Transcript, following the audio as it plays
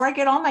where I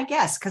get all my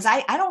guests, because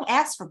I don't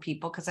ask for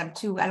people because I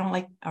don't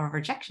like a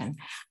rejection.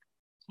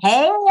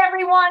 Hey,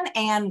 everyone,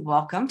 and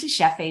welcome to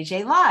Chef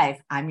AJ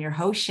Live. I'm your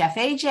host, Chef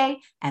AJ,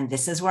 and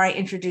this is where I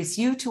introduce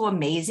you to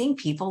amazing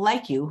people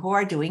like you who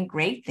are doing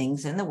great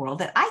things in the world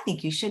that I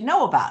think you should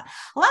know about.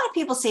 A lot of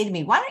people say to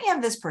me, why don't you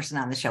have this person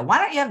on the show? Why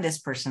don't you have this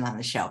person on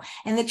the show?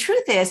 And the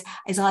truth is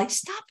I like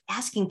stopped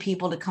asking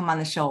people to come on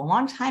the show a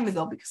long time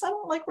ago because I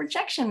don't like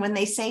rejection when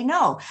they say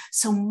no.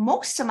 So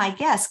most of my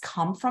guests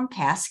come from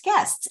past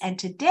guests. And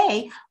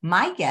today,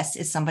 my guest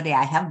is somebody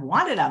I have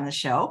wanted on the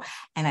show,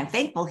 and I'm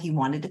thankful he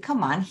wanted to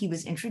come on. He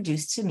was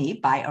introduced to me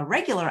by a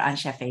regular on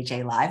Chef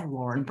AJ Live,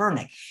 Lauren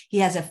Bernick. He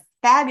has a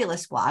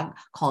fabulous blog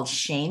called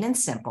Shane and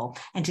Simple.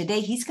 And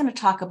today he's going to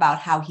talk about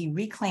how he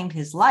reclaimed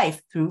his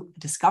life through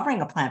discovering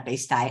a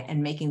plant-based diet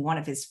and making one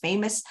of his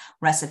famous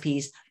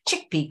recipes,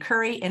 chickpea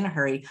curry in a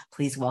hurry.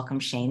 Please welcome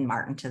Shane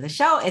Martin to the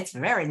show. It's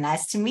very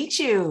nice to meet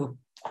you.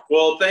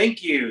 Well,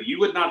 thank you. You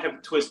would not have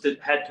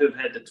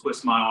had to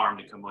twist my arm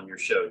to come on your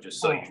show,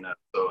 just so you know.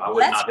 So I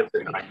would not have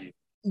denied you.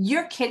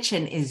 Your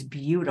kitchen is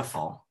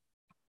beautiful.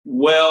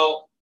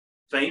 Well,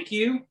 thank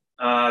you.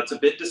 It's a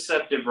bit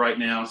deceptive right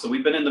now. So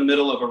we've been in the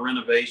middle of a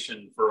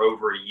renovation for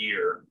over a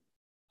year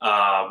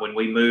when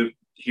we moved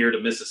here to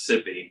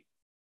Mississippi.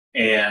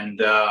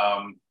 And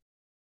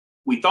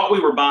we thought we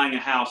were buying a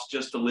house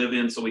just to live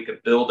in so we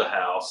could build a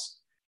house.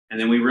 And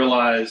then we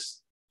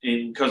realized,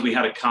 because we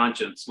had a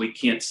conscience, we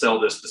can't sell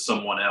this to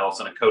someone else,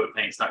 and a coat of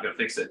paint's not going to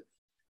fix it.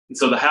 And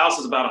so the house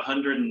is about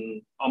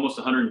almost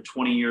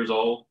 120 years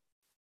old.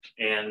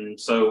 And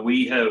so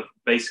we have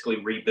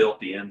basically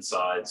rebuilt the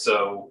inside.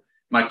 So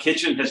my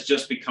kitchen has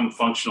just become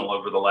functional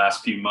over the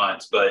last few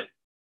months. But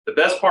the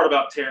best part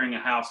about tearing a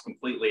house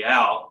completely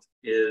out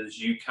is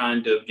you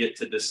kind of get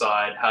to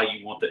decide how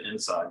you want the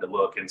inside to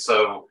look. And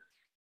so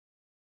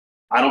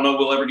I don't know if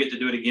we'll ever get to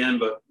do it again,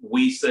 but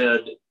we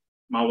said,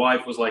 my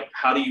wife was like,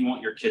 how do you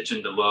want your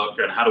kitchen to look,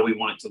 and how do we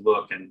want it to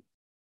look? And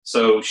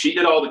so she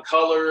did all the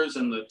colors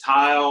and the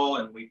tile,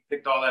 and we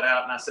picked all that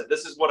out. And I said,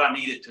 this is what I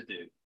need it to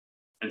do.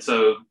 And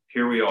so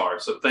here we are.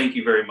 So thank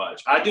you very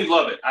much. I do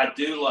love it. And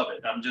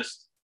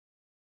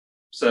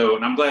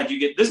I'm glad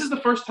this is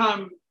the first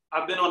time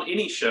I've been on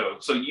any show.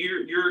 So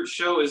your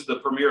show is the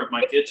premiere of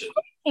my kitchen.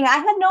 I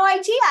had no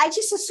idea. I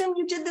just assumed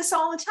you did this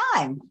all the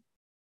time.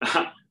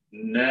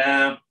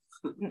 Nah.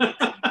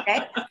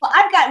 Okay. Well,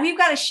 we've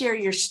got to share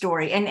your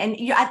story. And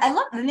I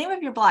love the name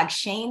of your blog,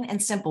 Shane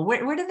and Simple.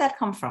 Where did that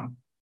come from?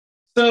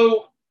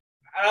 So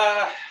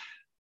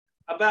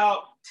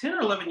about 10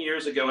 or 11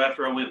 years ago,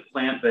 after I went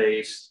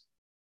plant-based,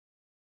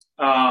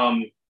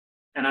 and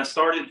I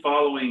started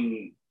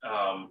following,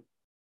 I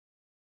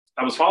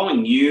was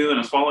following you, and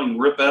I was following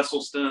Rip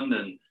Esselstyn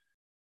and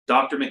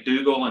Dr.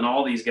 McDougall and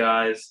all these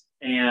guys,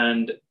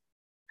 and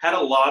had a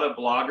lot of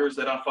bloggers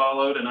that I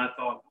followed. And I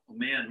thought, oh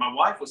man, my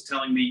wife was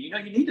telling me, you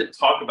need to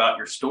talk about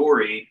your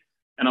story.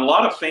 And a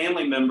lot of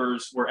family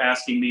members were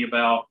asking me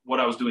about what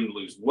I was doing to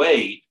lose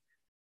weight.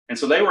 And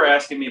so they were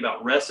asking me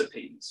about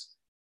recipes.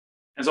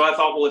 And so I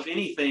thought, well, if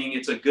anything,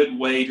 it's a good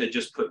way to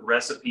just put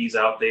recipes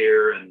out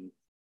there and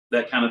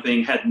that kind of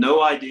thing. Had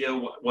no idea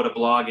what a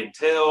blog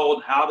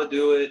entailed, how to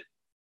do it.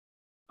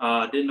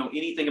 Didn't know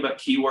anything about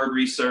keyword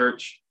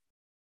research.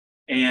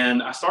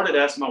 And I started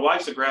asking, my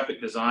wife's a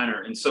graphic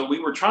designer. And so we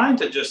were trying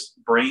to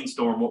just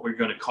brainstorm what we were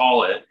going to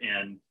call it.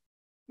 And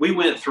we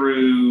went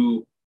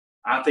through,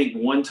 I think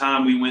one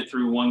time we went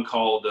through one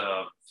called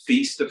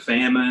Feast of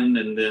Famine,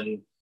 and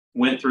then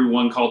went through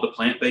one called the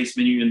Plant-Based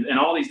Menu, and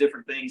all these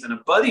different things. And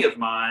a buddy of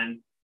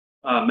mine,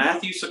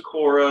 Matthew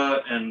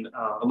Sikora and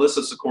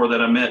Alyssa Sikora,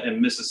 that I met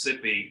in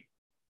Mississippi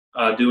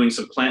doing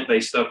some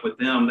plant-based stuff with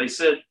them, they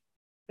said,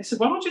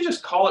 why don't you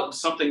just call it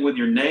something with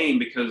your name?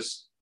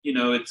 Because,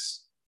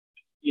 it's,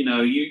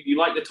 you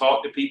like to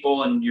talk to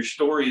people, and your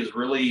story is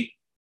really,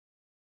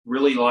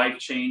 really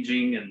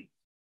life-changing. And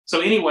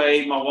so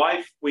anyway,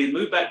 we had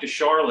moved back to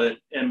Charlotte,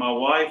 and my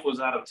wife was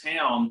out of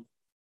town,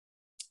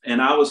 and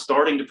I was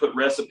starting to put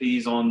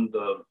recipes on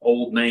the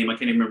old name. I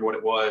can't even remember what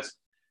it was.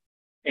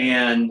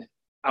 And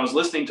I was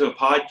listening to a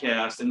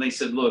podcast, and they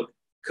said, look,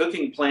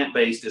 cooking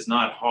plant-based is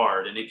not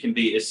hard, and it's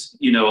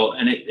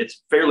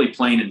fairly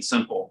plain and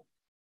simple.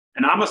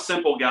 And I'm a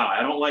simple guy.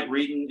 I don't like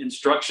reading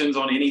instructions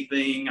on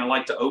anything. I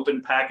like to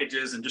open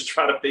packages and just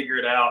try to figure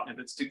it out. And if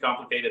it's too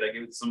complicated, I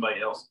give it to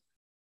somebody else.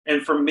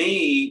 And for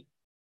me,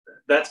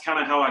 that's kind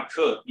of how I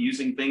cook,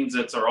 using things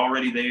that are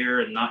already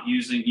there, and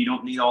you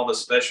don't need all the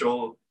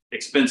special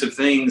expensive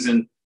things.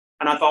 And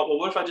I thought, well,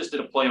 what if I just did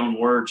a play on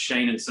words,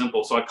 Shane and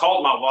Simple? So I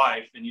called my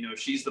wife, and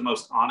she's the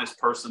most honest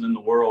person in the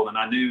world. And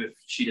I knew if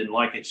she didn't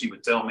like it, she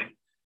would tell me.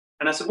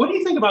 And I said, what do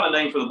you think about a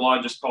name for the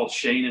blog just called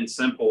Shane and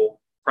Simple?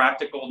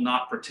 Practical,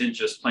 not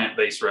pretentious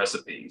plant-based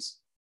recipes.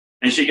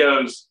 And she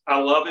goes, I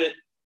love it.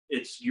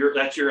 That's your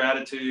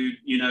attitude.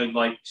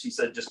 Like she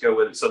said, just go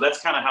with it. So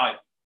that's kind of how it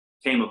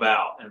came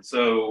about. And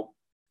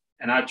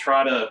I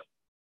try to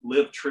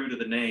live true to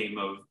the name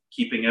of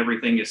keeping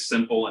everything as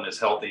simple and as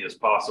healthy as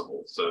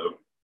possible. So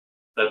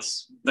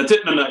that's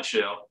it in a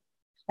nutshell.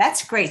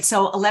 That's great.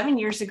 So 11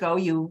 years ago,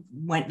 you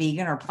went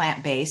vegan or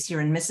plant-based. You're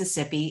in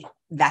Mississippi.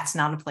 That's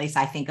not a place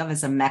I think of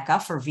as a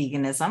mecca for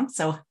veganism.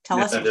 So tell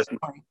us your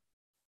story.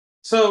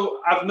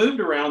 So I've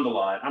moved around a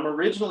lot. I'm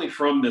originally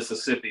from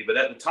Mississippi, but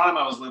at the time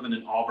I was living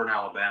in Auburn,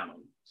 Alabama.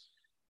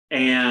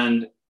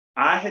 And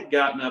I had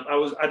gotten up,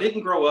 I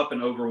didn't grow up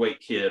an overweight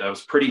kid. I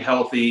was pretty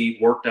healthy,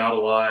 worked out a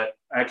lot.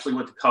 I actually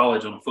went to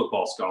college on a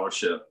football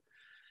scholarship.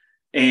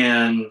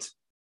 And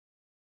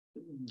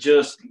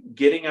just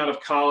getting out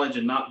of college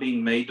and not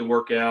being made to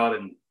work out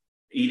and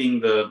eating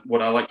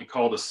what I like to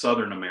call the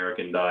Southern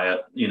American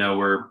diet,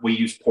 where we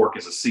use pork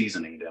as a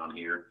seasoning down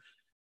here.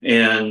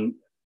 And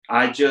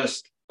I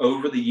just,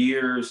 over the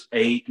years,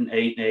 ate,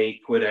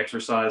 quit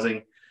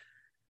exercising.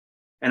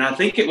 And I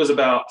think it was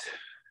about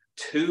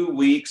 2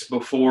 weeks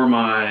before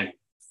my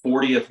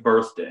 40th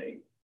birthday.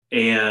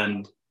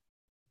 And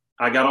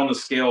I got on the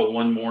scale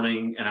one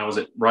morning and I was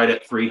right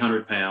at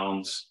 300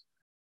 pounds.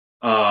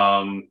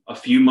 A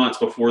few months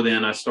before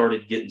then, I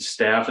started getting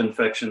staph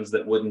infections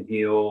that wouldn't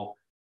heal.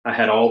 I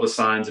had all the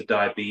signs of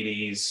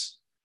diabetes.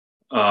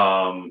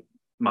 My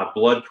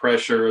blood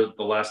pressure,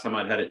 the last time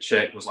I'd had it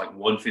checked, was like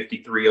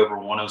 153 over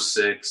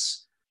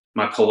 106.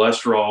 My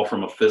cholesterol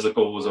from a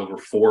physical was over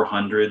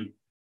 400.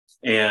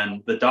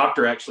 And the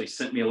doctor actually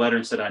sent me a letter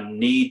and said, I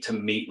need to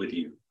meet with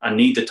you. I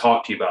need to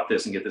talk to you about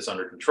this and get this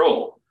under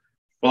control.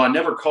 Well, I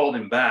never called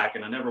him back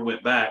and I never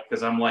went back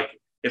because I'm like,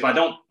 if I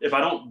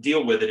don't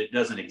deal with it, it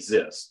doesn't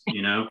exist,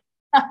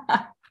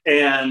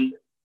 And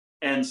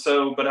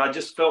so, but I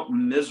just felt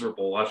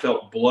miserable. I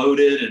felt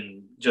bloated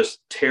and just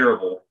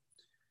terrible.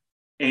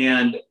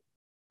 And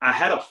I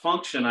had a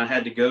function I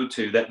had to go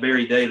to that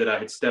very day that I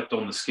had stepped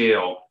on the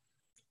scale.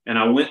 And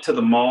I went to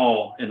the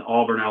mall in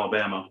Auburn,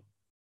 Alabama,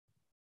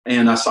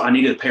 and I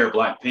needed a pair of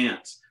black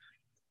pants.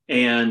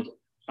 And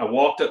I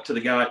walked up to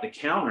the guy at the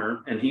counter,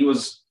 and he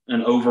was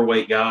an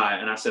overweight guy.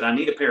 And I said, I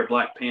need a pair of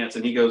black pants.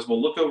 And he goes,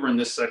 well, look over in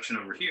this section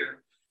over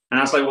here. And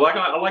I was like, well,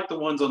 I like the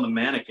ones on the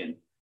mannequin.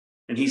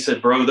 And he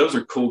said, bro, those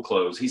are cool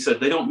clothes. He said,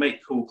 they don't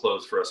make cool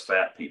clothes for us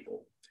fat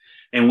people.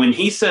 And when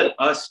he said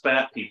us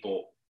fat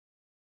people,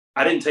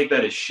 I didn't take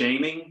that as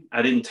shaming.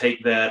 I didn't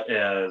take that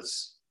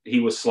as he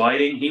was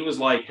slighting. He was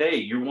like, hey,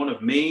 you're one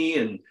of me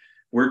and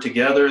we're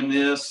together in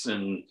this.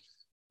 And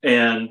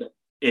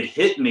it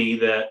hit me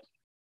that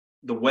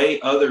the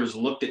way others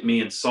looked at me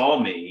and saw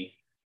me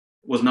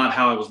was not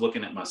how I was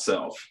looking at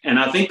myself. And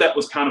I think that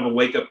was kind of a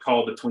wake-up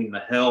call between the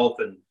health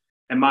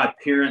and my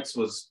appearance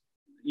was,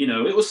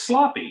 it was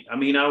sloppy. I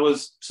mean, I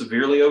was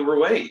severely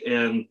overweight.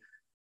 And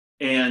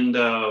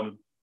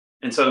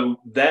so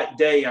that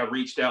day I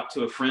reached out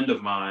to a friend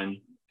of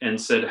mine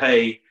and said,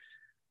 hey,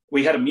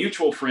 we had a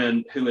mutual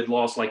friend who had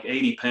lost like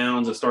 80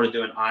 pounds and started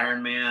doing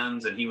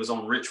Ironmans, and he was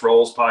on Rich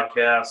Roll's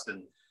podcast.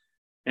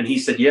 And he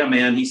said, yeah,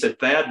 man, he said,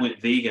 Thad went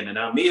vegan. And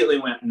I immediately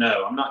went,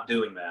 no, I'm not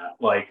doing that.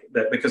 Like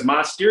that, because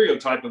my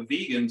stereotype of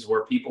vegans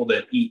were people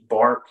that eat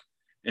bark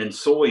and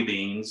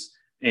soybeans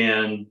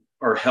and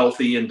are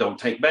healthy and don't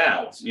take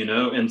baths,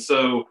 And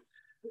so,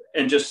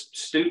 and just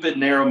stupid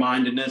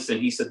narrow-mindedness.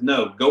 And he said,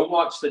 no, go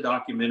watch the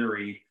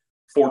documentary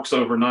Forks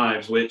Over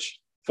Knives,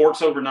 which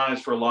Forks Over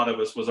Knives for a lot of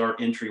us was our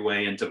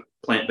entryway into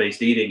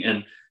plant-based eating.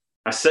 And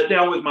I sat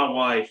down with my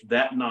wife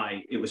that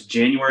night. It was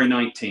January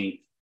 19th.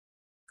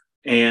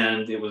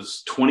 And it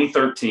was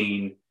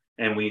 2013,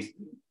 and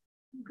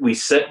we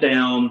sat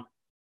down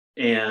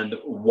and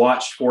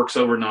watched Forks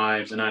Over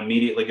Knives, and I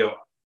immediately go,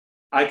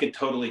 I could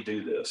totally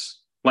do this.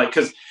 Like,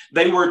 because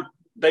they were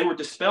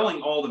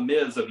dispelling all the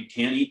myths of you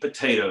can't eat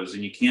potatoes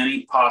and you can't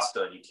eat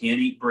pasta and you can't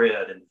eat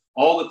bread and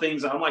all the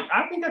things. I'm like,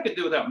 I think I could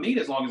do without meat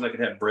as long as I could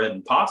have bread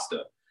and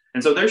pasta.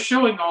 And so they're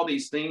showing all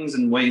these things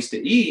and ways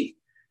to eat.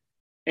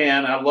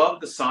 And I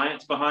love the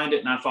science behind it.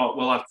 And I thought,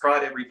 well, I've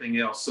tried everything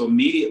else. So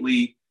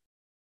immediately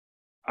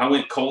I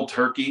went cold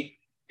turkey,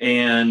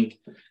 and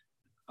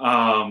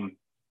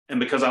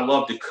because I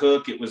love to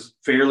cook, it was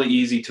fairly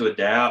easy to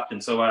adapt.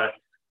 And so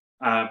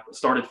I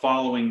started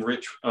following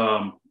Rip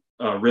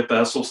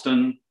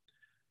Esselstyn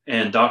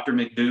and Dr.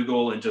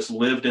 McDougall and just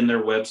lived in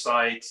their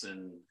websites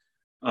and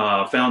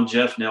found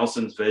Jeff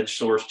Nelson's Veg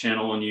Source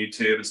channel on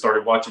YouTube and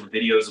started watching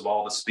videos of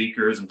all the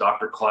speakers, and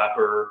Dr.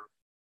 Clapper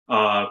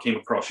came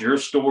across your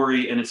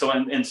story. And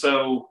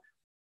so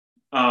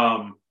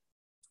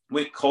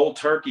went cold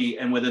turkey.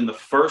 And within the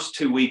first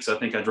 2 weeks, I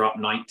think I dropped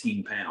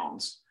 19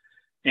 pounds.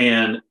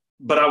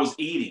 But I was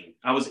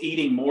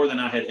eating more than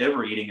I had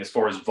ever eaten as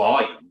far as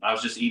volume. I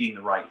was just eating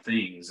the right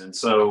things. And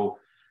so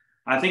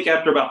I think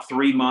after about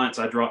 3 months,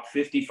 I dropped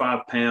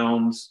 55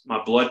 pounds.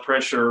 My blood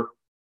pressure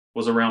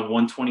was around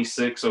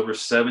 126 over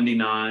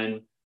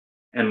 79.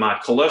 And my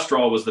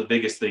cholesterol was the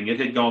biggest thing. It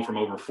had gone from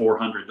over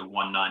 400 to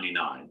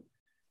 199.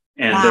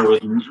 And wow.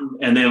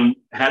 And then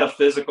had a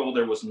physical.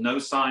 There was no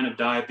sign of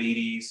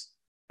diabetes.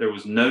 There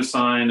was no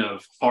sign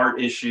of heart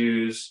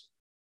issues.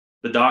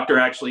 The doctor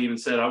actually even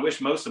said, I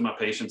wish most of my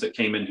patients that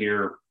came in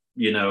here,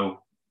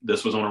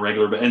 this was on a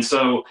regular basis. And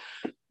so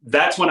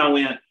that's when I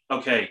went,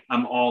 okay,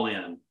 I'm all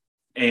in.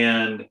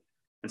 And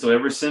so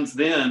ever since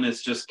then,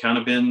 it's just kind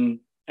of been,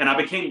 And I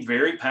became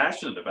very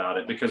passionate about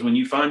it, because when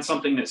you find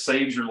something that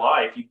saves your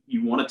life,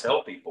 you want to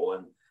tell people.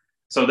 And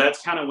so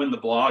that's kind of when the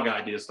blog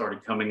idea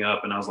started coming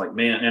up. And I was like,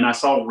 man, and I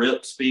saw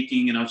Rip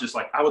speaking, and I was just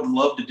like, I would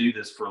love to do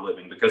this for a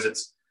living, because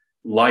it's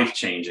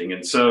life-changing.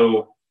 And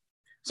so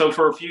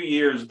for a few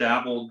years,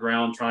 dabbled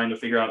around trying to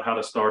figure out how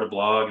to start a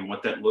blog and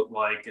what that looked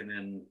like. And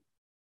then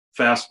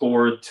fast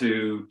forward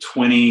to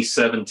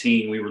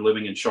 2017, we were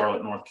living in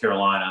Charlotte, North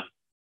Carolina,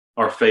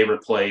 our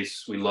favorite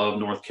place. We love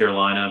North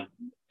Carolina.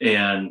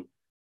 And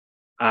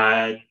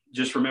I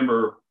just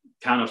remember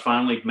kind of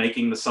finally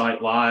making the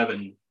site live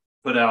and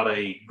put out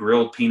a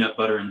grilled peanut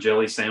butter and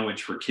jelly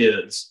sandwich for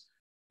kids.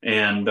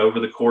 And over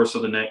the course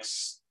of the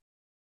next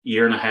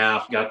year and a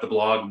half, got the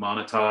blog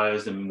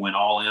monetized and went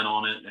all in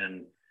on it.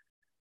 And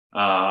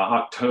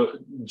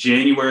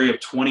January of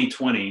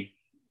 2020,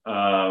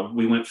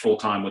 we went full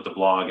time with the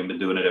blog and been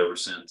doing it ever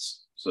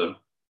since. So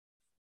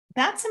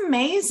that's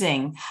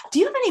amazing. Do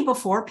you have any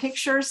before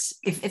pictures?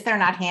 If they're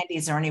not handy,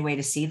 is there any way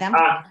to see them?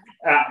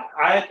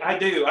 I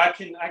do. I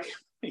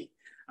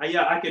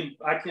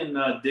can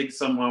dig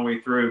some way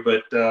through,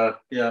 but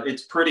yeah,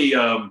 it's pretty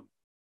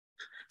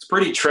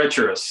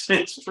treacherous.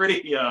 It's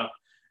pretty yeah,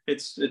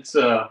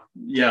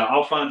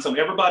 I'll find some.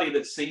 Everybody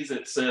that sees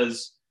it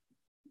says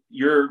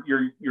your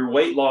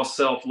weight loss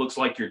self looks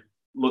like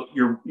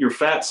your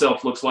fat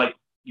self looks like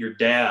your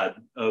dad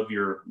of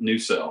your new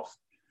self.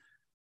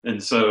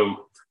 And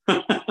so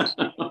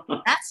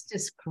that's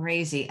just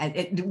crazy.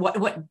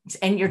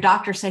 And your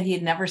doctor said he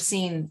had never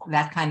seen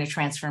that kind of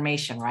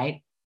transformation,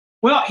 right?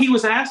 Well, he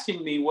was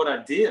asking me what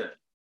I did,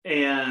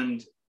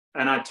 and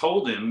I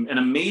told him, and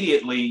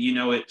immediately,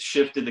 it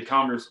shifted the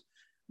conversation.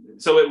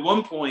 So at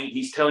one point,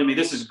 he's telling me,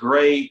 "This is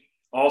great,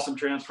 awesome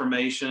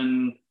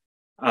transformation.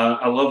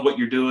 I love what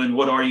you're doing.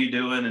 What are you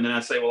doing?" And then I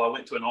say, "Well, I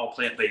went to an all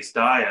plant-based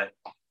diet."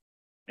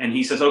 And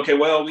he says, "Okay,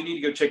 well, we need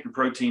to go check your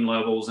protein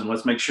levels, and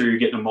let's make sure you're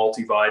getting a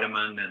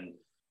multivitamin."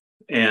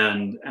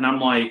 And I'm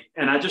like,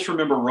 and I just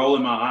remember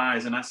rolling my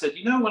eyes, and I said,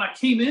 when I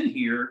came in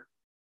here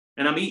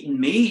and I'm eating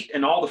meat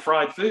and all the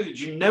fried foods,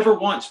 you never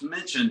once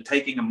mentioned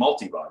taking a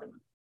multivitamin.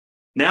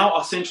 Now,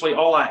 essentially,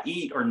 all I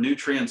eat are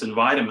nutrients and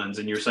vitamins,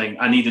 and you're saying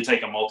I need to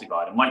take a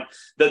multivitamin. Like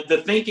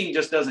the thinking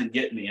just doesn't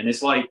get me. And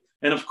it's like,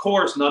 and of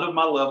course, none of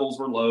my levels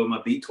were low.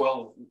 My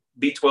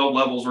B12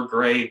 levels were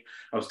great.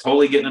 I was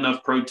totally getting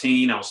enough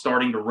protein. I was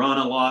starting to run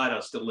a lot. I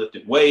still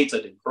lifted weights. I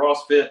did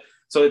CrossFit.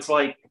 So it's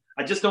like,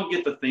 I just don't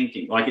get the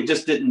thinking. Like it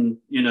just didn't,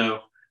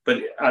 but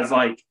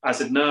I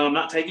said, no, I'm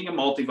not taking a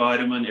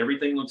multivitamin.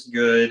 Everything looks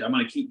good. I'm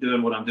going to keep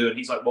doing what I'm doing.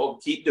 He's like, well,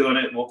 keep doing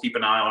it. We'll keep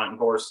an eye on it. And of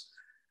course,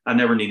 I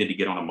never needed to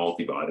get on a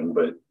multivitamin,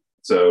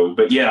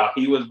 but yeah,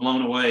 he was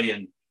blown away.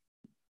 And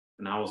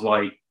I was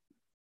like,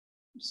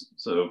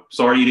 so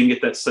sorry you didn't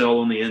get that cell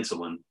on the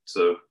insulin.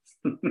 So,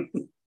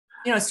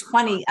 it's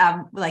funny.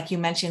 Like you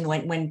mentioned,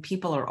 when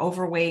people are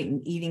overweight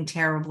and eating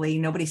terribly,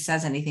 nobody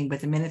says anything,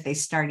 but the minute they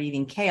start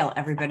eating kale,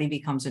 everybody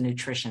becomes a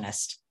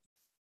nutritionist.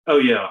 Oh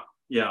yeah.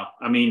 Yeah.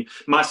 I mean,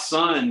 my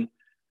son,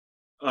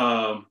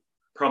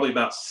 probably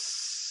about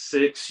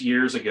 6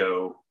 years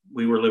ago,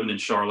 we were living in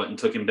Charlotte and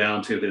took him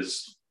down to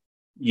his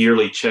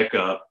yearly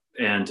checkup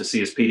and to see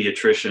his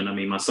pediatrician. I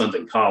mean, my son's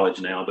in college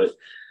now, but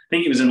I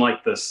think he was in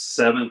like the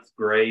 7th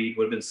grade,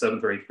 would have been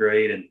 7th or 8th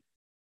grade. And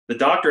the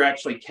doctor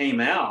actually came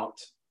out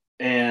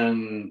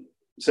and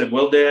said,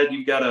 well, Dad,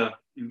 you've got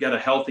a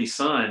healthy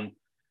son.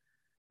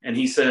 And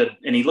he said,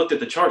 and he looked at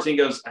the charts and he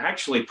goes,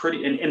 actually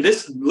pretty, and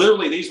this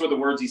literally, these were the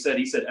words he said,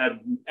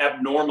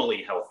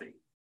 abnormally healthy.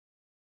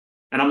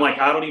 And I'm like,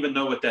 I don't even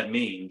know what that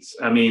means.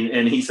 I mean,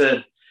 and he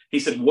said,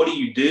 what do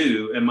you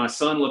do? And my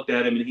son looked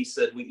at him and he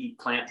said, we eat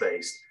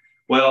plant-based.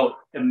 Well,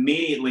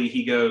 immediately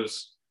he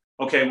goes,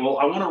 okay, well,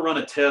 I want to run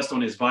a test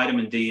on his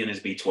vitamin D and his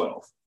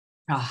B12.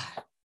 Oh.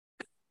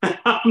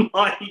 I'm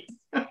like,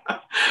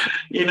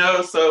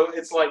 so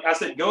it's like, I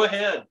said, go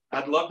ahead.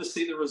 I'd love to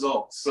see the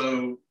results.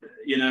 So,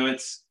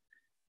 it's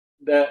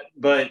that,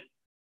 but,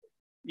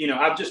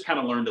 I've just kind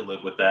of learned to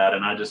live with that.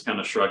 And I just kind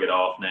of shrug it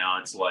off now.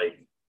 It's like,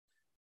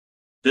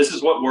 this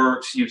is what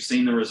works. You've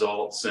seen the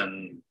results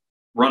and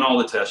run all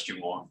the tests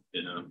you want,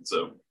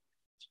 so.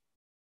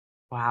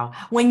 Wow.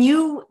 When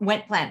you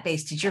went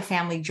plant-based, did your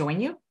family join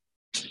you?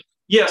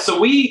 Yeah.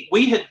 So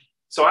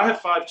I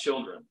have 5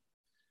 children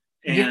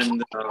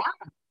and,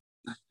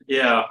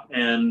 yeah.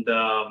 And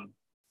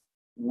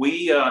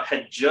we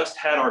had just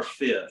had our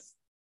 5th.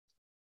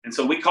 And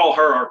so we call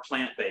her our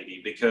plant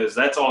baby because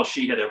that's all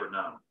she had ever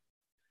known.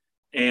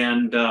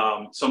 And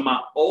so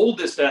my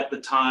oldest at the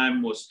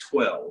time was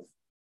 12,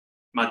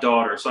 my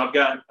daughter. So I've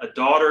got a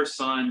daughter,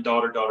 son,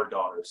 daughter.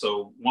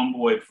 So 1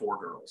 boy and 4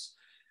 girls.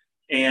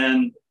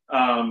 And,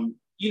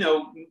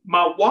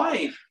 my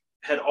wife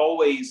had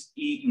always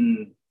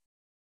eaten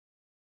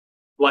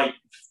like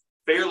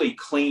fairly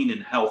clean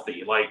and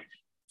healthy. Like,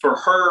 for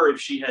her,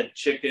 if she had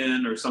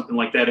chicken or something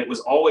like that, it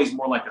was always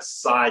more like a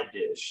side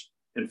dish,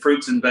 and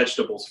fruits and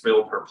vegetables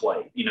filled her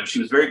plate. She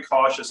was very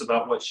cautious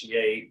about what she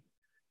ate.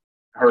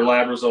 Her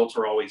lab results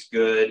were always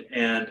good.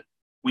 And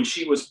when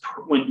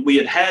we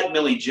had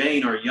Millie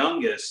Jane, our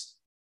youngest,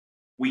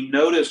 we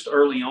noticed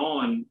early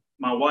on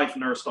my wife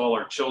nursed all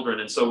our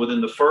children. And so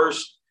within the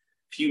first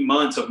few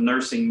months of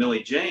nursing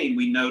Millie Jane,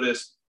 we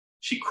noticed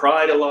she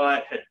cried a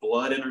lot, had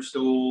blood in her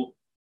stool,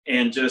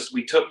 and just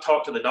we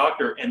talked to the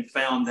doctor and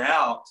found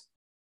out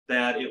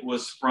that it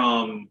was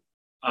from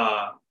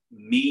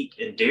meat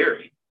and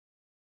dairy.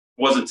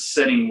 Wasn't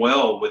setting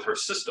well with her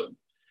system.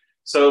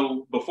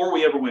 So before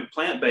we ever went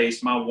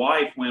plant-based, my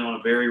wife went on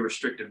a very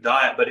restrictive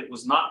diet, but it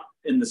was not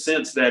in the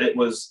sense that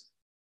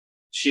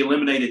she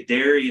eliminated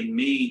dairy and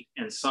meat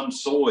and some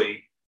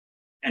soy,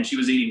 and she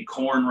was eating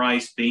corn,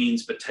 rice,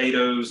 beans,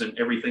 potatoes, and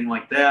everything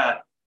like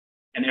that.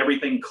 And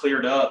everything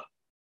cleared up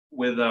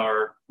with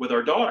our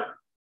daughter.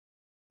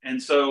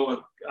 And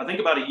so I think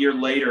about a year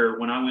later,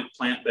 when I went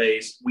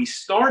plant-based, we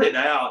started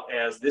out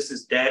as this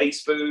is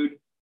daddy's food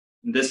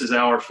and this is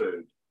our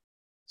food.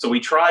 So we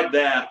tried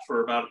that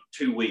for about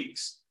 2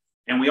 weeks.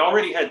 And we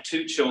already had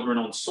 2 children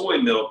on soy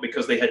milk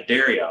because they had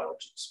dairy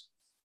allergies.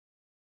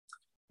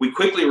 We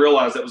quickly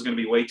realized that was going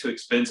to be way too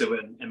expensive.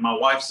 And my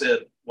wife said,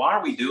 why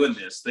are we doing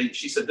this?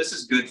 She said, this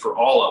is good for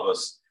all of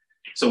us.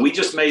 So we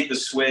just made the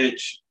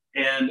switch,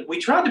 and we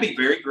tried to be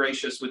very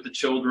gracious with the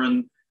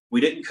children. We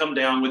didn't come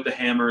down with the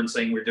hammer and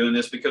saying we're doing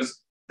this,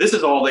 because this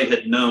is all they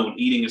had known,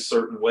 eating a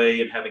certain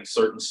way and having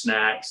certain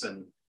snacks.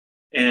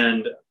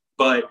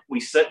 But we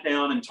sat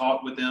down and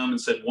talked with them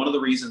and said, one of the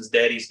reasons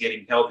daddy's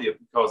getting healthy is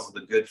because of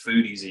the good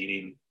food he's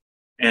eating.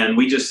 And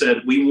we just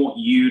said, we want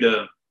you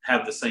to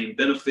have the same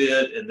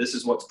benefit, and this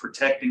is what's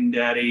protecting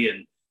daddy.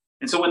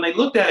 And so when they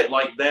looked at it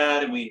like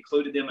that, and we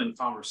included them in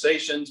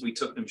conversations, we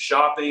took them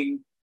shopping,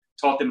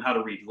 taught them how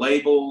to read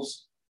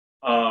labels.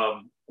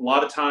 A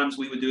lot of times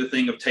we would do a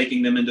thing of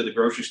taking them into the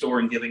grocery store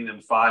and giving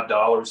them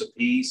 $5 a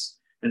piece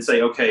and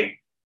say, okay,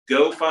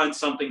 go find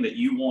something that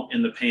you want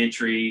in the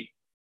pantry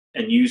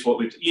and use what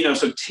we've,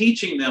 so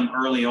teaching them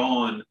early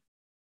on.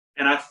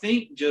 And I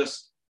think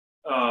just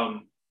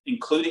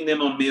including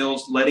them on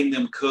meals, letting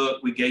them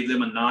cook. We gave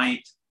them a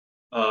night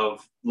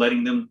of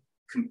letting them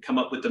come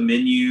up with the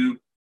menu.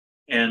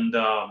 And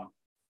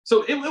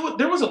so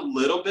there was a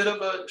little bit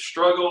of a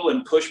struggle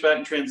and pushback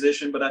and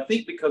transition, but I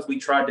think because we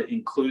tried to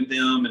include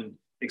them and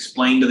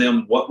explain to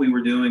them what we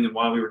were doing and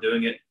why we were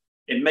doing it,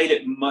 it made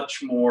it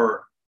much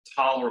more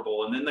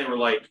tolerable. And then they were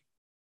like,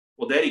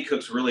 well, daddy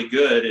cooks really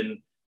good.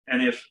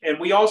 And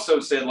we also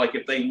said, like,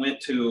 if they went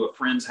to a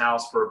friend's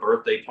house for a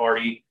birthday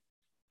party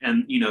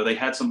and, they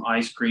had some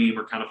ice cream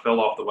or kind of fell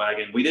off the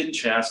wagon, we didn't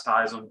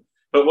chastise them.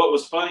 But what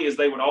was funny is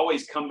they would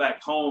always come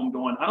back home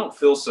going, I don't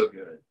feel so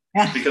good,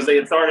 because they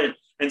had started.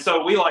 And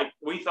so we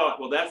thought,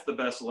 well, that's the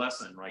best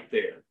lesson right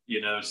there,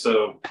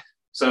 So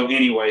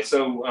anyway,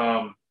 so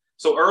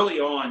early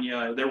on,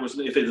 yeah, there was,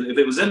 if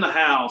it was in the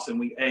house and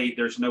we ate,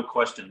 there's no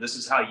question, this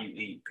is how you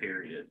eat,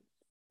 period.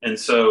 And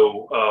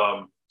so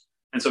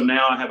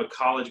now I have a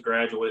college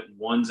graduate, and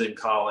one's in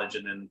college,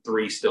 and then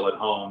 3 still at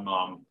home.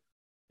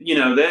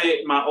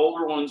 My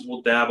older ones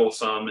will dabble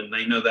some, and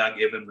they know that I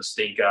give them the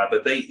stink eye,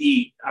 but they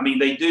eat. I mean,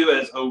 they do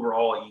as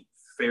overall eat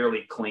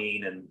fairly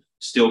clean and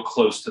still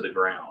close to the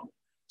ground.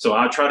 So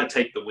I try to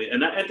take the win.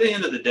 And at the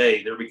end of the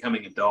day, they're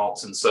becoming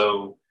adults. And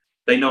so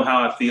they know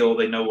how I feel.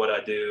 They know what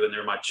I do, and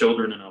they're my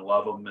children, and I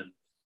love them.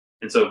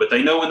 But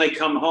they know when they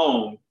come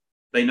home,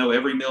 they know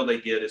every meal they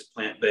get is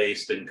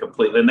plant-based and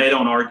completely, and they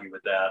don't argue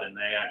with that, and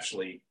they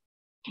actually,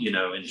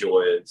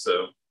 enjoy it.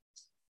 So.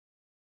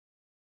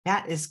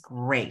 That is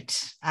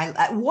great.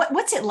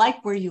 What's it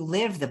like where you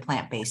live, the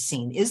plant-based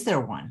scene? Is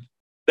there one?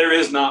 There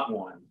is not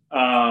one.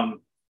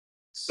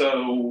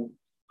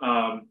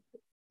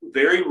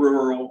 Very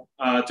rural.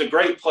 It's a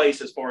great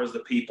place as far as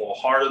the people,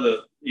 heart of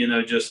the,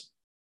 just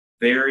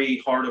very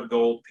heart of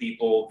gold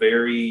people,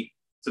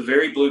 it's a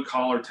very blue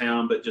collar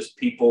town, but just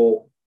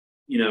people,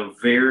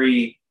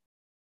 very,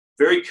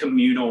 very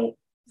communal,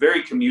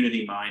 very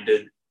community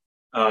minded.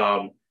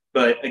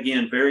 But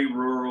again, very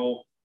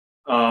rural.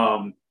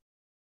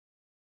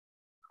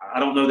 I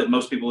don't know that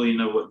most people even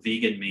know what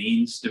vegan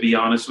means, to be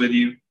honest with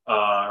you.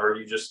 Or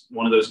you're just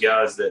one of those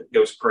guys that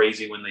goes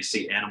crazy when they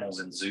see animals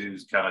in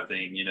zoos kind of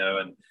thing,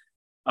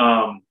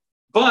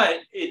 but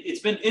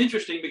it's been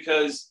interesting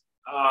because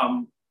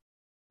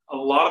a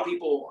lot of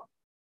people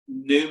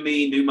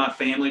knew my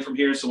family from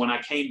here. So when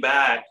I came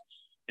back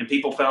and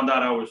people found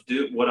out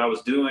what I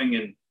was doing,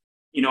 and,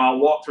 I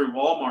walk through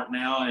Walmart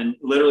now, and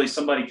literally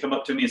somebody come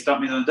up to me and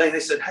stopped me the other day. They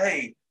said,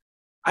 hey,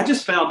 I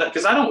just found that,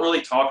 because I don't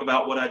really talk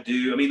about what I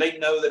do. I mean, they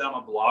know that I'm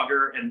a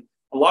blogger, and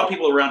a lot of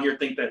people around here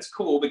think that's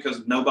cool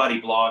because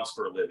nobody blogs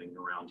for a living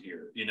around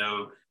here.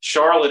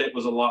 Charlotte, it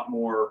was a lot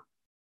more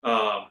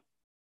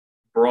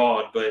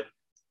broad, but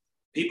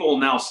people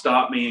now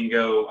stop me and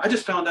go, I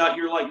just found out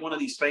you're like one of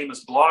these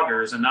famous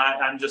bloggers. And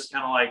I'm just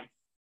kind of like,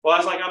 well, I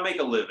was like, I make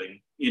a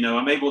living,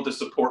 I'm able to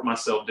support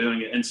myself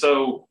doing it. And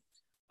so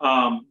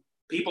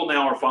people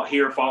now are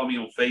follow me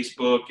on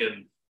Facebook,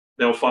 and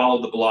they'll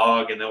follow the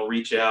blog, and they'll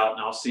reach out,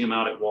 and I'll see them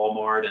out at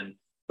Walmart.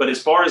 But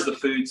as far as the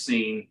food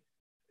scene,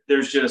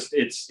 there's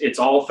it's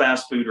all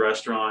fast food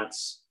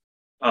restaurants.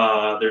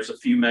 There's a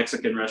few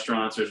Mexican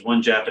restaurants. There's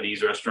one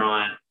Japanese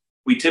restaurant.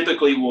 we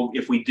typically will,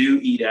 if we do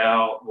eat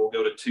out, we'll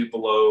go to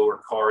Tupelo or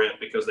Corinth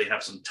because they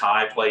have some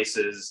Thai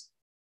places.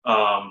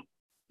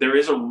 There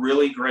is a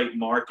really great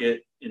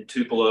market in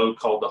Tupelo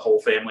called the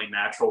Whole Family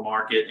Natural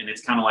Market, and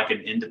it's kind of like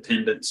an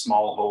independent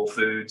small Whole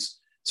Foods.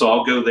 So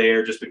I'll go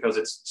there just because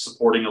it's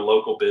supporting a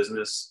local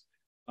business.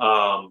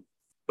 But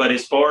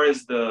as far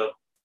as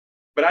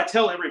but I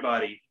tell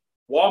everybody,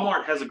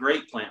 Walmart has a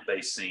great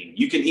plant-based scene.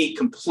 You can eat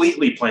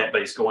completely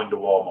plant-based going to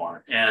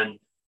Walmart.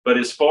 But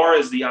as far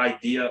as the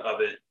idea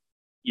of it,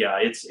 yeah,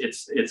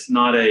 it's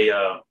not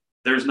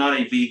there's not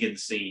a vegan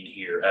scene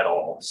here at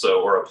all.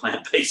 So, or a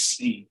plant-based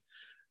scene.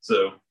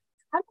 So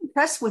I'm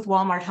impressed with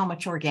Walmart, how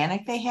much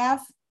organic they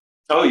have.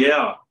 oh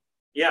yeah.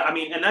 Yeah. I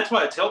mean, and that's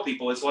why I tell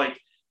people, it's like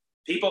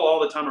people all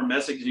the time are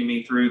messaging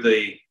me through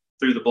the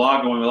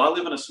blog going, well, I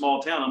live in a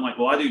small town. I'm like,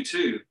 well, I do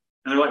too.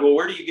 And they're like, well,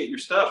 where do you get your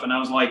stuff? And I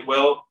was like,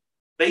 well,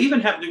 they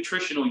even have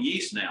nutritional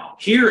yeast now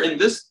here in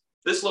this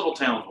little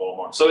town,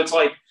 Walmart. So it's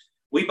like,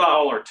 we buy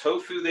all our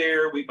tofu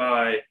there. We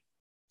buy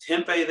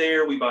tempeh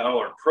there. We buy all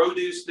our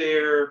produce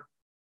there.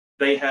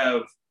 They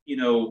have,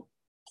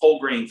 whole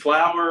grain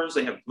flours.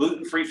 They have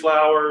gluten-free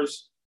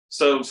flours.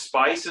 So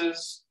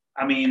spices,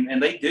 I mean,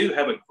 and they do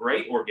have a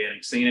great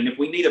organic scene. And if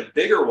we need a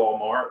bigger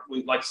Walmart,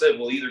 like I said,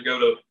 we'll either go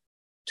to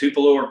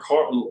Tupelo or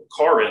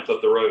Corinth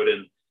up the road.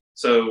 And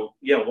so,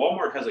 yeah,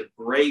 Walmart has a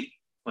great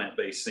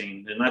plant-based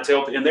scene. And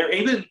and they're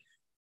even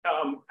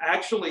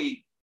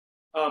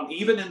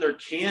even in their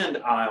canned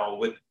aisle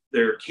with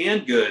their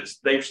canned goods,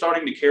 they're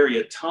starting to carry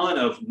a ton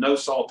of no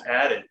salt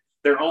added,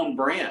 their own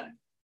brand,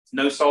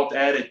 no salt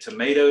added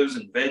tomatoes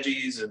and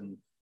veggies and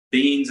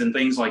beans and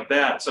things like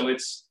that. So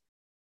it's,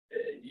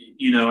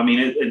 we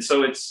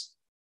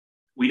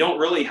don't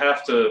really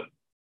have to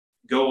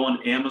go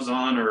on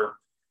Amazon or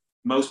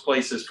most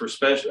places for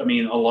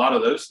a lot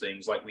of those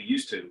things like we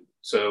used to.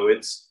 So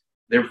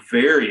they're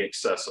very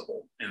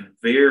accessible and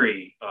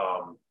very,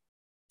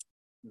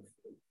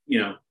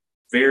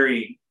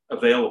 very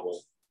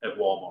available at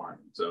Walmart.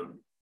 So,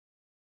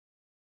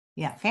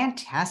 yeah,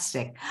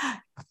 fantastic.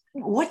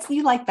 What do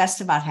you like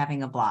best about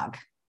having a blog?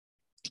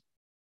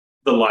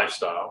 The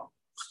lifestyle.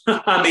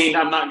 I mean,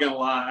 I'm not going to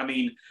lie. I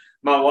mean,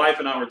 my wife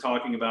and I were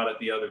talking about it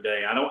the other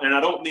day. I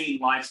don't mean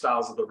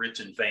lifestyles of the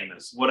rich and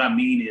famous. What I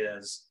mean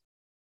is,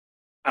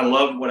 I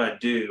love what I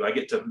do. I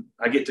get to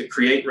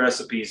create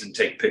recipes and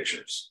take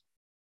pictures,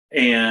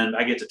 and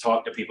I get to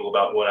talk to people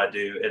about what I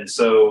do. And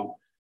so,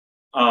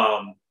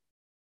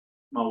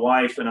 my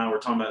wife and I were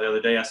talking about the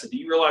other day. I said, do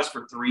you realize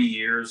for 3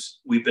 years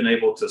we've been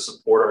able to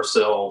support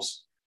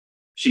ourselves?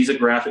 She's a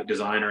graphic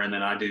designer, and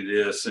then I do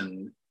this.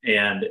 And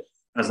I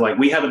was like,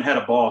 we haven't had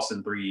a boss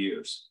in 3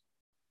 years.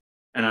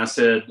 And I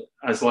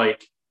was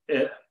like,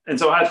 and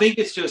so I think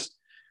it's just,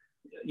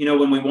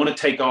 when we want to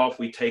take off,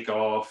 we take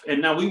off.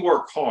 And now we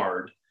work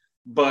hard,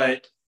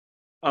 but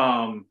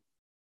and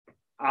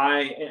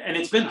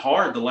it's been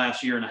hard the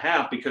last year and a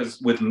half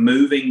because with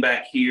moving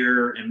back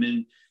here, and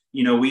then,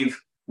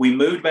 we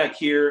moved back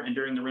here, and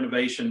during the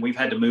renovation, we've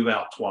had to move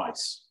out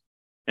twice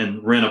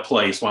and rent a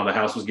place while the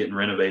house was getting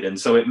renovated. And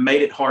so it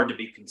made it hard to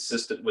be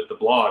consistent with the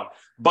blog,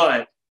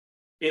 but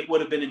it would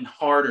have been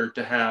harder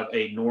to have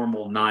a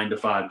normal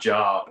 9-to-5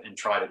 job and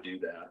try to do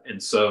that.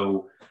 And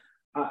so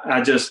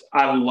I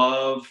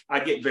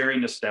get very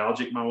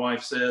nostalgic, my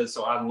wife says.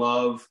 So I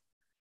love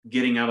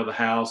getting out of the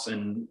house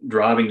and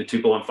driving to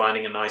Tupelo and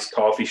finding a nice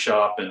coffee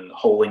shop and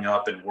holing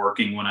up and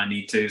working when I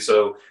need to.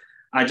 So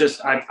I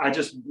just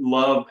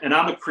love, and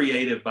I'm a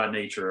creative by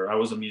nature. I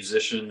was a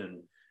musician,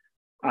 and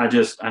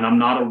I'm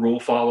not a rule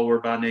follower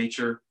by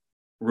nature.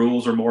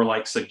 Rules are more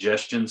like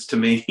suggestions to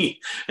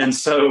me. And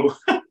so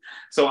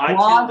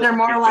they're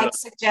more like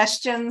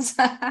suggestions.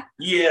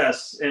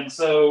 Yes. And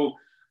so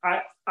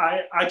I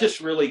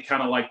just really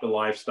kind of like the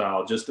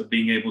lifestyle, just of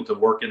being able to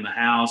work in the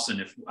house. And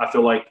if I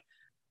feel like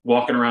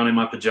walking around in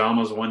my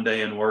pajamas one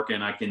day and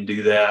working, I can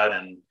do that.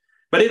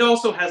 But it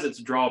also has its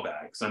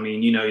drawbacks. I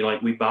mean,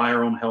 we buy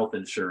our own health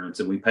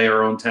insurance and we pay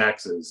our own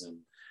taxes, and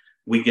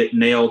we get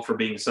nailed for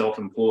being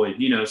self-employed,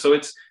 so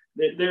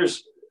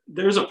there's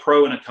a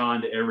pro and a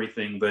con to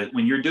everything. But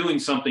when you're doing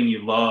something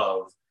you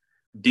love,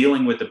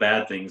 dealing with the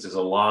bad things is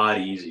a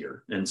lot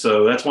easier. And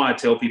so that's why I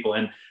tell people,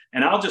 and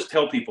I'll just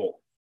tell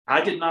people,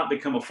 I did not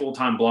become a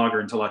full-time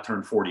blogger until I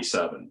turned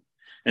 47.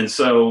 And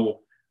so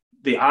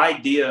the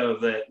idea of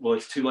that, well,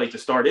 it's too late to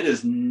start. It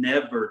is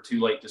never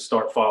too late to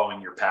start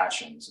following your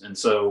passions. And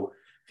so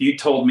if you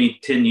told me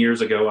 10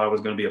 years ago I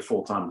was going to be a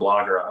full-time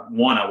blogger, I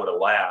would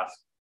have laughed.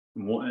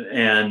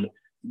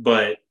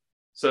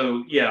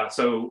 So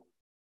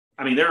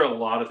I mean, there are a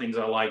lot of things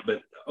I like,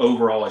 but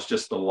overall it's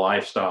just the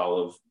lifestyle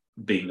of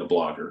being a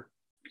blogger.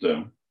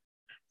 So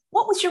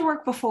what was your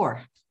work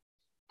before?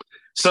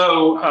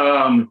 So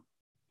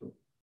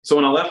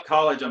when I left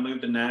college, I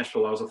moved to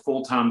Nashville. I was a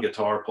full-time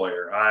guitar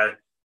player. I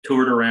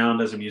toured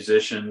around as a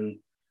musician,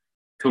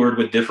 toured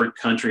with different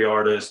country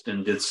artists,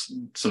 and did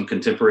some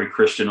contemporary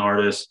Christian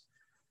artists,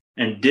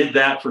 and did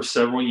that for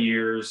several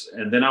years.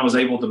 And then I was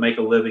able to make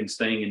a living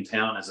staying in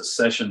town as a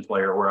session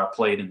player, where I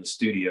played in the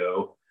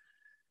studio.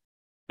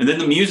 And then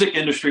the music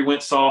industry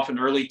went soft in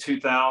early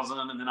 2000.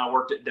 And then I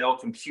worked at Dell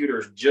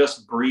Computers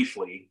just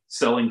briefly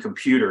selling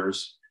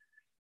computers,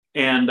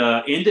 and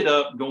ended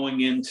up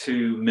going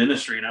into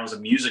ministry. And I was a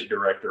music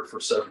director for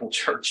several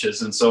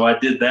churches. And so I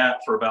did that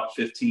for about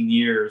 15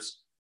 years.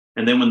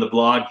 And then when the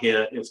blog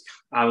hit,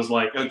 I was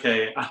like,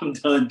 okay, I'm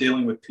done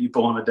dealing with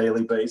people on a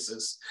daily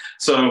basis.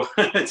 So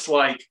it's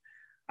like,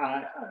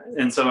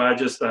 and so I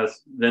just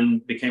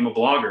then became a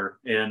blogger.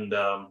 And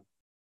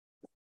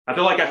I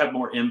feel like I have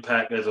more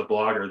impact as a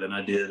blogger than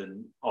I did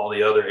in all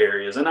the other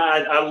areas. And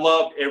I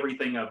loved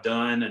everything I've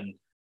done. And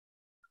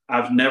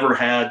I've never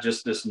had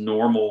just this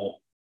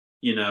normal,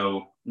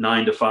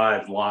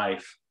 9-to-5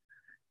 life.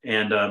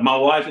 And my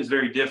wife is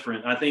very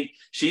different. I think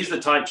she's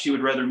the type, she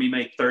would rather me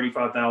make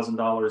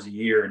 $35,000 a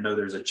year and know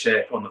there's a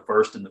check on the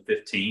 1st and the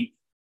 15th.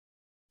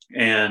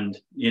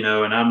 And,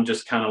 and I'm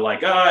just kind of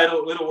like,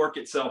 it'll work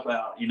itself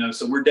out,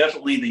 so we're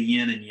definitely the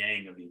yin and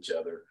yang of each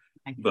other.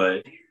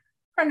 But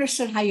I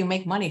understood how you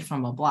make money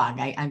from a blog.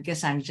 I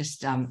guess I'm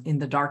just in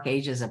the dark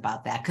ages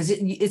about that, because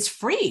it's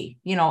free.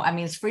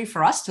 It's free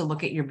for us to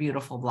look at your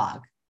beautiful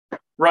blog.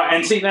 Right.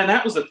 And see, then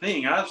that was the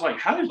thing. I was like,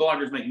 how do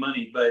bloggers make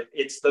money? But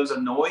it's those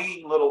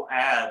annoying little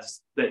ads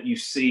that you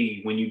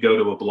see when you go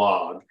to a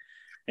blog.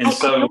 And I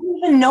don't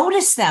even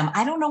notice them.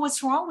 I don't know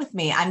what's wrong with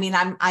me.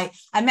 I'm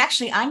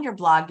actually on your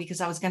blog because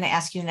I was going to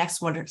ask you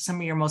next, what are some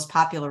of your most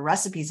popular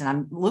recipes? And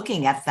I'm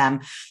looking at them.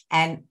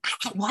 And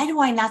why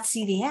do I not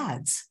see the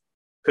ads?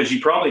 Because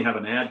you probably have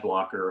an ad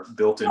blocker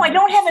built in. No, I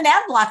don't have an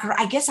ad blocker.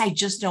 I guess I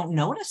just don't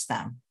notice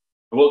them.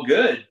 Well,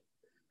 good.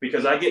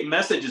 Because I get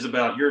messages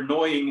about your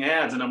annoying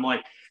ads, and I'm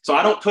like, so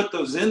I don't put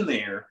those in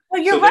there.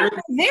 Well, you're right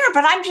there,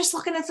 but I'm just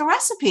looking at the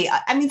recipe.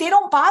 They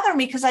don't bother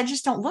me because I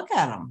just don't look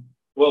at them.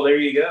 Well, there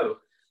you go.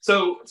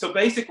 So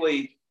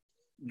basically,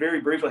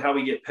 very briefly, how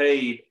we get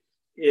paid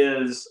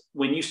is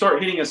when you start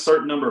hitting a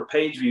certain number of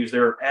page views,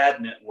 there are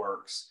ad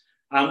networks.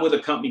 I'm with a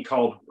company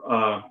called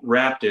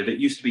Raptive. It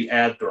used to be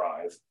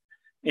AdThrive.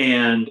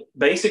 And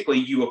basically,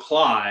 you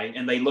apply,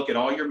 and they look at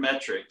all your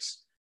metrics,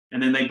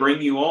 and then they bring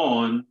you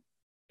on.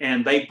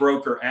 And they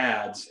broker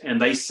ads, and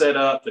they set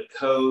up the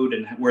code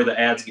and where the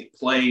ads get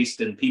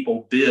placed, and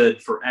people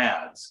bid for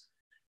ads.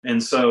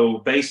 And so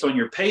based on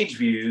your page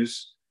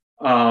views,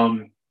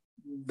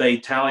 they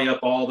tally up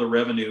all the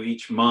revenue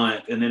each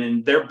month. And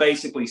then they're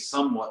basically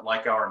somewhat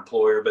like our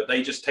employer, but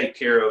they just take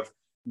care of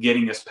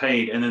getting us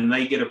paid. And then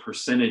they get a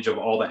percentage of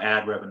all the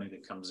ad revenue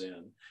that comes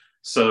in.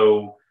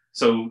 So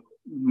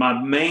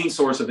my main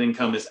source of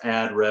income is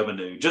ad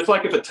revenue. Just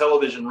like if a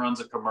television runs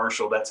a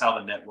commercial, that's how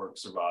the network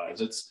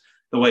survives. It's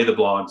the way the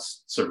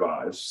blogs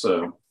survives.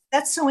 So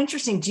that's so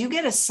interesting. Do you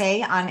get a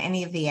say on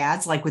any of the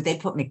ads? Like, would they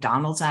put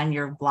McDonald's on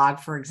your blog,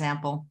 for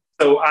example?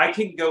 So I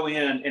can go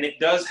in, and it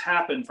does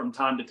happen from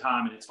time to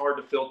time, and it's hard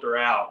to filter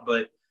out,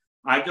 but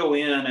I go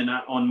in and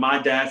on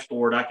my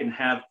dashboard, I can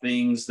have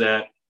things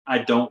that I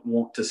don't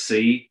want to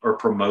see or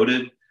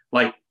promoted,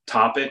 like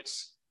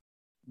topics.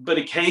 But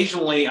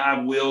occasionally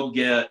I will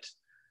get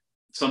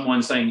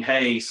someone saying,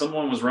 hey,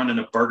 someone was running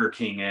a Burger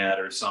King ad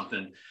or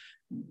something.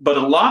 But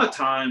a lot of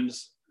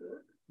times,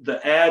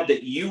 the ad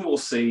that you will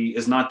see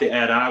is not the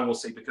ad I will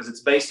see, because it's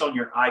based on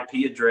your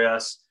IP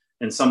address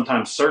and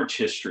sometimes search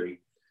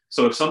history.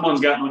 So if someone's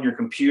gotten on your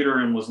computer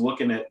and was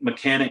looking at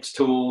mechanics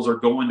tools or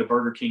going to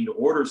Burger King to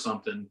order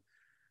something,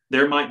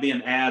 there might be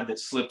an ad that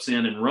slips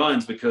in and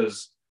runs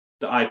because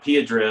the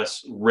IP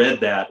address read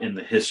that in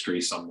the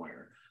history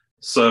somewhere.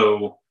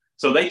 So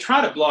they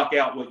try to block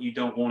out what you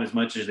don't want as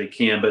much as they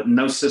can, but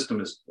no system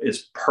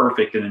is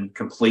perfect and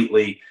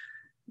completely,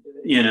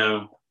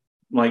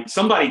 like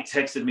somebody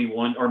texted me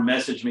one or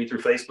messaged me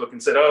through Facebook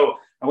and said, oh,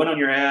 I went on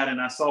your ad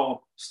and I saw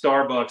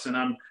Starbucks, and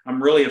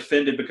I'm really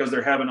offended because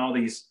they're having all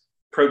these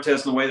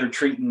protests in the way they're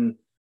treating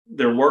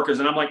their workers.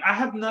 And I'm like, I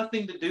have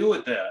nothing to do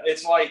with that.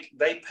 It's like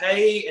they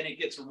pay and it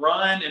gets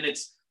run, and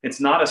it's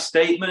not a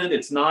statement.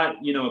 It's not,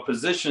 a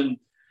position.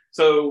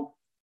 So,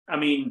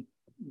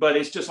 but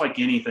it's just like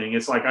anything.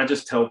 It's like, I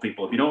just tell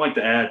people, if you don't like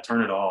the ad,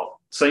 turn it off.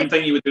 Same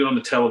thing you would do on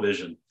the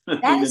television.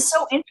 That is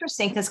so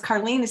interesting, because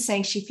Carlene is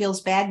saying she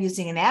feels bad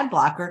using an ad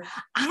blocker.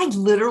 I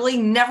literally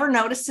never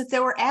noticed that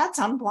there were ads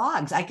on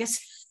blogs. I guess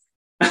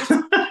I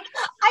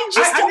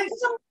just don't. I'm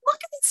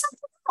looking at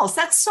something else.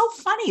 That's so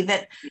funny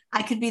that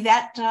I could be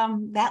that.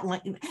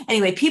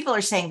 Anyway, people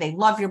are saying they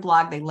love your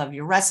blog. They love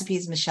your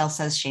recipes. Michelle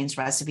says Shane's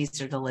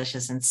recipes are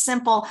delicious and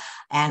simple.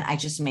 And I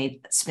just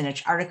made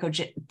spinach artichoke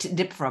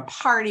dip for a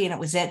party, and it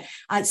was it.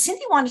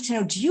 Cindy wanted to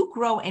know, do you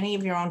grow any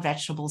of your own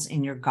vegetables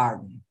in your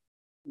garden?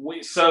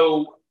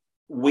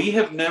 We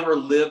have never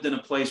lived in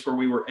a place where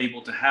we were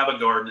able to have a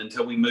garden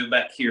until we moved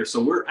back here.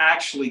 So we're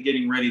actually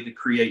getting ready to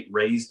create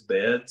raised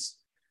beds,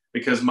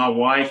 because my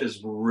wife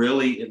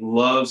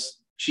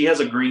she has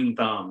a green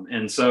thumb.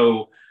 And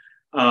so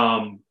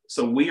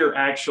we are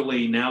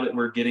actually, now that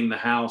we're getting the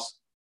house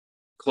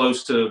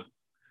close to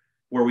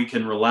where we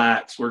can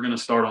relax, we're going to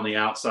start on the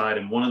outside.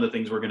 And one of the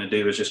things we're going to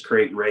do is just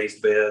create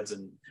raised beds,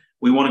 and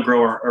we want to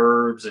grow our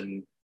herbs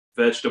and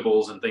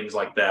vegetables and things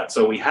like that.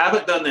 So we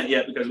haven't done that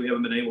yet because we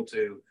haven't been able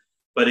to.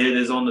 but it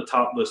is on the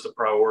top list of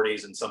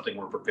priorities and something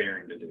we're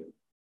preparing to do.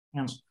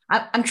 Yeah.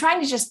 I'm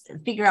trying to just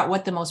figure out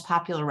what the most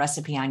popular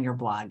recipe on your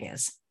blog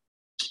is.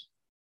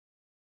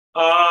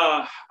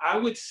 I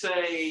would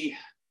say,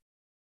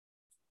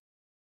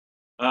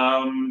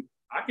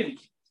 I can,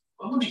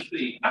 well, let me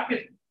see.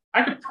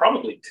 I could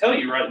probably tell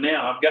you right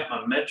now. I've got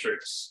my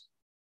metrics.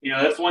 You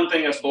know, that's one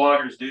thing us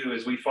bloggers do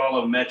is we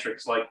follow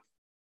metrics like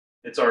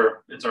it's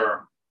our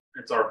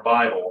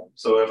Bible.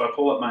 So if I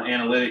pull up my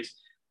analytics,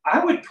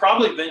 I would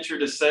probably venture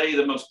to say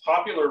the most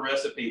popular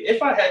recipe,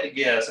 if I had to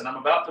guess, and I'm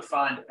about to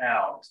find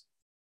out.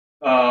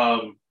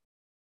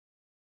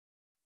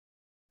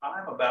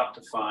 I'm about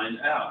to find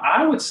out.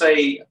 I would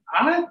say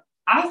I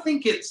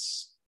think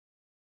it's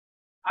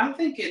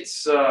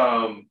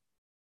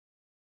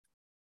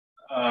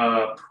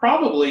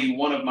probably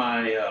one of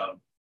my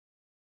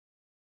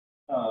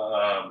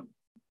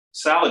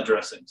salad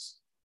dressings,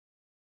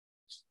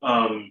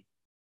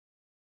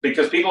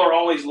 because people are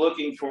always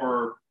looking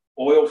for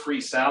oil-free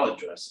salad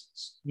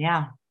dressings.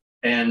 Yeah.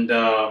 And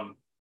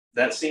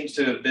that seems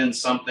to have been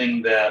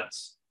something that,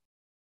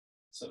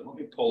 so let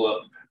me pull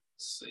up,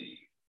 let's see.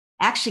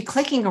 Actually,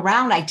 clicking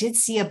around, I did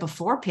see a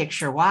before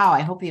picture. Wow,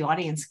 I hope the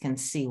audience can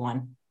see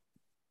one.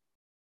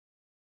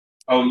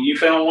 Oh, you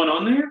found one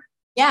on there?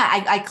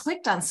 Yeah, I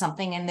clicked on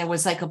something and there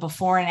was like a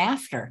before and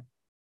after.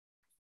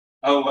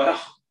 Oh, well,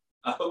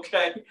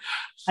 okay.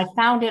 I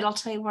found it. I'll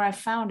tell you where I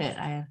found it.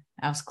 I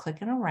was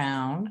clicking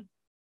around.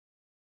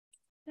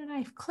 And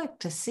I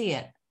clicked to see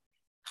it.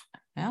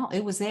 Well,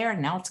 it was there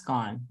and now it's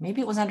gone.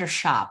 Maybe it was under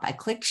shop. I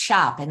clicked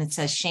shop and it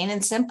says Shane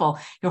and Simple.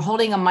 You're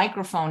holding a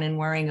microphone and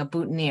wearing a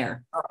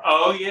boutonniere.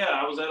 Oh, yeah.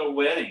 I was at a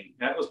wedding.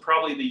 That was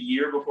probably the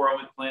year before I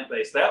went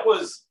plant-based. That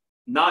was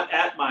not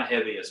at my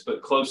heaviest,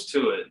 but close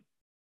to it.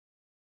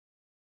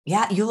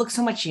 Yeah, you look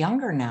so much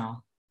younger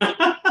now.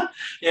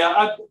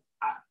 Yeah,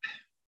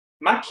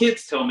 my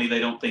kids tell me they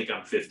don't think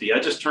I'm 50. I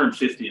just turned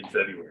 50 in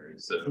February.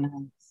 So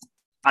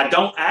I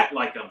don't act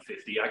like I'm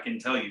 50. I can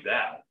tell you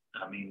that.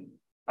 I mean,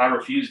 I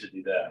refuse to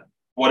do that.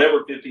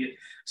 Whatever 50 is.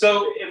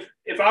 So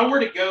if I were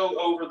to go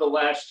over the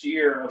last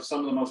year of some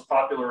of the most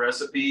popular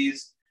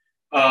recipes,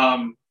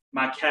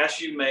 my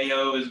cashew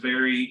mayo is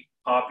very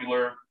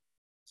popular.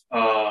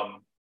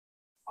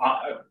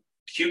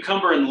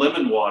 Cucumber and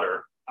lemon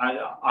water. I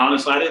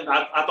honestly,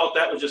 I thought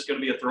that was just going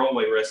to be a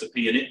throwaway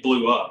recipe, and it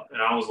blew up.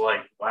 And I was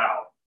like,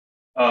 wow.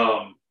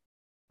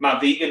 My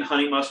vegan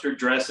honey mustard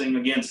dressing,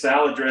 again,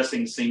 salad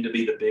dressings seem to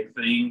be the big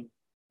thing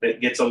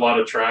that gets a lot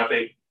of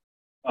traffic.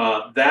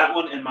 That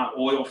one and my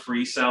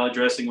oil-free salad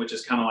dressing, which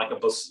is kind of like a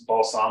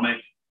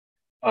balsamic.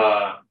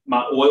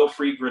 My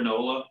oil-free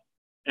granola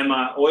and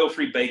my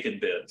oil-free bacon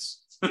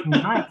bits.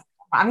 Nice.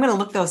 I'm going to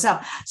look those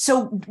up.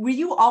 So were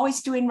you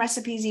always doing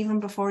recipes even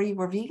before you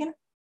were vegan?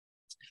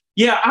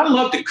 Yeah, I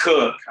love to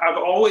cook. I've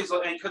always,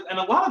 and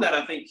a lot of that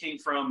I think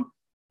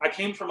I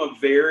came from a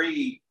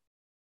very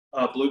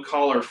blue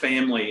collar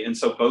family. And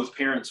so both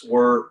parents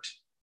worked,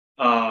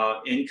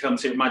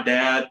 incomes here. My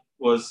dad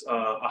was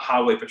a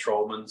highway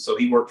patrolman, so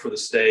he worked for the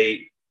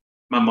state.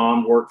 My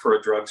mom worked for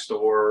a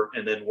drugstore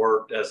and then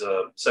worked as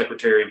a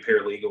secretary and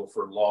paralegal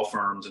for law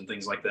firms and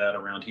things like that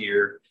around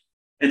here.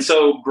 And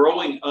so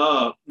growing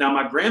up, now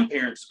my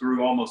grandparents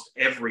grew almost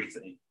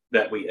everything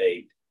that we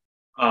ate.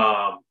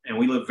 And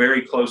we lived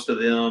very close to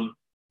them.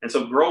 And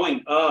so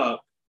growing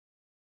up,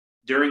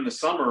 during the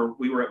summer,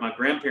 we were at my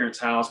grandparents'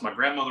 house. My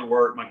grandmother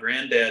worked, my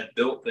granddad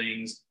built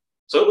things.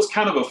 So it was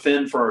kind of a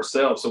fend for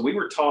ourselves. So we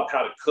were taught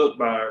how to cook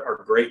by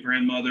our great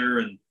grandmother,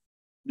 and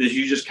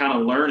you just kind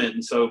of learn it.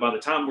 And so by the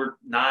time we're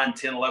 9,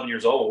 10, 11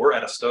 years old, we're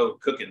at a stove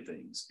cooking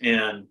things.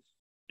 And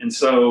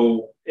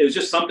so it was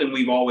just something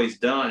we've always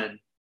done.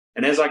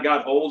 And as I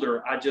got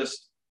older, I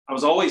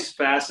was always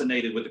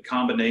fascinated with the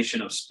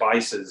combination of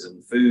spices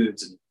and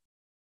foods and,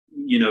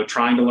 you know,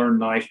 trying to learn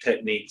knife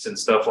techniques and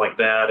stuff like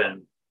that.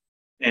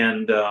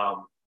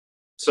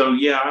 So,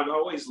 yeah, I've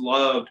always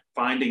loved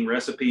finding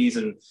recipes.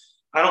 And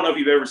I don't know if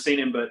you've ever seen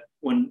him, but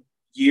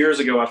years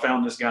ago, I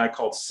found this guy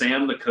called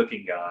Sam the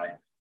Cooking Guy,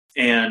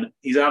 and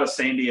he's out of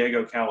San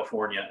Diego,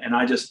 California. And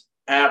I just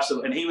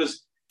absolutely, and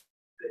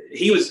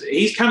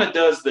he's kind of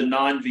does the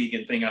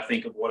non-vegan thing, I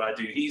think, of what I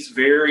do. He's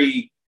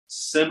very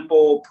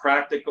simple,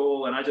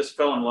 practical, and I just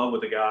fell in love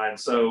with the guy. And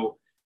so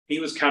he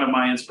was kind of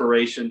my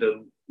inspiration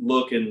to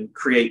look and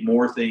create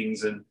more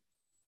things. And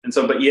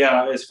so, but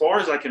yeah, as far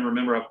as I can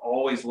remember, I've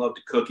always loved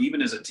to cook,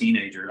 even as a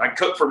teenager. I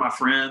cook for my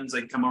friends.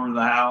 They'd come over to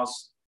the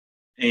house,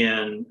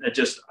 and I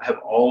have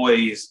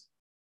always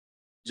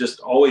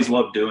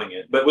loved doing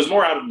it. But it was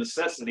more out of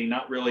necessity,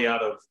 not really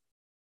had a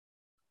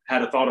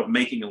thought of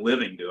making a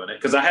living doing it.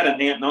 Because I had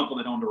an aunt and uncle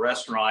that owned a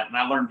restaurant, and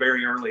I learned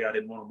very early I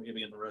didn't want to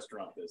be in the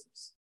restaurant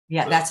business.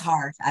 Yeah, that's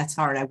hard. That's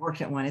hard. I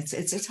worked at one.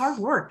 It's hard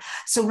work.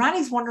 So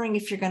Ronnie's wondering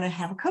if you're going to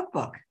have a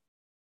cookbook.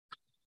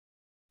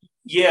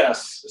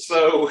 Yes.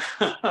 So,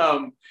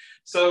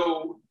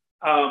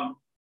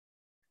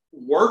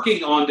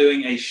 working on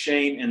doing a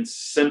Shane and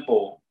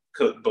Simple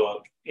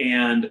cookbook,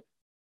 and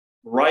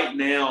right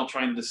now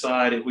trying to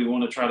decide if we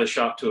want to try to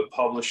shop to a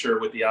publisher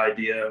with the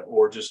idea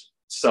or just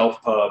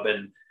self-pub.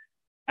 And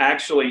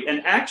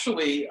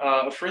Actually,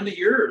 a friend of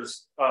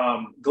yours,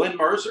 Glenn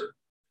Mercer.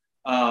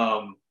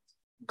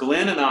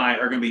 Glenn and I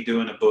are going to be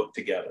doing a book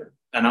together,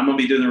 and I'm going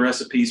to be doing the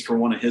recipes for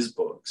one of his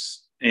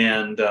books.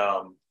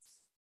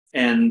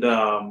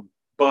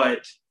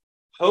 But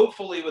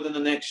hopefully within the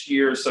next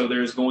year or so,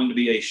 there's going to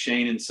be a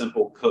Shane and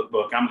Simple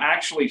cookbook. I'm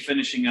actually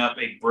finishing up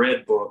a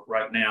bread book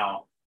right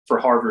now for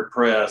Harvard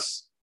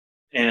Press.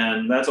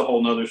 And that's a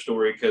whole nother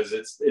story because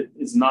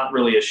it's not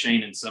really a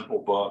Shane and Simple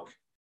book,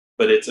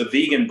 but it's a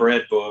vegan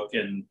bread book.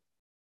 And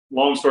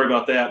long story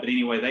about that. But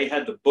anyway, they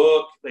had the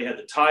book, they had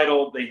the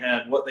title, they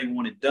had what they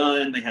wanted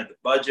done, they had the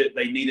budget,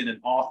 they needed an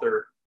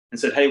author and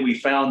said, hey, we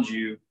found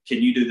you.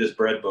 Can you do this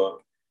bread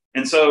book?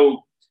 And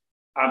so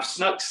I've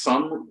snuck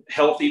some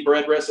healthy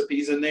bread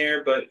recipes in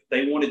there, but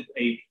they wanted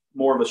a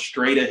more of a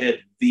straight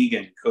ahead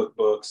vegan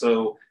cookbook.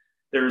 So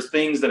there's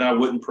things that I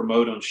wouldn't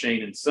promote on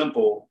Shane and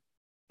Simple,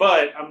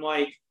 but I'm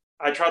like,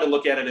 I try to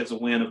look at it as a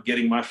win of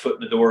getting my foot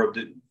in the door of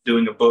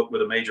doing a book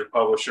with a major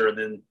publisher, and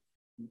then,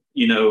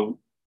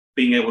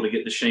 being able to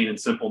get the Shane and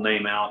Simple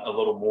name out a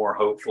little more,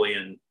 hopefully,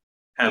 and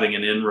having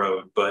an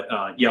inroad. But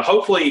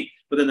hopefully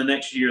within the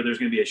next year, there's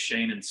going to be a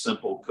Shane and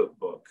Simple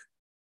cookbook.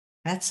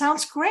 That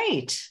sounds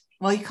great.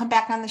 Well, you come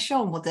back on the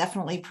show and we'll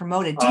definitely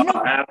promote it.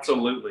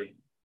 Absolutely.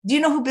 Do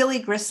you know who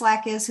Billy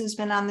Grislack is, who's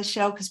been on the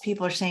show? Because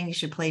people are saying you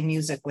should play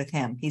music with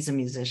him. He's a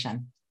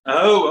musician.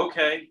 Oh,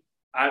 okay.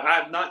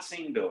 I've not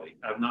seen Billy.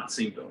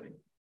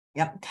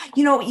 Yep.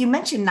 You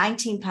mentioned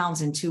 19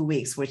 pounds in 2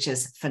 weeks, which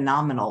is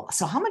phenomenal.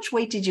 So how much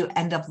weight did you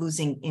end up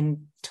losing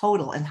in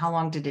total, and how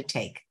long did it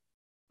take?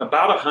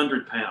 About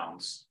 100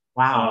 pounds.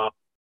 Wow.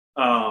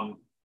 I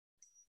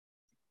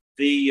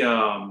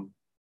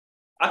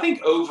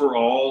think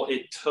overall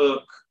it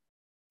took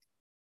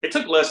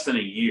less than a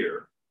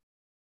year.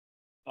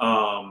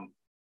 And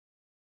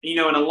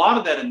a lot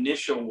of that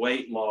initial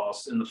weight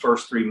loss in the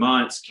first 3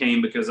 months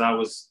came because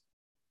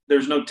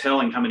there's no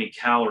telling how many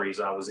calories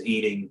I was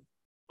eating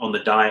on the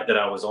diet that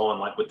I was on,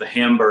 like with the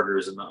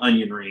hamburgers and the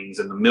onion rings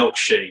and the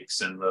milkshakes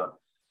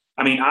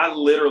I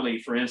literally,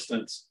 for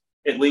instance,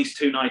 at least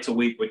 2 nights a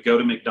week would go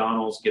to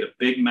McDonald's, get a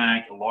Big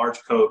Mac, a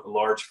large Coke, a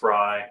large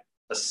fry,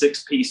 a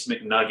 6-piece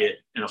McNugget,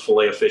 and a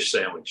filet of fish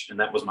sandwich. And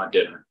that was my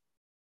dinner.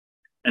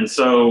 And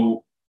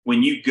so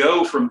when you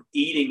go from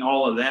eating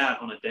all of that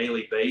on a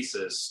daily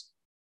basis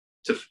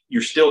to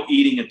you're still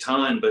eating a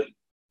ton, but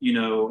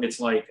it's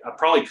like I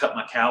probably cut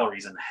my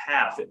calories in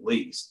half at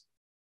least.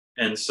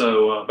 And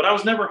so, but I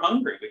was never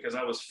hungry because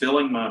I was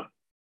filling my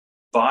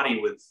body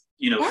with,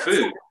 That's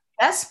food. The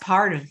best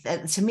part of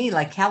it, to me,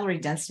 like calorie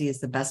density is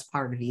the best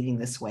part of eating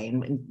this way.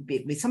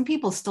 And some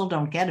people still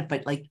don't get it,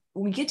 but like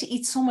we get to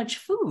eat so much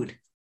food.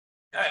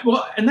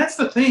 Well, and that's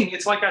the thing.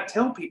 It's like I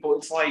tell people,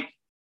 it's like,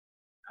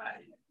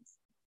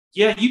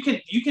 you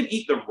can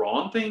eat the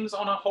wrong things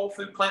on a whole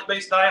food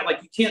plant-based diet.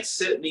 Like you can't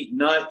sit and eat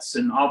nuts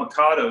and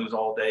avocados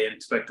all day and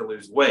expect to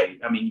lose weight.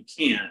 I mean, you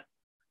can't.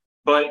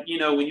 But,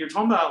 when you're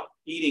talking about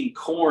eating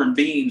corn,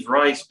 beans,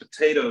 rice,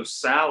 potatoes,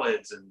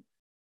 salads, and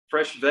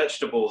fresh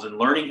vegetables and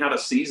learning how to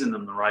season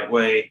them the right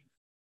way,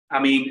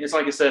 it's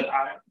like I said,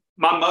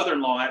 my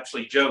mother-in-law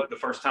actually joked the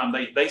first time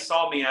they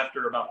saw me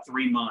after about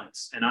 3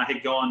 months, and I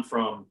had gone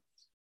from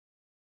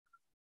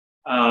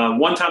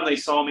one time they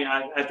saw me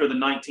after the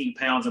 19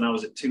 pounds and I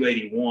was at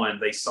 281,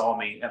 they saw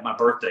me at my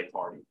birthday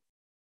party.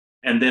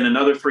 And then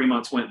another 3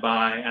 months went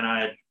by and I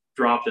had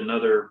dropped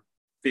another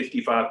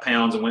 55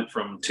 pounds and went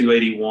from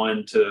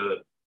 281 to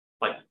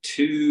like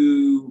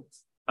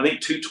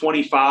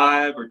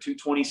 225 or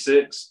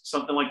 226,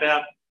 something like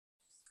that.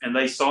 And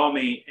they saw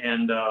me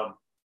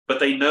but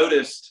they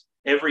noticed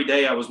every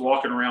day I was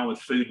walking around with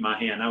food in my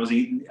hand. I was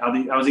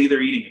either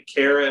eating a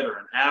carrot or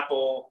an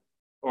apple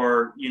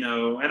or,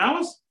 and I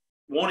was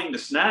wanting to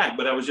snack,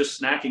 but I was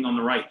just snacking on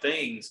the right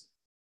things.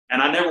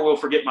 And I never will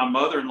forget my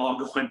mother-in-law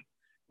going,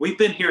 we've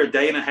been here a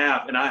day and a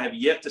half and I have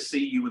yet to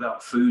see you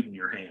without food in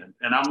your hand.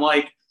 And I'm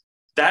like,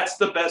 that's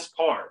the best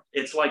part.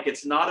 It's like,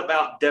 it's not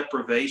about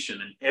deprivation,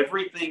 and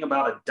everything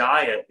about a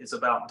diet is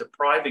about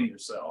depriving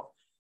yourself.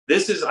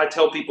 I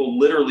tell people,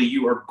 literally,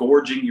 you are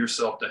gorging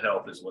yourself to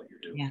health is what you're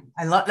doing. Yeah.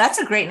 That's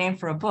a great name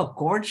for a book.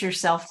 Gorge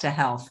Yourself to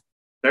Health.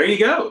 There you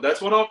go. That's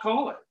what I'll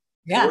call it.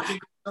 Yeah.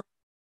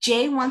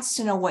 Jay wants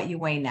to know what you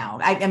weigh now.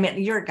 I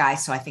mean, you're a guy,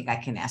 so I think I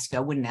can ask you.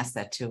 I wouldn't ask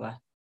that to a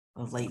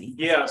lady.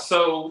 Yeah.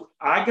 So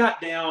I got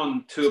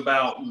down to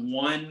about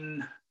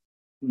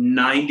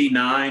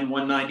 199,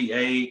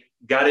 198,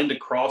 got into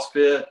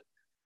CrossFit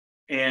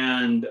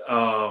and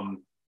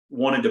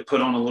wanted to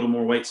put on a little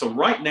more weight. So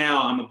right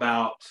now I'm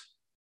about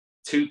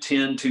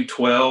 210,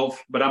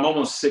 212, but I'm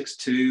almost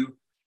 6'2".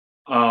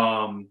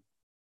 I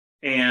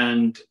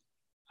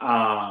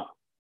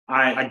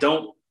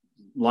don't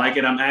like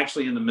it. I'm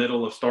actually in the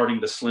middle of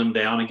starting to slim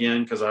down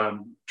again because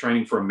I'm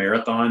training for a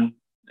marathon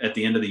at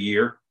the end of the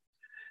year.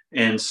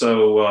 And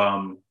so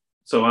I'm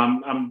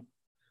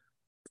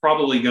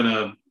probably going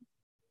to,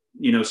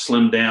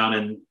 slim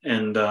down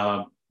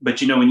but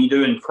when you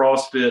do in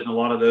CrossFit and a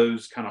lot of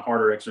those kind of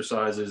harder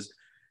exercises,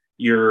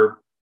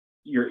 you're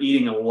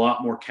eating a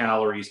lot more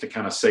calories to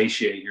kind of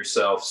satiate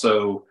yourself.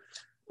 So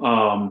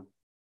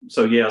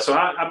So yeah, so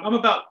I'm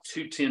about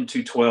 210,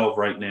 212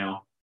 right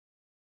now.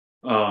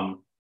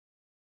 Um,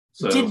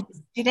 Did so,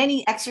 did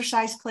any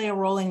exercise play a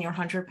role in your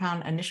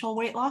 100-pound initial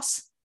weight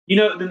loss?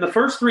 in the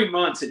first 3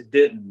 months it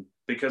didn't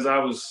because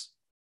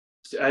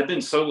I'd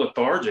been so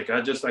lethargic.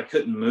 I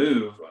couldn't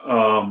move.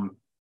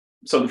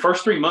 So the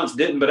first 3 months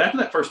didn't, but after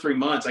that first 3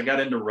 months, I got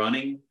into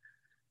running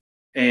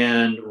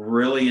and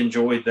really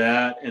enjoyed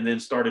that, and then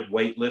started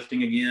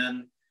weightlifting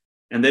again.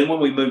 And then when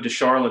we moved to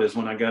Charlotte is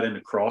when I got into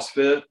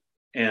CrossFit,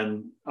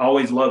 and I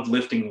always loved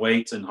lifting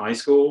weights in high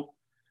school.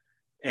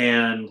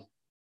 And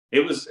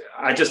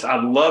I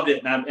loved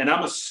it. And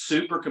I'm a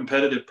super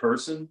competitive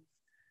person,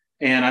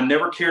 and I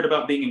never cared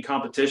about being in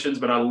competitions,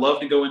 but I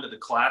love to go into the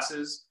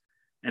classes.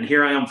 And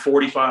here I am,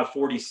 45,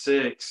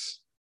 46.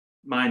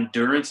 My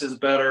endurance is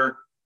better.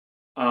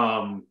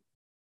 I'm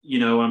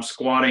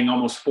squatting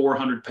almost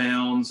 400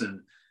 pounds,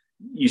 and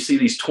you see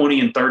these 20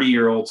 and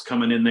 30-year-olds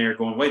coming in there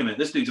going, wait a minute,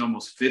 this dude's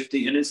almost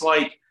 50. And it's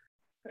like,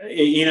 and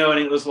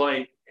it was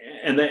like,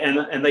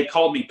 and they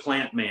called me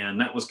Plant Man.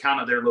 That was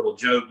kind of their little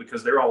joke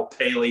because they're all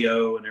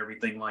paleo and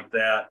everything like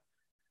that.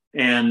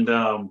 And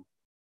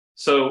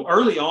so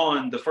early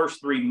on, the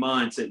first 3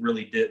 months, it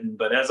really didn't.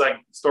 But as I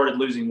started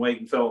losing weight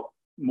and felt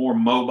more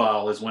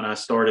mobile is when I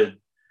started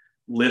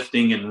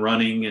lifting and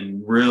running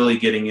and really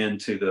getting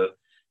into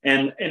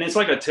and it's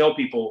like I tell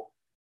people,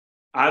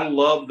 I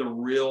love the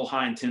real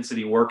high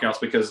intensity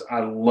workouts because I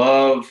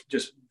love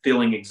just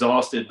feeling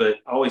exhausted. But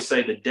I always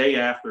say the day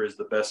after is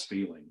the best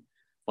feeling.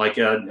 Like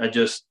I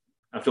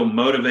feel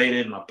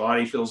motivated, my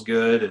body feels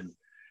good.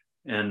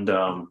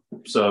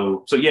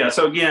 So yeah.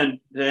 So again,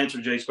 to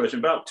answer Jay's question,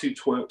 about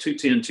 212,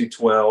 210,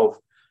 212.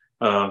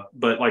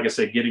 But like I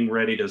said, getting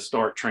ready to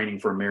start training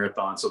for a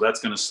marathon. So that's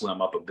going to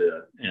slim up a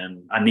bit,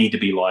 and I need to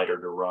be lighter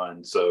to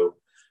run. So,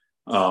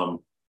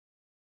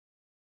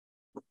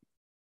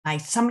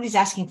 Somebody's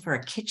asking for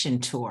a kitchen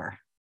tour.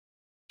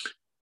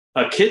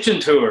 a kitchen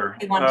tour.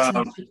 They want to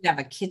know if you could have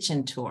a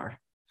kitchen tour.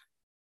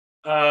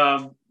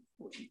 Yeah,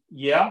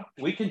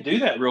 we can do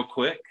that real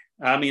quick.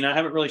 I mean, I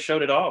haven't really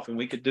showed it off, and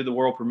we could do the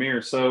world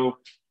premiere. So,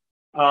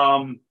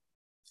 over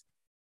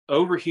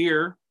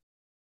here,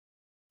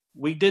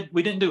 we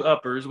didn't do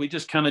uppers. We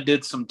just kind of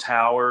did some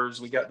towers.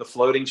 We got the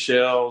floating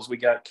shelves. We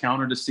got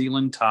counter to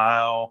ceiling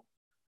tile,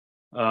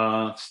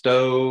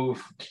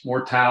 stove,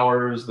 more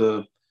towers,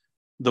 the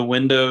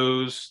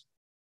windows.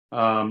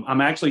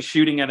 I'm actually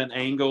shooting at an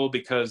angle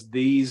because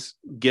these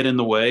get in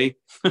the way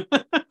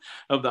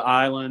of the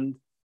island.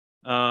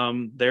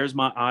 There's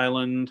my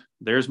island.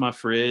 There's my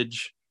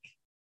fridge.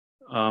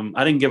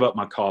 I didn't give up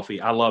my coffee.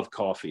 I love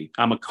coffee.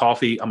 I'm a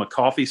coffee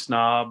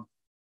snob.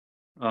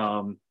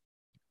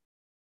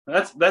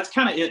 That's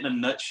kind of it in a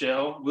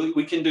nutshell.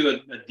 We can do a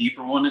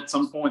deeper one at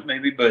some point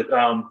maybe, but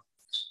I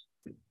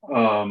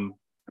don't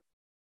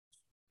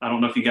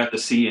know if you got to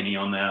see any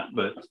on that,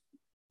 but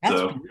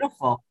that's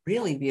beautiful,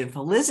 really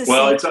beautiful. Liz is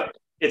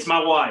it's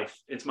my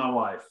wife. It's my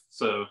wife.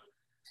 So,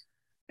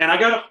 and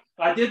I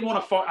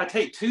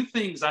take two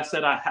things I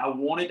said I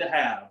wanted to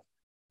have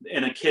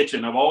in a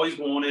kitchen. I've always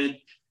wanted.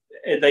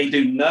 They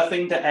do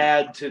nothing to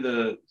add to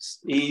the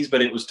ease,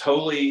 but it was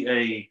totally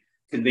a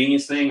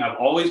convenience thing. I've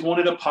always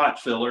wanted a pot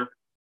filler.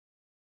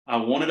 I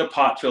wanted a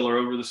pot filler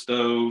over the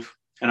stove,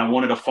 and I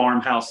wanted a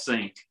farmhouse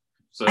sink.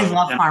 So I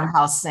love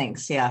farmhouse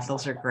sinks. Yeah,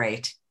 those are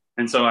great.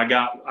 And so I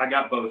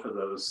got both of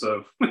those.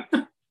 So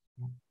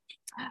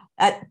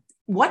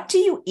what do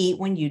you eat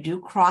when you do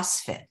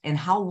CrossFit, and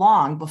how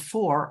long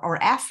before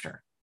or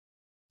after?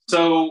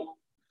 So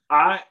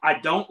I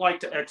don't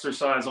like to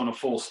exercise on a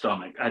full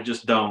stomach. I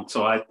just don't.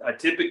 So I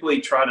typically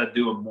try to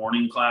do a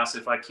morning class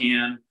if I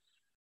can.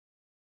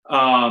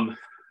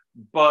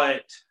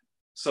 But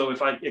so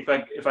if I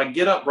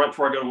get up right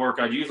before I go to work,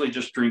 I usually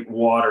just drink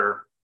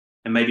water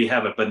and maybe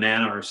have a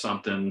banana or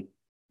something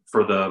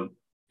for the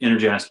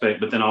energy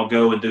aspect, but then I'll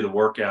go and do the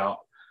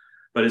workout.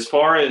 But as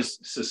far as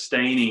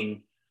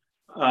sustaining,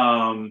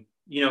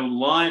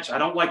 lunch, I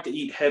don't like to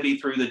eat heavy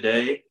through the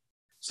day.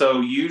 So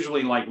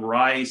usually like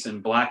rice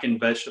and blackened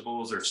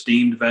vegetables or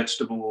steamed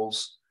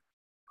vegetables,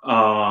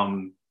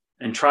 and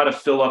try to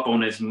fill up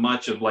on as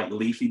much of like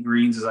leafy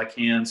greens as I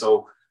can.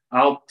 So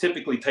I'll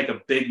typically take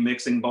a big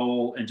mixing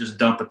bowl and just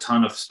dump a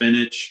ton of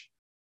spinach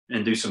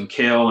and do some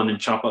kale and then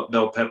chop up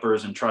bell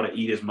peppers and try to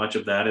eat as much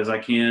of that as I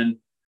can.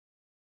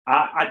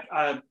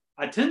 I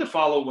tend to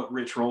follow what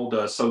Rich Roll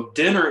does. So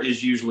dinner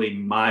is usually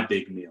my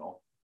big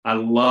meal. I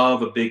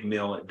love a big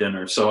meal at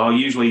dinner. So I'll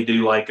usually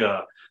do like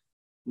a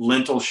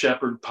lentil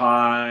shepherd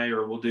pie,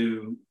 or we'll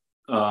do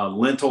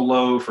lentil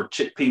loaf or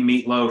chickpea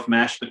meatloaf,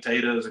 mashed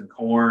potatoes and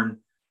corn,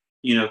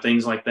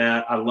 things like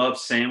that. I love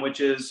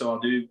sandwiches. So I'll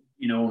do,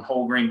 on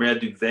whole grain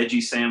bread, do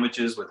veggie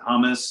sandwiches with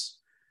hummus,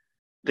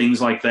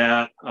 things like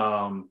that.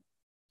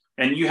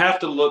 And you have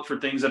to look for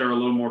things that are a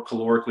little more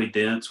calorically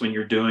dense when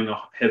you're doing a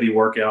heavy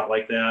workout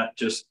like that,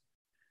 just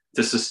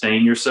to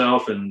sustain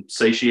yourself and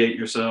satiate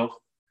yourself.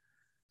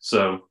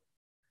 So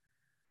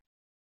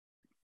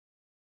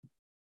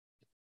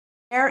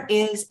There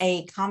is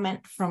a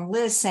comment from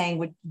Liz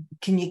saying,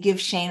 can you give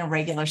Shane a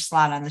regular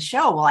slot on the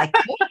show? Well, I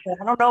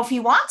don't know if he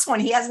wants one.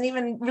 He hasn't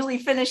even really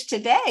finished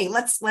today.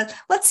 Let's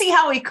see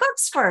how he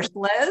cooks first,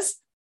 Liz.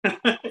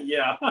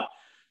 Yeah.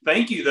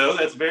 Thank you, though.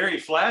 That's very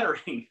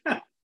flattering.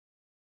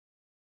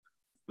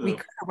 We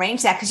could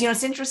arrange that because,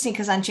 it's interesting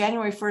because on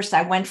January 1st,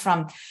 I went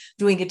from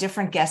doing a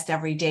different guest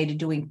every day to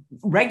doing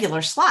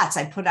regular slots.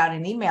 I put out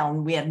an email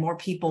and we had more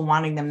people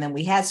wanting them than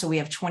we had. So we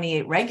have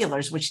 28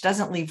 regulars, which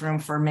doesn't leave room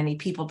for many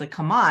people to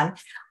come on.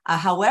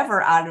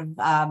 However, out of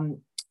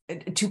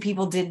 2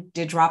 people did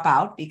drop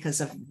out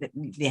because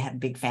they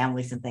had big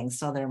families and things.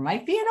 So there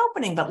might be an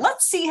opening, but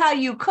let's see how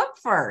you cook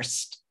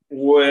first.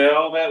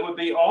 Well, that would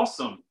be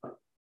awesome.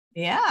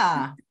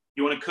 Yeah.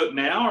 You want to cook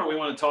now, or we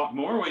want to talk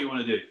more? What do you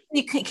want to do?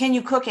 Can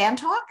you cook and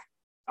talk?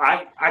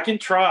 I can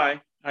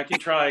try. I can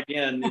try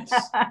again. It's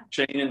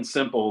chain and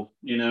simple,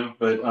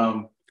 But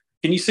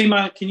can you see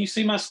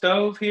my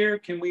stove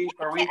here?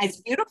 Are we?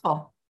 It's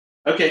beautiful.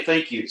 Okay,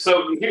 thank you.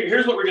 So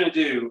here's what we're gonna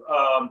do.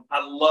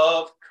 I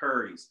love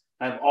curries.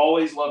 I've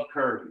always loved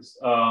curries.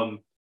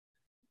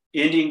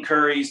 Indian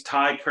curries,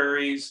 Thai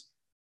curries.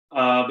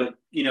 But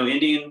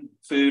Indian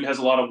food has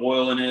a lot of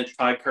oil in it.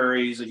 Thai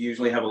curries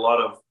usually have a lot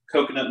of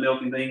coconut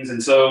milk and things.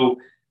 And so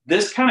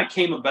this kind of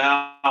came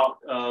about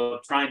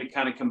trying to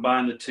kind of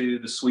combine the two,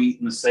 the sweet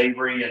and the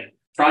savory, and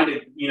trying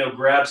to,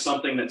 grab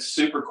something that's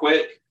super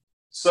quick.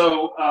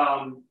 So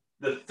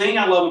the thing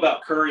I love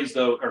about curries,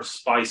 though, are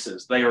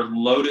spices. They are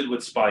loaded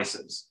with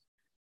spices.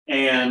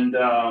 And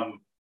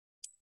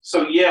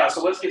so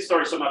let's get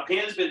started. So my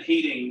pan's been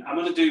heating. I'm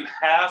going to do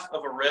half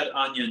of a red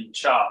onion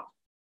chopped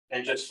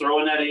and just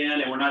throwing that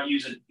in. And we're not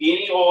using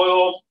any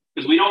oil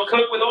because we don't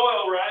cook with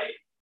oil, right?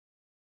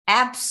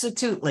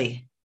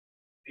 Absolutely.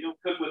 You don't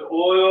cook with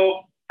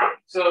oil.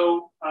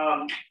 So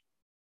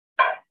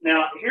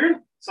now here's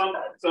some.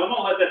 So I'm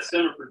gonna let that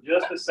simmer for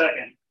just a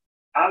second.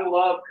 I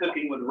love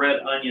cooking with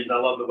red onions. I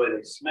love the way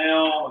they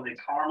smell when they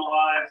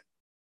caramelize.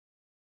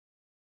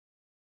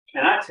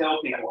 And I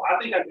tell people,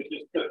 I think I could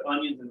just cook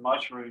onions and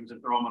mushrooms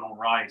and throw them on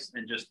rice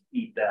and just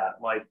eat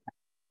that. Like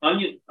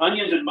onions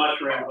and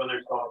mushrooms when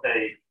they're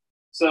sauteed.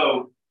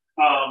 So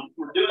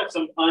we're doing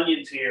some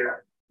onions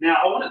here. Now,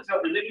 I want to tell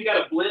you, and then we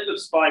got a blend of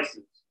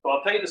spices. So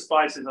I'll tell you the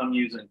spices I'm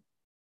using.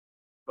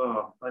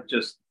 So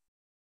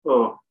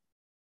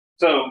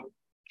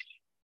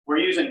we're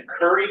using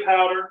curry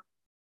powder.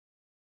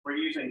 We're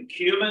using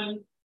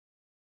cumin,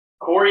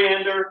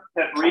 coriander,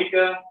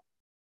 paprika,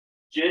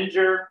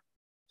 ginger,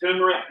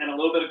 turmeric, and a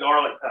little bit of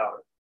garlic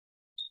powder.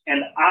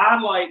 And I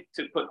like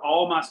to put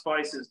all my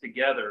spices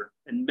together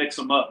and mix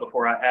them up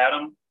before I add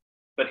them.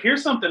 But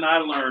here's something I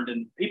learned,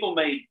 and people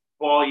may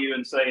call you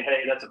and say,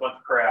 hey, that's a bunch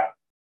of crap.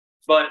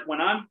 But when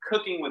I'm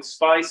cooking with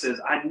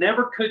spices, I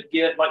never could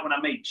get, like when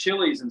I made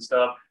chilies and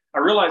stuff, I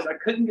realized I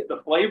couldn't get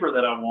the flavor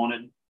that I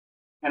wanted.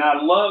 And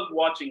I loved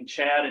watching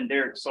Chad and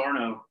Derek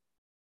Sarno.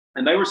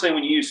 And they were saying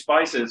when you use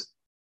spices,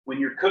 when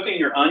you're cooking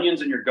your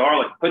onions and your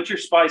garlic, put your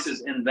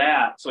spices in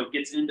that so it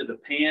gets into the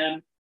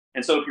pan.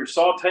 And so if you're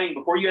sauteing,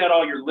 before you add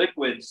all your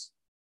liquids,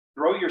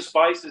 throw your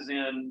spices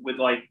in with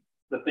like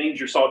the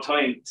things you're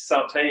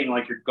sauteing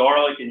like your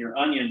garlic and your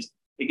onions.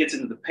 It gets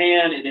into the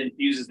pan, it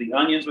infuses the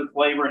onions with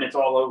flavor, and it's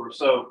all over.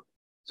 So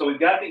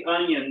we've got the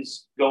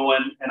onions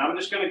going, and I'm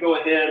just going to go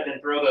ahead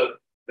and throw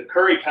the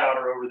curry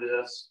powder over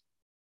this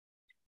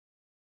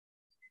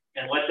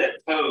and let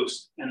that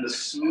toast. And the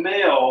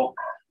smell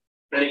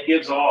that it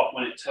gives off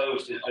when it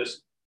toasts is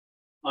just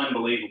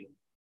unbelievable.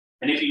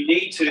 And if you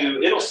need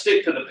to, it'll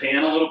stick to the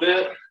pan a little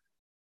bit,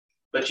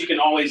 but you can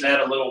always add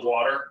a little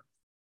water.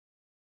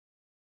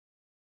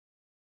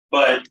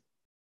 But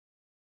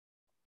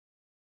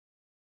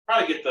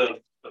try to get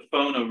the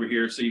phone over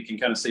here so you can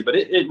kind of see, but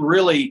it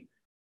really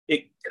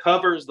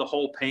covers the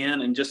whole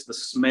pan, and just the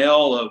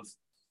smell of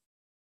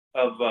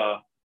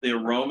the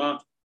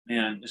aroma,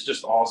 and it's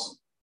just awesome.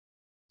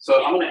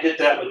 So I'm going to hit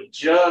that with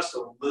just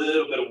a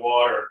little bit of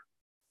water.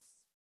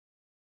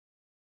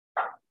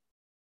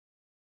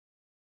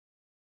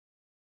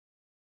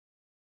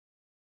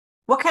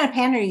 What kind of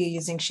pan are you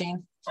using,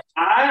 Shane?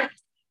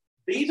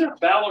 These are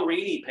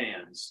ballerini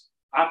pans.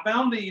 I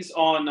found these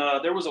on,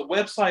 there was a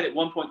website at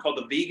one point called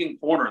the Vegan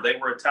Corner. They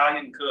were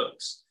Italian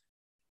cooks,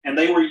 and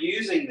they were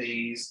using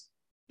these.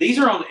 These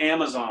are on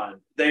Amazon.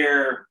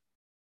 They're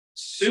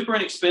super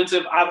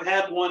inexpensive. I've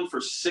had one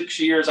for 6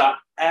 years.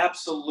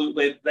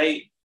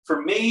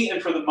 For me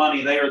and for the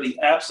money, they are the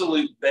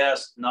absolute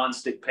best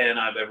nonstick pan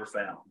I've ever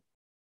found.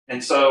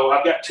 And so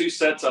I've got 2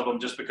 sets of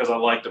them just because I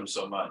liked them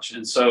so much.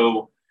 And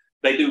so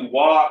they do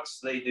woks,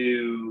 they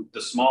do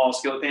the small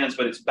skillet pans,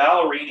 but it's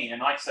ballerini.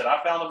 And like I said,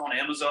 I found them on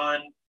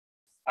Amazon.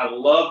 I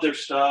love their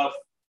stuff.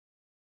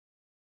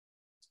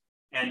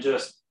 And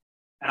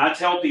I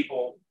tell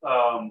people,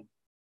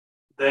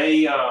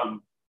 they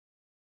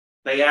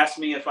ask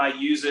me if I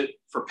use it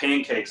for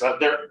pancakes.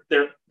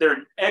 They're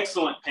an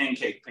excellent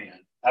pancake pan.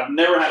 I've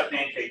never had a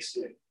pancake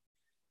stick.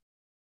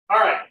 All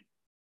right,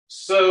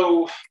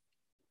 so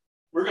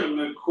we're going to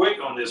move quick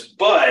on this,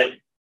 but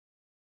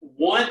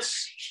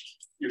once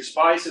your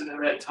spices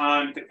have had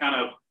time to kind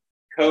of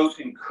coat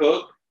and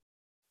cook.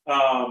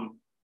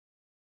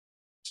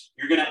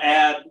 You're going to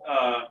add,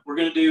 we're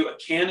going to do a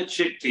can of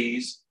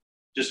chickpeas,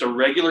 just a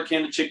regular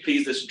can of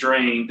chickpeas that's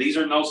drained. These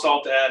are no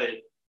salt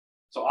added.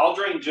 So I'll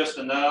drain just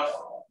enough,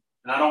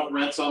 and I don't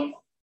rinse them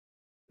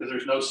because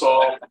there's no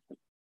salt.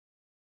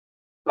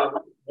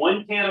 So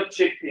 1 can of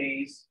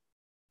chickpeas,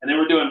 and then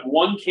we're doing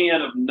 1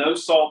 can of no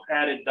salt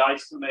added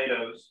diced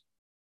tomatoes.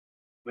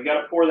 We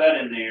got to pour that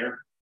in there.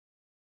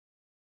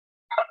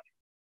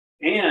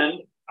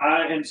 And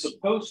I am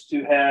supposed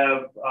to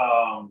have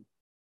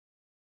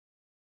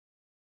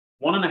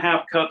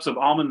 1.5 cups of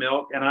almond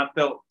milk, and I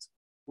felt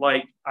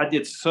like I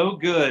did so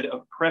good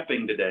of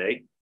prepping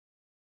today.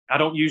 I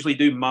don't usually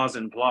do mise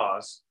en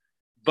place,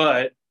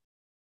 but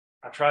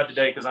I tried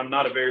today because I'm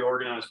not a very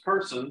organized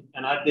person,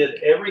 and I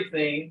did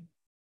everything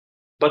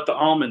but the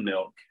almond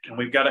milk. And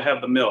we've got to have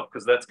the milk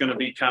because that's going to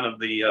be kind of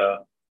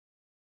the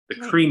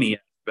creamy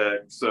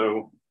aspect.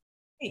 So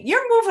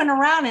you're moving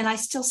around, and I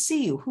still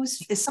see you.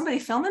 Is somebody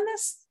filming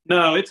this?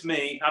 No, it's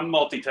me. I'm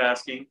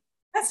multitasking.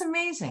 That's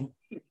amazing.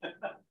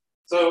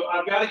 So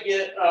I've got to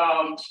get,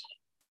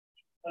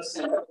 let's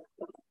see.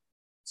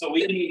 So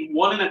we need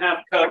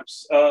 1.5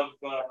 cups of,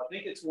 I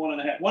think it's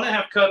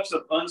 1.5 cups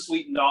of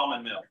unsweetened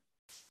almond milk.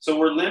 So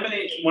we're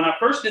limiting, when I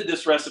first did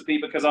this recipe,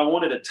 because I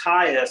wanted a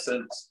Thai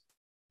essence,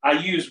 I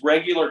used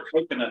regular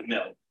coconut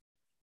milk.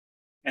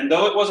 And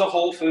though it was a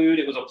whole food,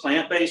 it was a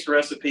plant-based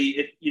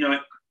recipe,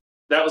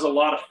 that was a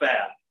lot of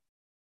fat.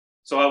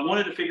 So I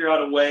wanted to figure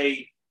out a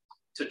way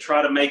to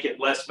try to make it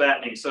less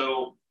fattening.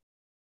 So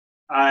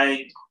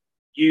I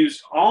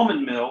used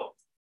almond milk,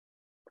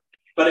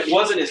 but it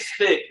wasn't as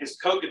thick as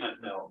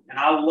coconut milk. And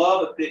I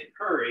love a thick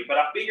curry, but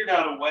I figured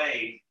out a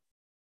way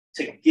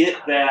to get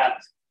that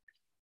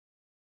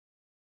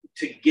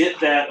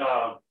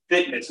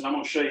thickness. And I'm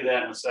going to show you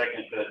that in a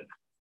second.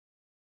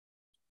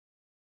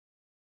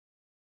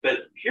 But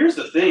here's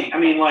the thing. I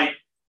mean, like,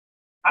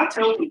 I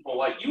tell people,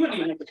 like, you wouldn't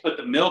even have to put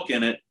the milk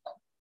in it.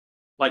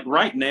 Like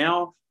right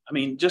now, I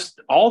mean, just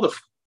all the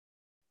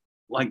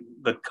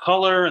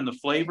color and the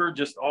flavor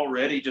just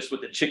already, just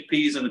with the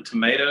chickpeas and the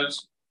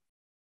tomatoes.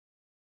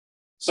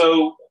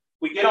 So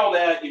we get all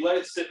that, you let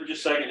it sit for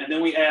just a second, and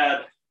then we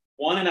add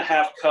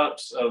 1.5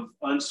 cups of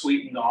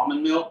unsweetened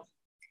almond milk.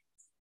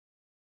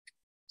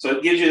 So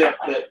it gives you that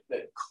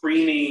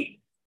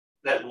creamy,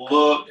 that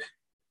look.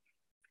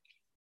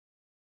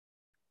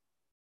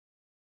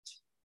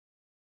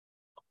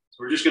 So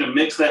we're just going to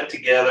mix that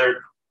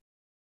together.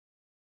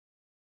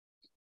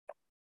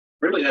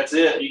 Really, that's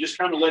it. You just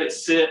kind of let it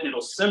sit, and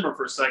it'll simmer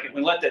for a second.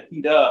 We let that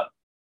heat up.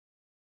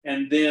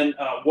 And then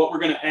what we're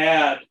going to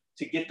add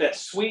to get that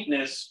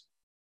sweetness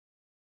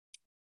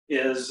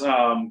is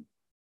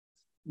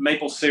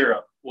maple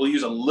syrup. We'll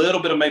use a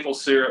little bit of maple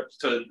syrup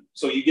so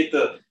you get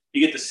the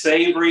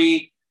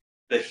savory,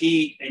 the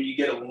heat, and you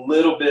get a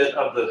little bit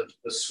of the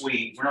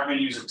sweet. We're not going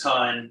to use a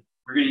ton.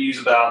 We're going to use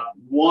about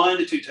 1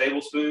 to 2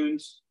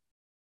 tablespoons.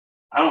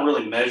 I don't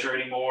really measure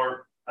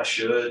anymore. I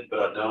should, but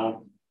I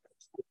don't.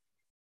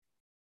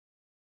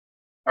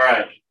 All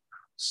right,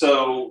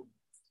 so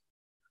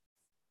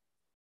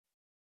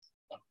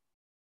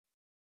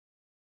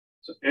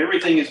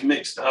everything is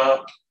mixed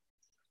up.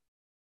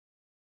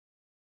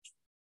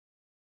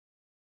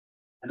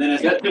 And then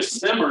as that just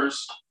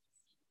simmers,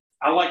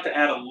 I like to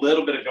add a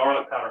little bit of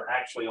garlic powder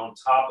actually on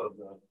top of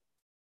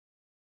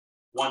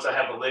once I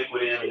have the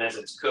liquid in and as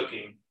it's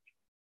cooking.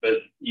 But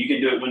you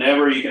can do it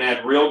whenever. You can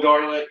add real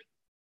garlic.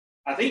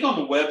 I think on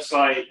the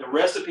website, the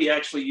recipe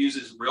actually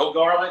uses real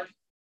garlic.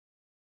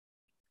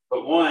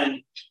 But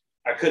 1,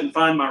 I couldn't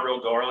find my real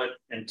garlic,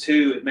 and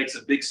 2, it makes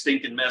a big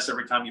stinking mess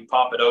every time you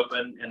pop it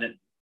open,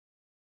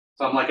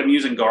 so I'm like, I'm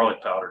using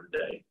garlic powder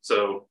today.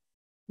 So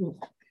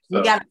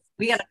we got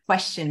a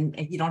question.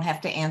 You don't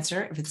have to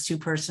answer if it's too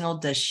personal.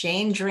 Does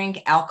Shane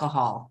drink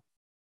alcohol?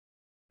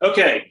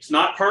 Okay, it's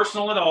not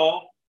personal at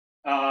all.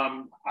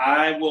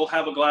 I will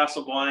have a glass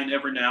of wine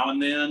every now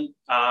and then.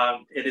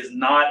 It is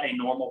not a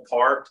normal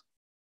part.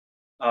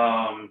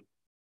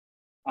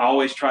 I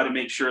always try to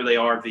make sure they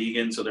are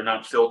vegan, so they're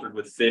not filtered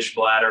with fish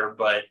bladder,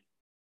 but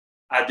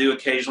I do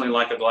occasionally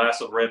like a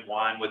glass of red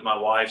wine with my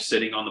wife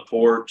sitting on the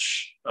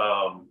porch,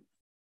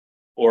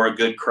 or a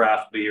good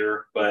craft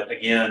beer. But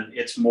again,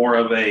 it is more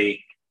of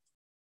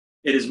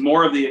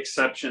the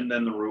exception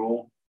than the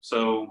rule.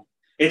 So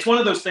it's one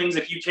of those things,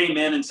 if you came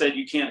in and said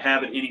you can't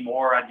have it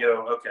anymore, I'd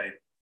go, okay,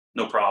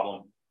 no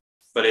problem.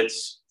 But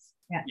it's,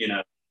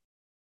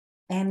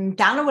 And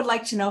Donna would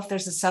like to know if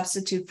there's a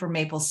substitute for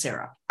maple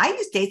syrup. I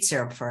use date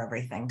syrup for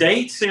everything.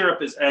 Date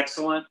syrup is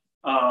excellent.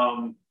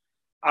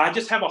 I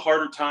just have a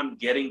harder time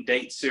getting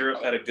date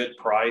syrup at a good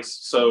price.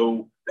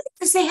 So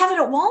because they have it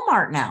at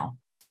Walmart now.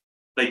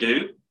 They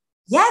do?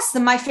 Yes,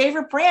 my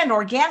favorite brand,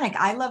 organic.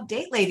 I love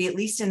Date Lady, at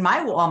least in my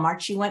Walmart.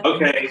 She went.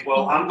 Okay,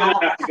 well, I'm gonna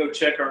have to go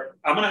check our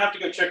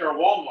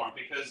Walmart,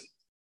 because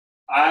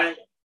I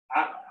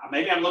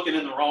maybe I'm looking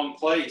in the wrong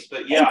place,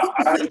 but yeah.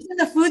 It's in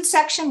the food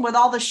section with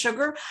all the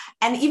sugar.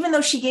 And even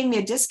though she gave me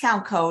a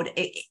discount code,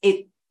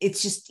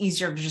 it's just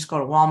easier to just go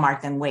to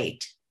Walmart than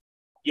wait.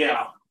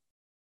 Yeah.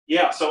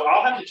 Yeah, so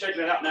I'll have to check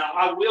that out. Now,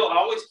 I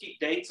always keep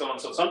dates on,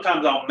 so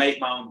sometimes I'll make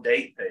my own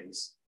date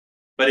paste.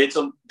 But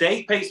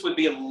date paste would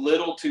be a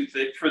little too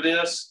thick for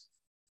this.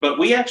 But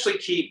we actually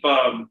keep,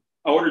 I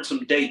ordered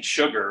some date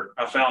sugar.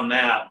 I found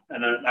that.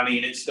 And I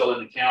mean, it's still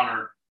in the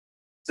counter.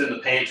 It's in the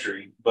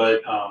pantry.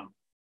 But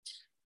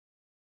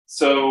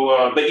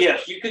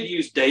yes, you could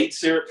use date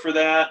syrup for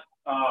that.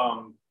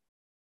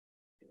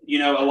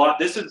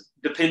 This is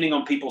depending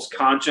on people's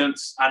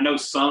conscience. I know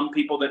some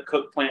people that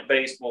cook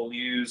plant-based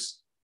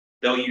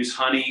they'll use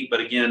honey, but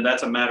again,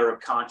 that's a matter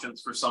of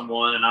conscience for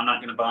someone, and I'm not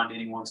going to bind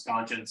anyone's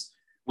conscience.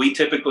 We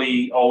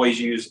typically always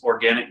use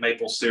organic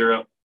maple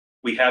syrup.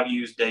 We have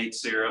used date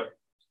syrup.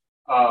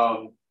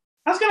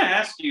 I was going to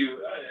ask you,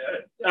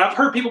 I've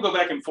heard people go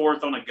back and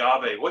forth on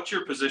agave. What's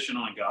your position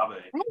on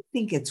agave? I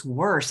think it's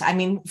worse. I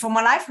mean, from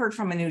what I've heard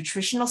from a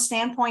nutritional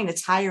standpoint,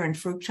 it's higher in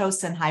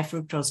fructose than high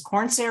fructose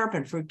corn syrup,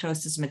 and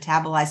fructose is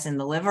metabolized in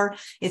the liver.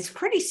 It's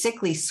pretty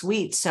sickly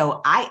sweet.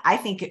 So I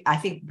think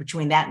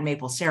between that and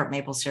maple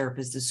syrup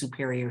is the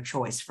superior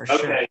choice for sure.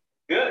 Okay,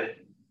 good.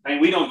 I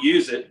mean, we don't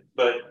use it,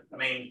 but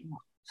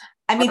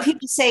I mean,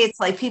 people say it's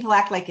like, people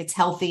act like it's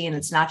healthy and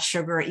it's not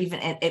sugar, even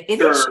it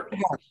sure. is sugar.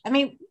 I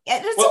mean,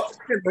 it's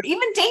sugar.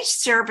 Even date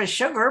syrup is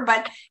sugar,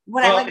 but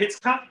it's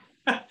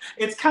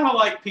kind of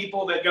like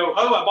people that go,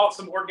 oh, I bought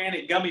some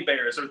organic gummy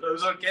bears. Are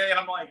those okay? And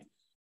I'm like,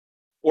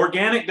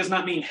 organic does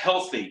not mean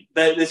healthy.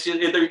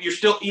 You're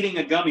still eating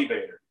a gummy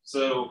bear.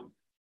 So,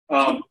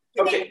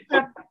 okay.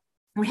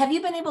 Have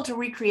you been able to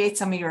recreate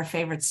some of your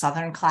favorite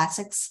Southern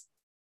classics?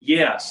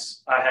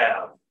 Yes, I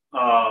have.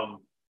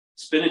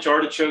 Spinach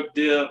artichoke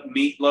dip,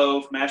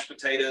 meatloaf, mashed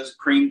potatoes,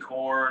 cream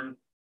corn,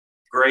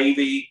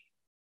 gravy,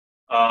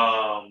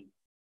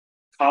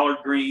 collard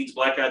greens,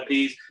 black-eyed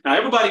peas. Now,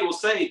 everybody will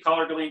say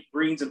collard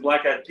greens and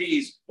black-eyed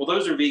peas, well,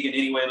 those are vegan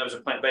anyway, and those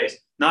are plant-based.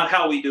 Not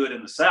how we do it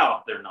in the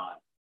South, they're not.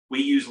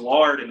 We use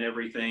lard in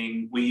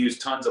everything. We use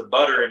tons of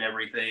butter in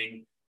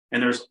everything.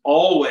 And there's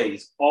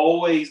always,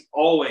 always,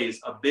 always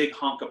a big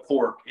hunk of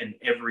pork in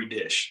every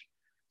dish.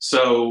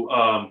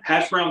 So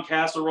hash brown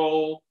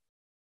casserole,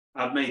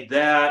 I've made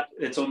that.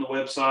 It's on the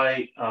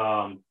website.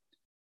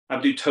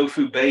 I do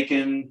tofu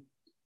bacon.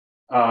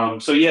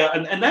 And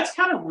that's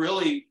kind of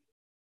really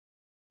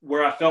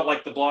where I felt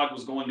like the blog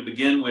was going to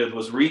begin with,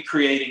 was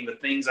recreating the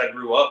things I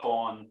grew up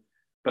on,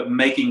 but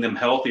making them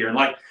healthier. And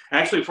like,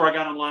 actually, before I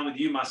got online with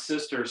you, my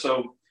sister,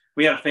 so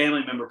we had a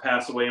family member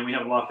pass away, and we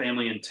have a lot of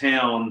family in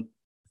town,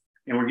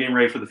 and we're getting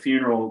ready for the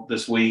funeral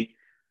this week.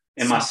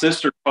 And my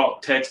sister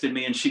texted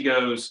me, and she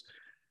goes,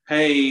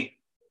 hey,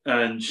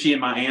 and she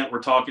and my aunt were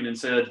talking and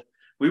said,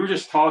 we were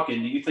just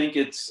talking. Do you think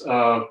it's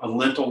a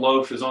lentil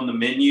loaf is on the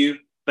menu?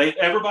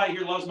 Everybody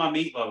here loves my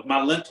meatloaf,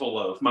 my lentil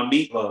loaf, my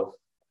meatloaf.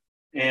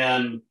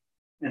 And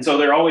so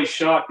they're always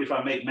shocked if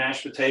I make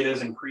mashed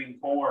potatoes and cream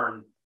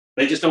corn.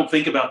 They just don't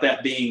think about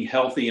that being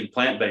healthy and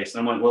plant-based.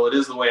 And I'm like, well, it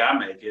is the way I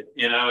make it,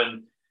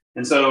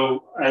 and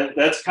so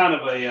that's kind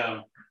of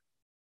a,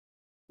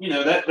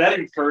 that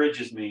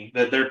encourages me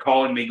that they're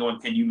calling me going,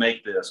 can you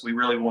make this? We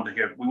really want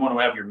to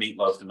have your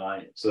meatloaf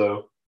tonight.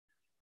 So,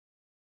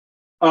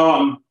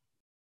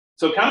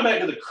 so kind of back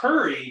to the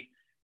curry,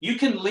 you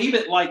can leave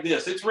it like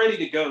this. It's ready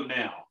to go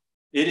now.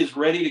 It is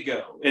ready to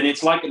go. And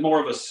it's like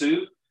more of a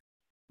soup,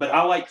 but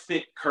I like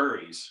thick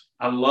curries.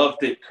 I love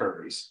thick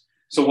curries.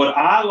 So what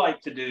I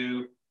like to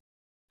do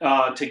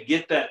to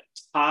get that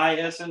Thai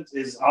essence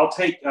is I'll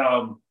take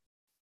a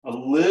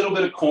little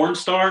bit of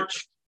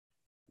cornstarch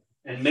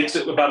and mix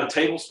it with about a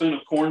tablespoon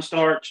of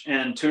cornstarch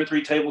and 2 or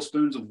 3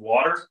 tablespoons of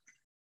water,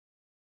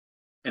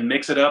 and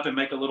mix it up and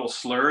make a little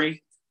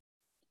slurry.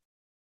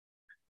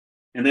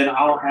 And then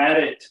I'll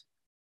add it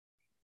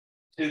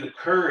to the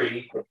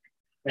curry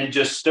and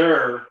just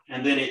stir,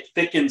 and then it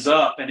thickens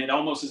up, and it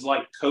almost is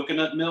like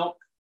coconut milk.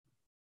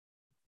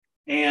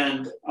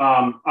 And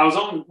I was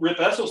on Rip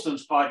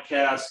Esselstyn's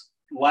podcast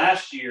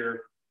last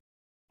year,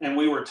 and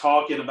we were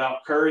talking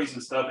about curries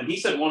and stuff, and he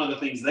said one of the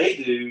things they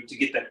do to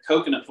get that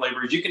coconut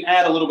flavor is you can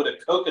add a little bit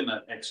of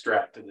coconut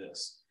extract to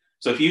this.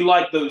 So if you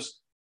like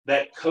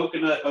that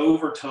coconut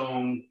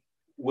overtone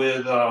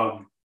with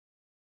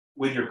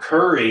your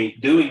curry,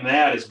 doing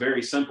that is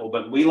very simple.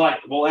 But we'll add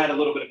a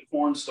little bit of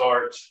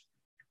cornstarch,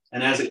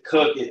 and as it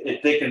cooks,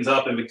 it thickens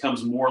up and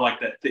becomes more like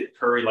that thick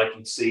curry like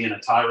you'd see in a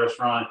Thai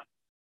restaurant.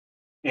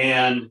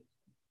 And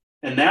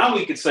now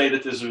we could say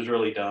that this was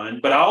really done.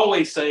 But I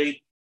always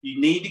say you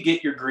need to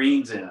get your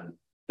greens in.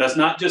 That's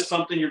not just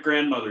something your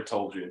grandmother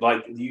told you.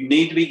 Like, you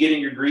need to be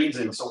getting your greens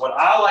in. So what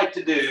I like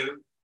to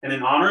do, and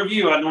in honor of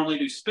you, I normally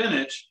do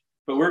spinach,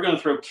 but we're going to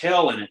throw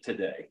kale in it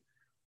today.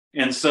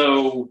 And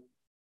so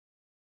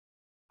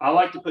I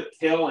like to put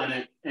kale in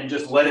it and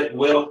just let it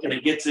wilt, and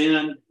it gets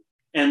in.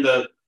 And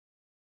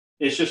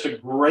it's just a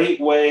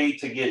great way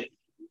to get,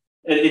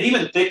 it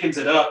even thickens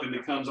it up and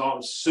becomes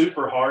all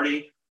super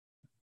hearty.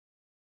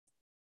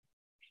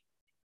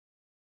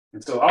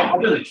 And so I'll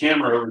turn the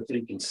camera over so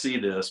you can see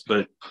this,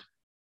 but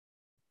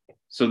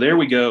so there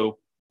we go.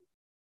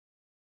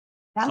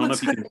 That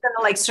looks good. You're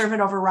gonna serve it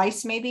over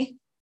rice, maybe?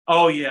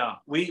 Oh yeah,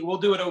 we'll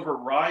do it over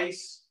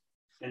rice.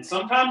 And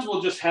sometimes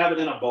we'll just have it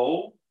in a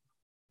bowl.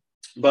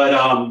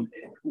 But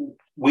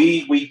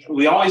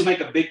we always make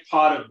a big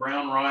pot of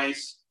brown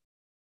rice,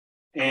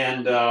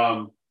 and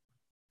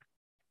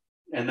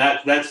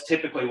that's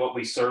typically what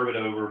we serve it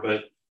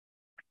over.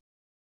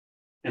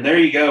 And there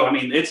you go. I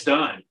mean, it's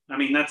done. I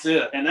mean, that's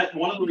it. And that's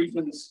one of the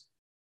reasons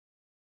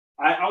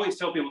I always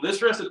tell people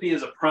this recipe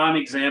is a prime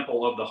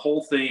example of the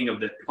whole thing of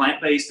that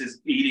plant-based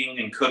is eating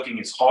and cooking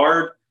is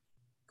hard,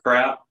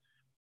 crap.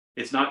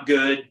 It's not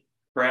good,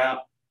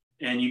 crap.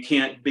 And you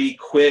can't be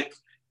quick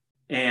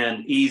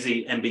and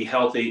easy and be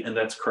healthy, and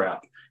that's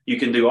crap. You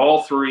can do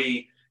all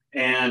three.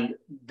 And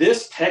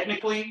this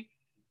technically,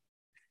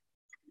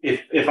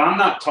 if I'm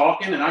not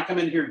talking and I come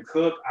in here and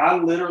cook, I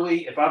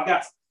literally, if I've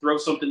got to throw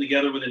something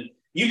together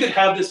you could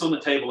have this on the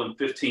table in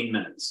 15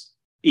 minutes,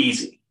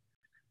 easy.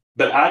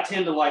 But I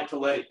tend to like to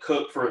let it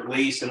cook for at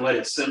least and let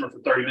it simmer for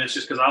 30 minutes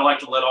just because I like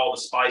to let all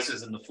the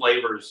spices and the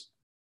flavors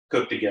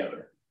cook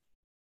together.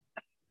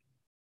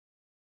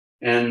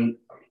 And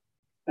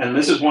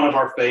this is one of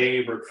our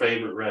favorite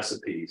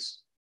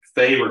recipes.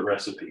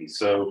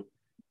 So,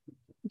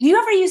 do you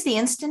ever use the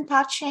Instant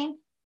Pot, Shane?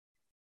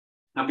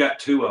 I've got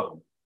 2 of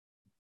them.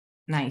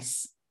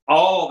 Nice.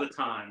 All the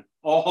time.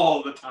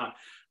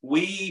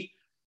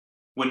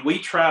 When we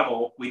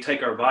travel, we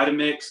take our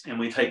Vitamix and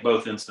we take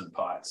both Instant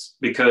Pots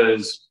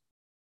because,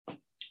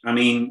 I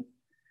mean,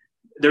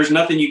 there's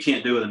nothing you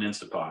can't do with an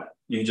Instant Pot.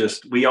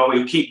 We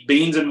always keep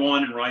beans in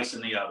one and rice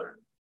in the other.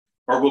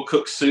 Or we'll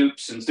cook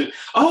soups and stew.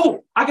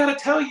 Oh, I got to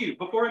tell you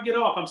before I get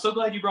off, I'm so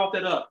glad you brought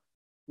that up.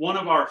 One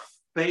of our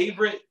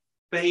favorite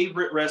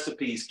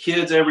recipes,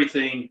 kids,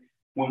 everything,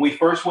 when we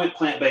first went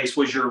plant-based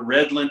was your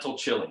red lentil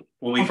chili.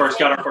 When we first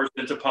got our first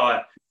Instant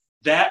Pot,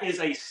 that is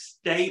a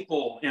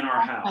staple in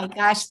our house. Oh my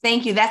gosh,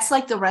 thank you. That's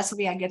like the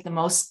recipe I get the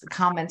most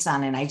comments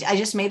on, and I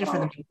just made it for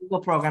the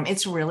Google program.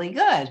 It's really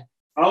good.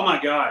 Oh my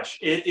gosh,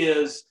 it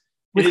is.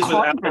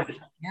 Without.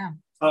 Yeah.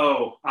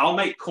 Oh, I'll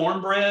make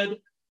cornbread.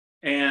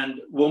 And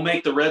we'll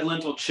make the red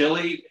lentil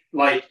chili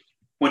like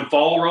when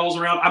fall rolls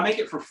around. I make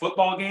it for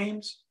football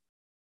games.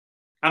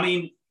 I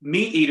mean,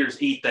 meat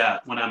eaters eat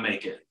that when I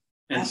make it.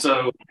 And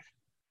so,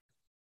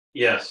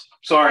 yes.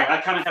 Sorry, I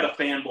kind of had a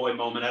fanboy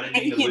moment. I didn't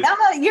mean to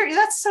lose.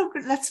 That's so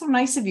good. That's so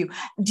nice of you.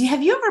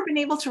 Have you ever been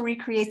able to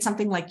recreate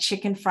something like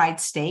chicken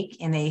fried steak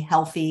in a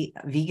healthy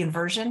vegan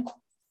version?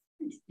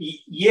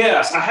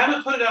 Yes, I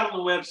haven't put it out on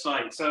the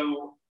website.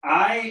 So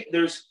I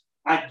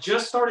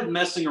just started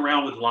messing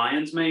around with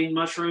lion's mane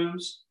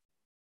mushrooms.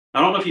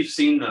 I don't know if you've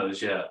seen those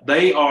yet.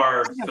 They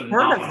are phenomenal.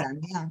 Heard of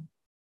them, yeah.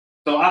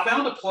 So I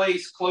found a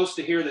place close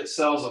to here that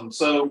sells them.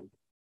 So,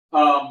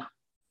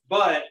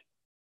 but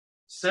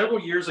several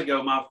years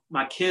ago,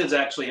 my kids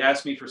actually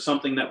asked me for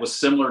something that was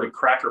similar to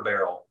Cracker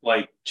Barrel,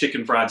 like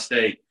chicken fried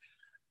steak.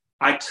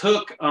 I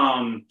took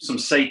some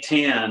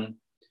seitan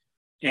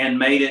and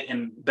made it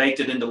and baked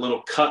it into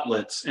little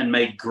cutlets and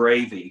made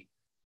gravy.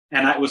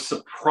 And it was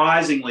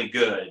surprisingly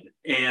good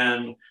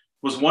and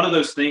was one of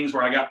those things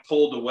where I got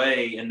pulled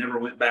away and never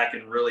went back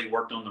and really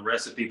worked on the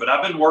recipe. But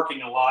I've been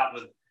working a lot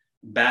with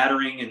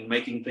battering and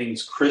making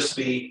things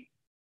crispy.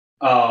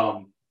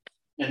 And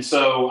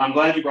so I'm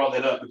glad you brought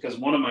that up because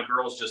one of my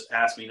girls just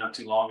asked me not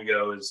too long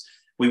ago is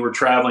we were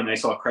traveling, they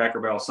saw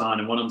Cracker Barrel sign,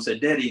 and one of them said,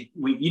 Daddy,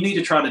 you need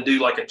to try to do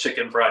like a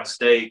chicken fried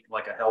steak,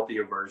 like a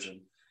healthier version.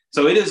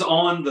 So it is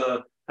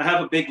I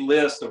have a big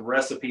list of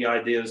recipe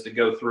ideas to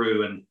go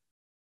through, and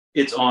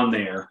it's on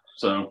there.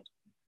 So,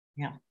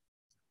 yeah.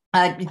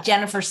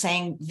 Jennifer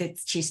saying that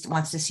she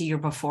wants to see your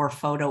before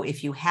photo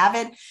if you have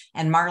it.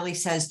 And Marley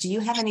says, do you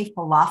have any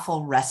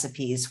falafel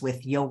recipes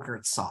with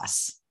yogurt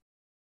sauce?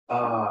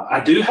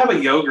 I do have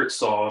a yogurt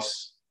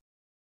sauce.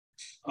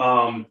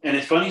 And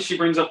it's funny she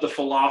brings up the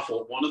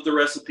falafel. One of the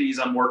recipes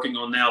I'm working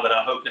on now that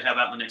I hope to have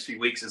out in the next few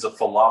weeks is a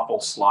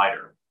falafel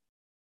slider.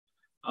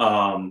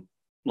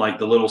 Like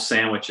the little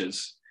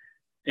sandwiches.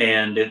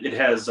 And it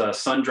has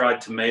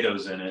sun-dried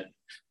tomatoes in it.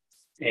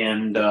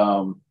 And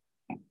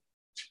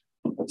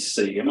let's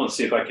see. I'm going to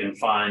see if I can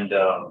find.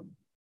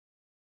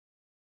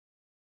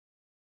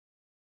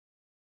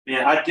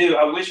 Yeah, I do.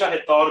 I wish I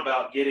had thought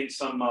about getting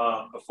some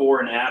before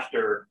and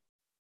after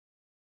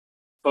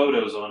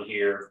photos on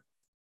here.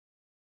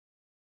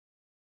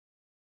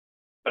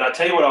 But I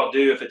tell you what I'll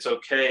do if it's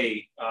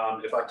okay.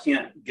 If I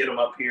can't get them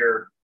up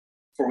here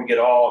before we get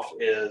off,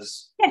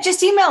 is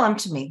just email them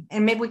to me,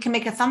 and maybe we can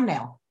make a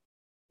thumbnail.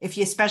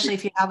 Especially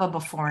if you have a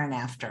before and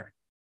after.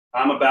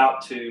 I'm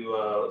about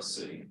to let's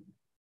see.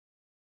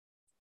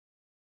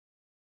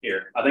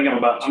 Here, I think I'm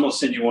going to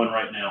send you one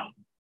right now.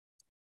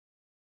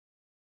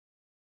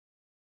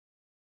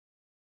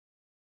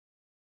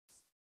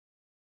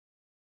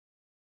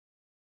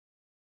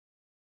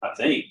 I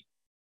think.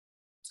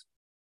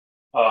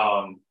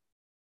 And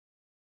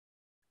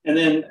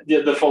then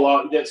the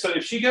falafel. So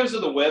if she goes to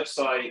the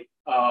website,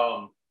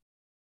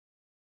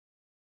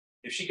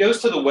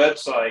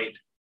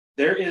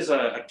 there is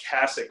a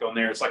cassock on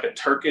there. It's like a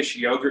Turkish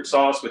yogurt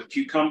sauce with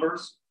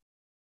cucumbers.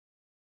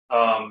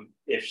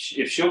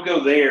 If she'll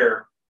go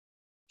there,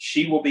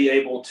 she will be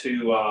able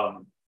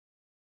to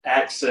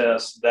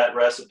access that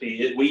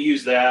recipe. We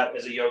use that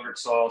as a yogurt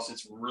sauce.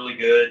 It's really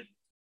good.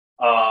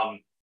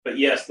 But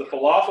yes, the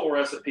falafel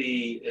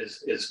recipe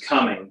is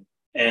coming,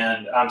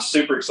 and I'm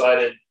super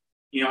excited.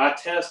 I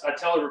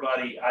tell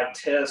everybody I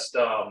test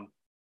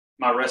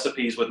my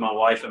recipes with my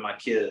wife and my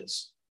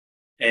kids.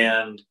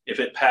 And if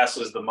it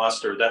passes the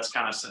muster, that's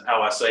kind of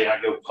how I say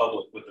I go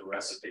public with the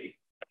recipe.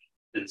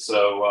 And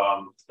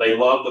so they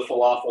love the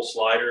falafel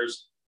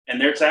sliders. And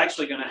there's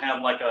actually going to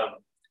have like a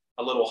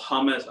little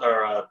hummus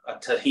or a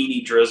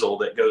tahini drizzle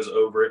that goes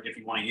over it if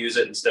you want to use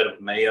it instead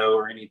of mayo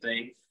or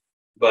anything.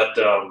 But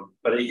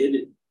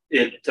it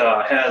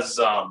has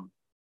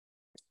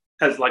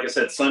like I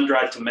said,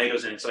 sun-dried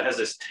tomatoes in it, so it has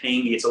this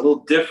tangy. It's a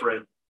little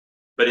different,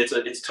 but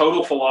it's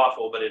total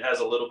falafel, but it has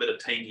a little bit of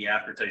tangy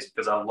aftertaste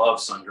because I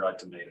love sun-dried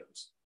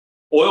tomatoes,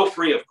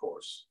 oil-free, of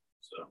course.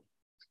 So.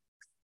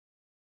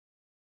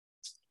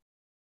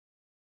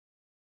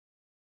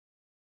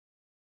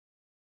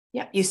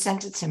 Yeah, you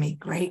sent it to me.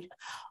 Great.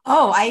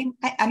 Oh, I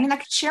mean, I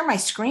could share my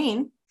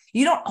screen.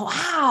 You don't.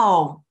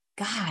 Wow,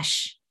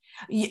 gosh,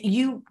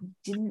 you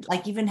didn't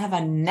like even have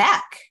a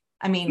neck.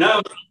 I mean,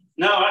 no,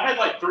 I had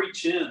like 3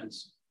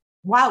 chins.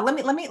 Wow,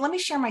 let me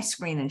share my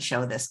screen and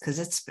show this because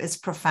it's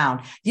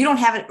profound. You don't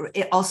have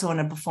it also in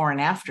a before and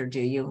after,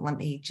 do you? Let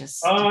me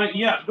just.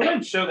 Yeah, go ahead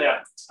and show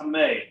that. I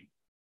may.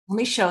 Let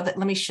me show that.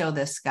 Let me show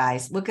this,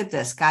 guys. Look at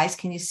this, guys.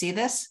 Can you see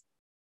this?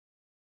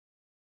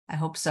 I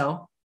hope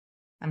so.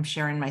 I'm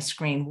sharing my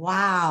screen.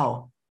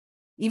 Wow.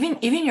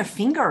 Even your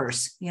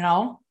fingers,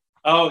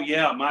 Oh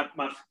yeah,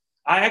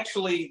 I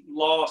actually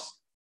lost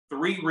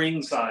 3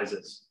 ring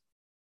sizes.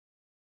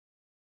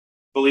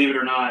 Believe it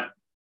or not.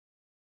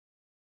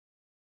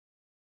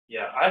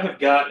 Yeah, I have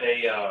got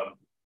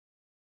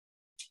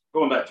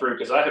going back through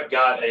because I have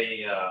got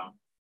a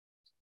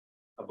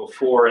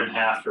before and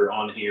after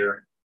on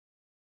here.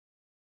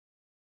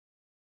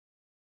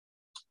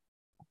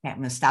 Okay, I'm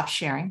going to stop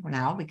sharing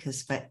now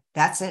but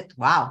that's it.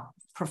 Wow.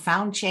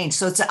 Profound change.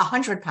 So it's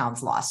 100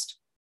 pounds lost.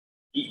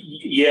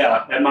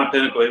 Yeah, at my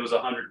pinnacle, it was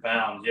 100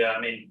 pounds. Yeah,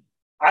 I mean,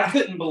 I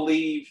couldn't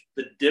believe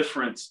the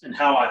difference in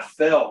how I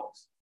felt.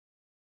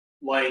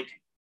 Like,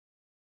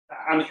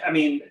 I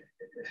mean,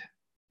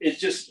 it's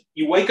just,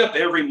 you wake up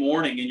every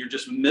morning and you're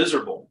just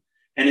miserable.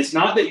 And it's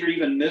not that you're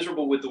even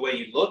miserable with the way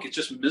you look, it's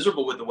just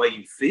miserable with the way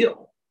you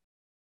feel.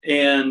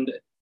 And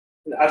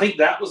I think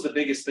that was the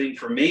biggest thing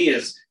for me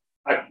is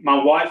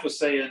my wife was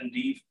saying,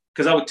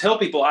 because I would tell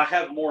people I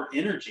have more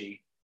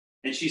energy.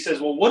 And she says,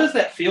 well, what does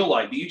that feel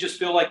like? Do you just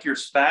feel like you're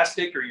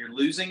spastic or you're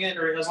losing it?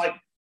 Or I was like,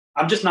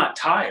 I'm just not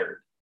tired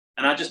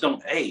and I just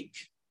don't ache.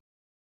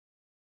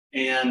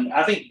 And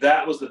I think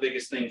that was the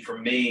biggest thing for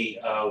me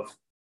of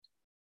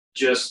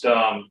just,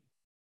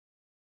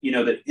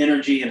 the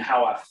energy and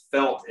how I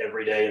felt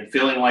every day and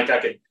feeling like I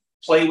could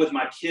play with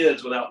my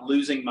kids without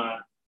losing my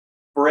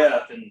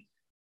breath and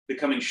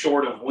becoming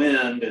short of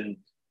wind and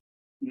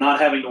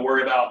not having to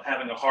worry about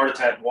having a heart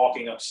attack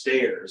walking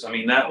upstairs. I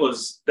mean, that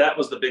was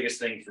the biggest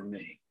thing for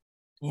me.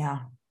 Yeah.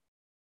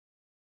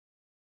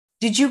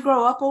 Did you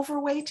grow up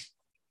overweight?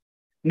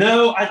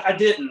 No, I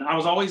didn't. I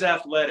was always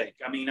athletic.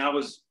 I mean, I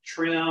was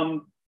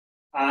trim.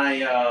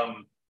 I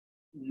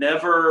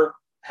never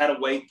had a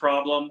weight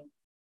problem,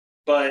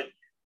 but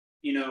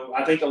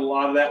I think a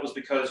lot of that was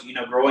because,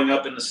 growing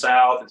up in the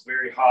South, it's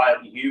very hot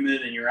and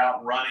humid and you're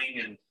out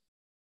running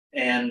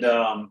and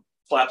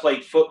so I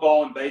played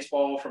football and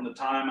baseball from the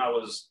time I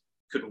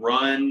could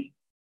run.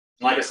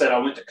 Like I said, I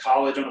went to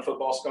college on a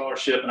football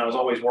scholarship and I was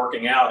always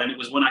working out. And it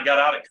was when I got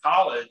out of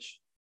college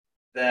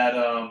that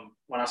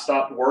when I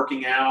stopped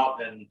working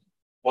out and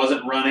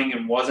wasn't running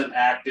and wasn't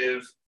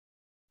active,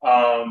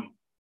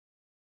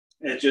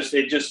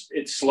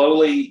 it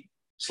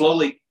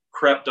slowly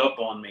crept up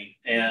on me.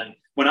 And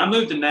when I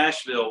moved to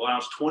Nashville, when I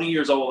was 20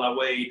 years old, I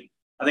weighed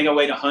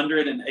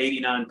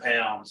 189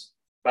 pounds.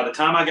 By the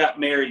time I got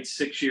married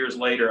 6 years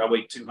later, I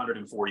weighed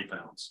 240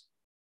 pounds.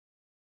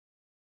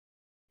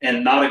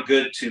 And not a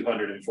good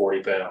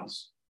 240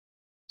 pounds.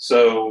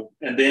 So,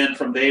 and then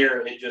from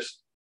there, it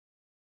just,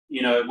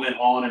 it went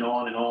on and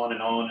on and on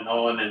and on and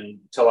on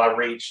until I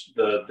reached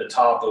the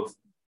top of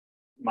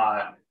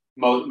my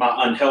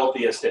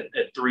unhealthiest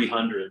at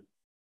 300.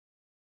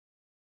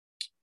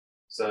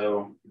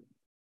 So,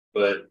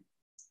 but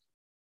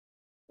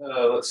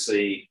let's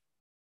see.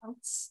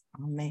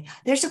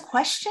 There's a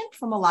question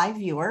from a live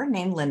viewer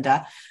named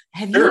Linda.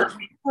 Have Sure.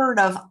 you heard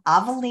of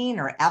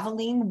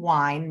Aveline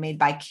wine made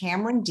by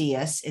Cameron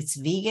Diaz? It's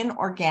vegan,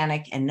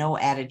 organic, and no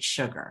added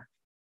sugar.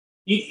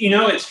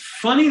 It's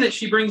funny that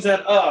she brings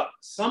that up.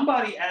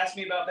 Somebody asked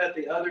me about that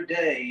the other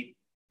day.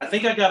 I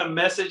think I got a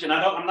message, and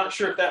I'm not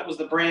sure if that was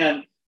the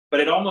brand,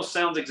 but it almost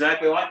sounds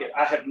exactly like it.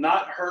 I have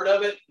not heard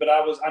of it, but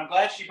I'm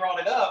glad she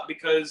brought it up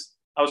because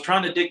I was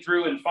trying to dig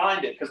through and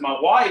find it because my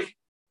wife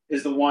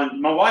is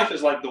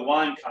like the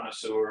wine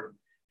connoisseur.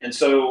 And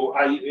so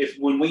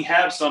when we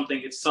have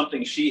something, it's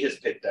something she has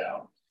picked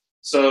out.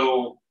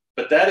 So,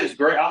 but that is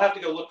great. I'll have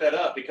to go look that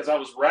up because I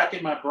was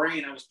racking my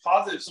brain. I was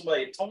positive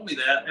somebody had told me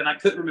that and I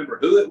couldn't remember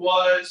who it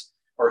was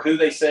or who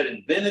they said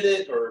invented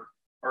it or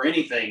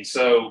anything.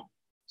 So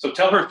So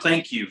tell her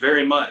thank you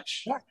very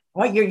much. Yeah.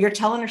 Well, you're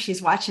telling her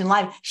she's watching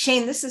live.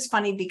 Shane, this is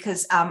funny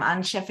because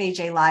on Chef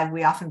AJ Live,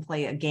 we often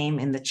play a game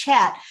in the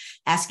chat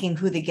asking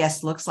who the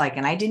guest looks like.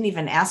 And I didn't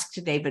even ask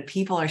today, but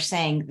people are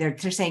saying, they're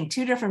saying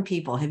two different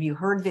people. Have you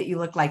heard that you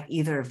look like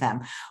either of them?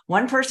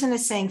 One person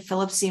is saying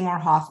Philip Seymour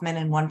Hoffman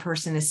and one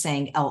person is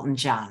saying Elton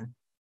John.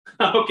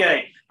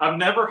 Okay. I've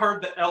never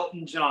heard the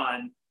Elton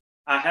John.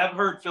 I have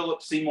heard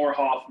Philip Seymour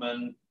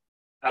Hoffman.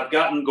 I've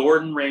gotten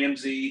Gordon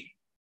Ramsay.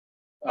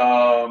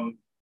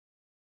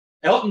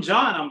 Elton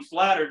John, I'm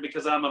flattered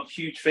because I'm a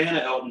huge fan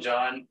of Elton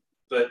John,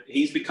 but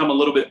he's become a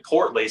little bit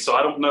portly, so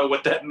I don't know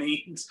what that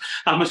means.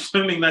 I'm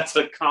assuming that's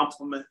a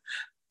compliment.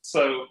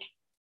 So,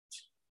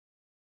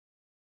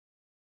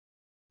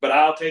 but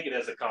I'll take it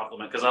as a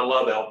compliment because I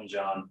love Elton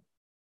John.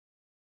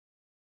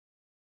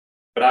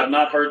 But I've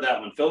not heard that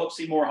one. Philip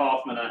Seymour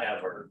Hoffman, I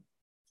have heard.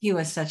 He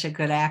was such a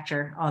good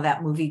actor. Oh,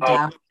 that movie.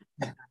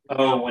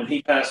 When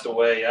he passed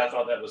away, I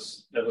thought that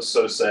was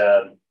so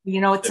sad.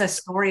 It's a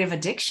story of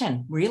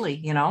addiction,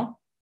 really,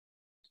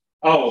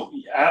 Oh,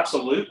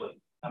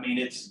 absolutely. I mean,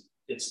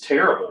 it's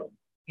terrible.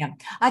 Yeah.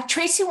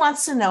 Tracy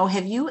wants to know,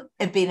 have you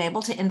been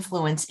able to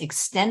influence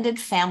extended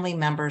family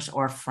members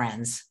or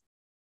friends?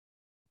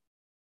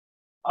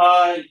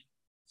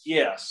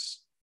 Yes.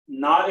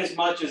 Not as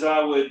much as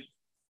I would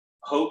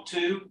hope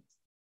to.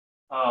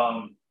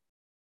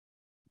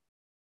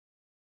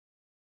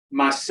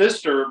 My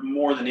sister,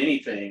 more than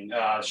anything,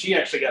 she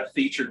actually got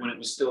featured when it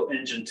was still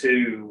Engine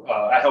 2.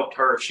 I helped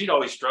her. She'd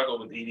always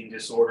struggled with eating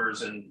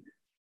disorders, and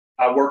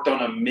I worked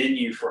on a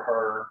menu for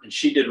her, and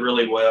she did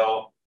really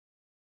well.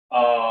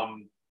 I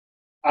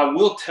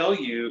will tell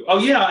you, oh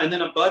yeah, and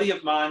then a buddy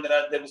of mine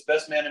that was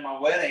best man in my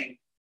wedding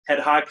had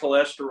high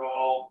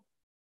cholesterol.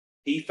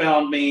 He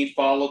found me,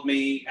 followed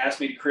me, asked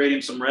me to create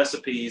him some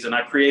recipes, and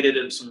I created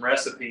him some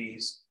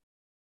recipes.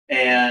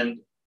 And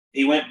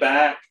he went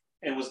back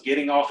and was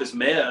getting off his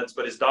meds,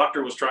 but his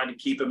doctor was trying to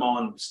keep him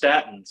on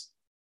statins.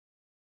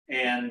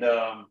 And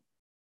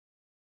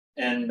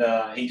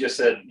he just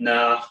said,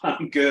 "Nah,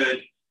 I'm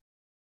good."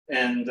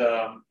 And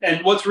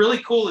what's really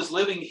cool is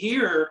living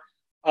here.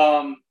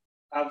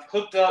 I've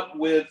hooked up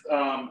with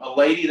a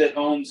lady that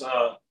owns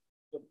a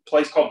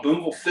place called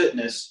Boomville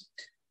Fitness,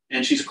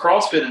 and she's a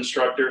CrossFit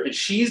instructor, and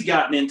she's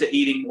gotten into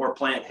eating more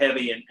plant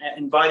heavy and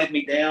invited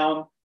me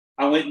down.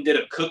 I went and did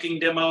a cooking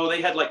demo.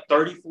 They had like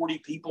 30, 40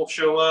 people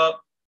show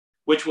up,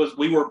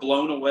 we were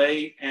blown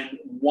away. And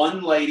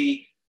one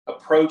lady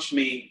approached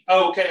me.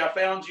 "Oh, okay, I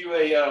found you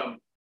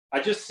I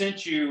just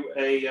sent you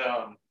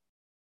a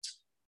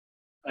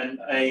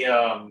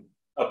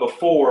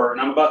before,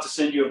 and I'm about to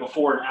send you a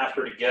before and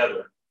after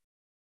together."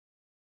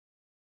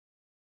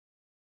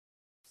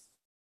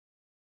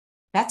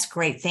 That's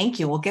great. Thank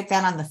you. We'll get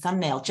that on the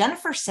thumbnail.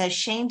 Jennifer says,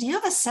 Shane, do you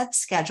have a set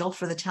schedule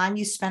for the time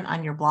you spent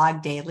on your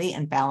blog daily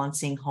and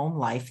balancing home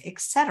life,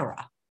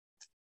 etc.?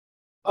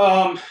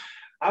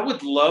 I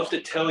would love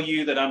to tell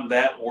you that I'm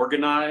that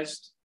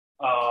organized,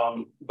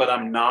 but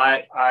I'm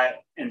not. I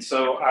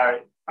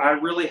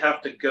really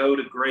have to go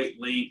to great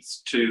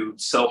lengths to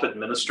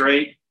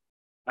self-administrate.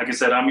 Like I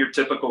said, I'm your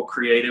typical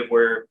creative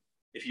where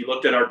if you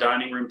looked at our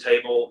dining room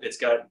table, it's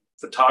got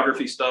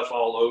photography stuff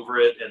all over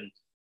it. And,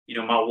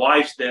 my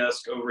wife's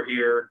desk over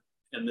here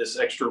in this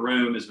extra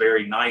room is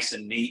very nice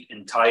and neat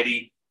and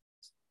tidy.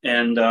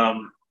 And,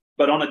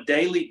 but on a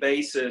daily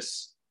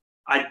basis,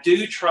 I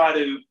do try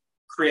to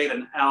create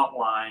an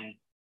outline.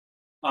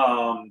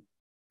 And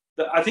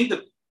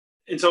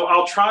so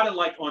I'll try to,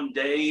 like, on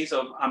days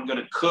of I'm going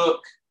to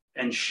cook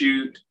and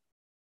shoot.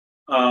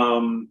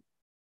 And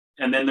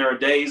then there are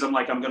days I'm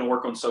like, I'm going to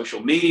work on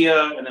social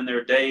media. And then there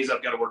are days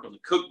I've got to work on the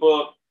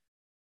cookbook.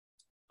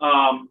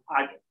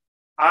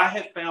 I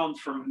have found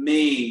for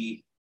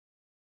me,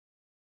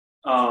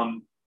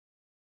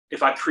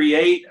 if I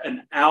create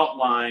an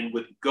outline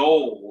with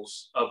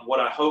goals of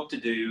what I hope to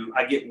do,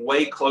 I get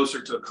way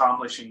closer to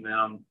accomplishing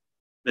them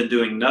than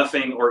doing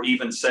nothing or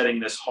even setting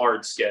this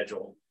hard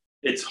schedule.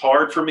 It's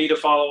hard for me to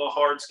follow a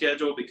hard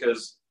schedule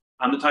because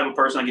I'm the type of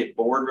person I get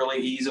bored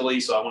really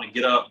easily. So I want to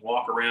get up,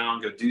 walk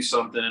around, go do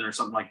something or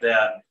something like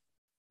that.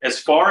 As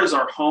far as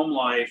our home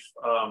life,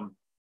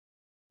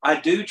 I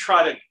do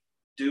try to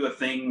do a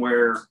thing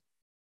where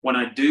when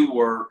I do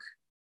work,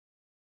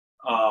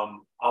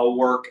 I'll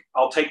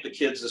take the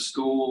kids to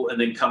school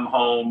and then come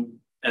home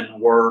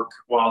and work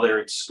while they're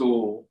at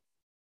school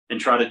and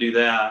try to do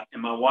that. And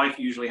my wife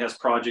usually has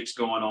projects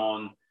going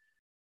on.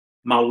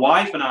 My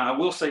wife and I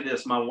will say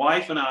this, my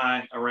wife and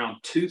I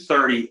around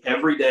 2:30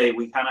 every day,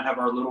 we kind of have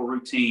our little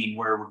routine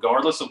where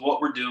regardless of what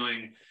we're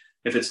doing,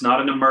 if it's not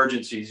an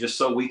emergency, just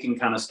so we can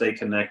kind of stay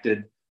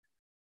connected,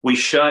 we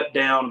shut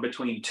down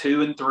between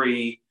 2 and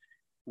 3.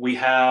 We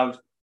have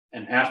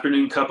an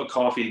afternoon cup of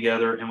coffee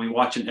together and we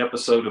watch an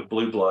episode of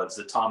Blue Bloods,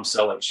 the Tom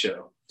Selleck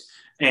show.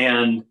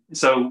 And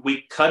so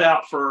we cut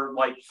out for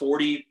like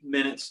 40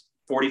 minutes,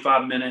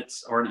 45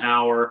 minutes or an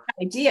hour.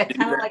 Idea,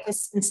 kind of like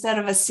instead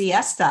of a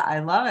siesta. I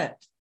love it.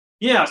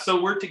 Yeah.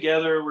 So we're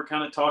together. We're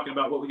kind of talking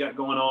about what we got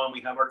going on.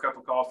 We have our cup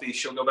of coffee.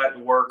 She'll go back to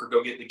work or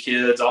go get the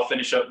kids. I'll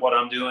finish up what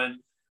I'm doing.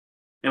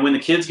 And when the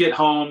kids get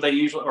home,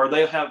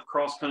 they'll have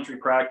cross country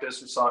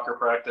practice or soccer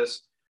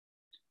practice.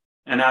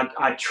 And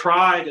I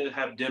try to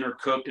have dinner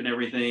cooked and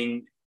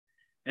everything.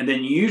 And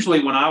then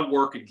usually when I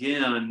work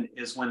again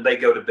is when they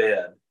go to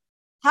bed.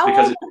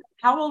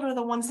 How old are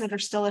the ones that are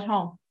still at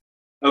home?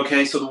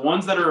 Okay, so the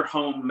ones that are at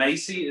home,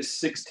 Macy is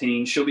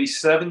 16. She'll be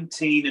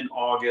 17 in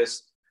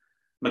August.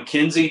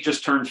 Mackenzie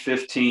just turned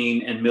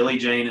 15, and Millie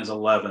Jane is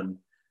 11.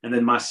 And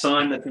then my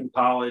son that's in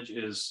college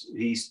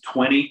he's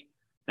 20.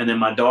 And then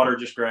my daughter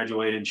just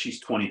graduated, and she's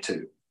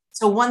 22.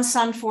 So one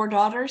son, 4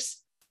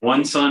 daughters?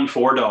 One son,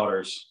 4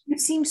 daughters. It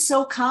seems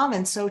so calm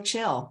and so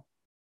chill.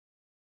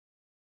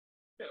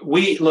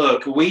 I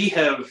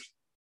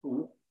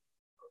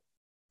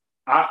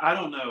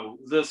don't know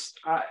this.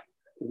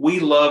 We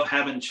love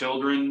having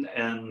children,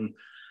 and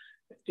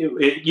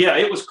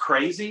it was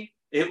crazy.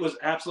 It was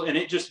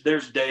absolutely, and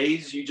there's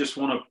days you just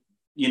want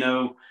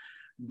to,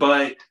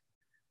 but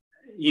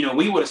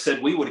we would have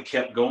said we would have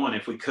kept going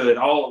if we could.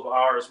 All of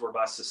ours were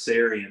by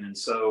cesarean, and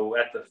so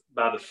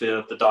by the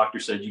 5th, the doctor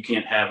said you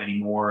can't have any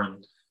more.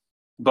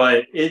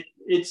 But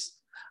it's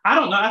I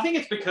don't know. I think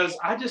it's because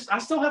I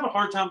still have a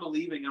hard time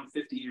believing I'm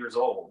 50 years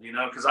old,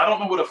 because I don't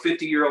know what a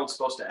 50-year-old's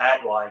supposed to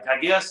act like. I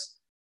guess,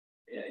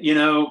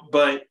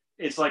 but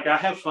it's like I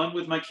have fun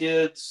with my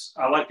kids.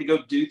 I like to go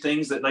do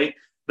things that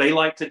they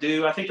like to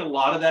do. I think a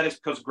lot of that is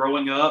because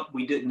growing up,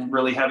 we didn't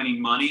really have any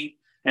money.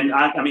 And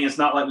I mean, it's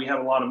not like we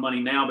have a lot of money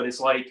now, but it's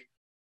like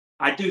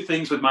I do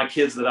things with my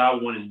kids that I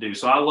wanted to do.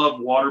 So I love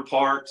water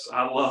parks.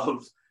 I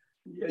love,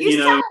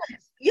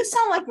 You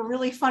sound like a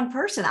really fun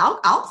person.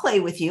 I'll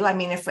play with you. I'll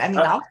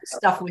do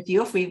stuff with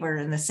you if we were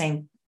in the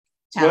same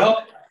town.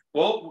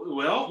 Well,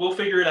 we'll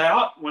figure it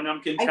out when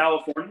I'm in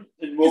California.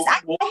 And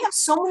I have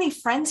so many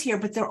friends here,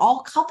 but they're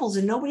all couples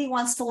and nobody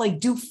wants to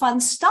do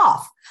fun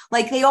stuff.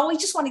 Like they always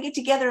just want to get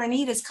together and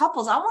eat as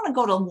couples. I want to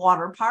go to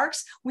water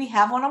parks. We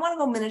have one. I want to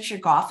go miniature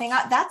golfing.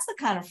 That's the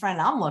kind of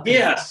friend I'm looking for.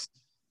 Yes.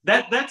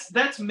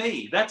 That's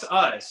me. That's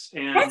us.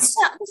 And it's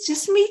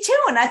just me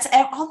too. And that's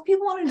all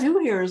people want to do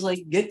here is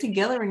get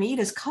together and eat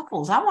as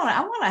couples. I want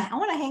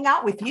to hang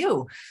out with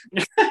you.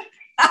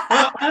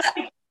 Well,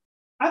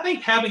 I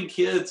think having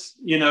kids,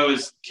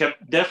 is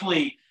kept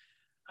definitely.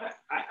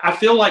 I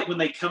feel like when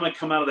they come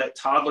out of that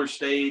toddler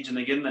stage and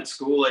they get in that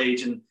school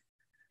age, and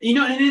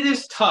and it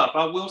is tough.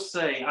 I will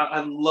say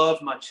I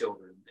love my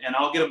children, and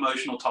I'll get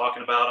emotional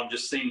talking about them,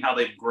 just seeing how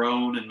they've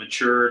grown and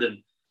matured,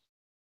 and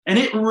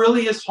it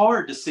really is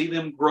hard to see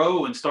them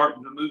grow and start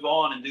to move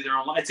on and do their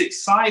own life. It's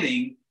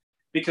exciting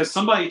because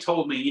somebody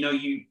told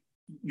me,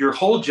 your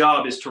whole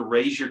job is to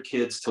raise your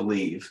kids to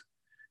leave.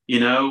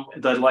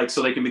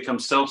 So they can become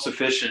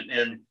self-sufficient.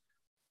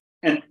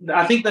 And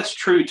I think that's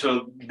true to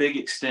a big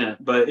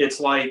extent, but it's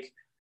like,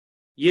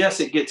 yes,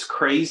 it gets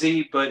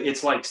crazy, but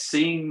it's like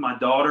seeing my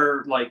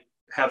daughter,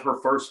 have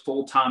her first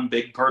full-time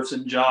big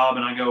person job.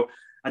 And I go,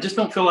 I just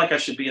don't feel like I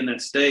should be in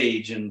that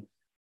stage.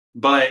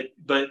 But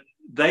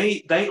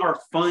they are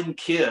fun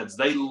kids.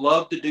 They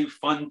love to do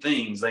fun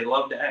things. They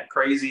love to act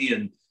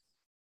crazy.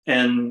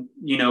 And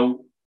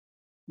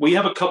we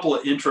have a couple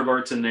of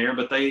introverts in there,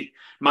 but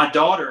my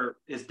daughter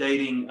is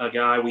dating a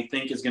guy we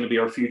think is going to be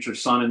our future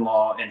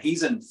son-in-law, and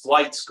he's in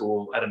flight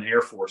school at an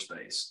Air Force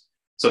base.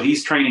 So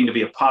he's training to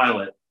be a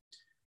pilot,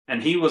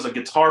 and he was a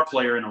guitar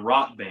player in a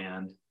rock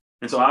band.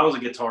 And so I was a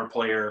guitar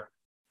player,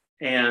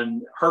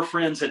 and her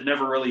friends had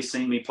never really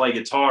seen me play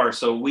guitar.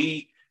 So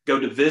we go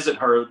to visit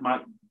her.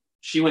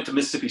 She went to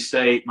Mississippi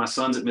State. My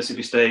son's at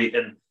Mississippi State,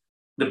 and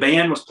the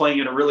band was playing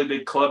at a really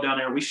big club down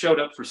there. We showed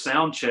up for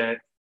sound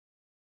check.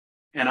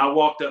 And I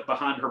walked up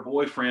behind her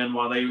boyfriend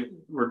while they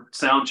were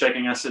sound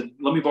checking. I said,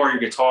 "Let me borrow your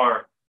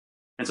guitar."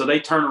 And so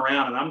they turn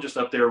around and I'm just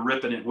up there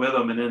ripping it with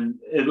them. And then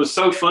it was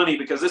so funny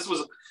because this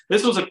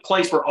was a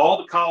place where all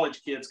the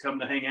college kids come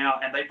to hang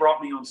out, and they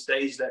brought me on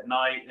stage that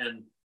night.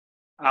 And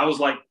I was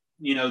like,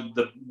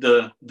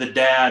 the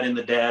dad in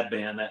the dad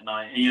band that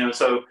night,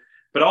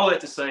 but all that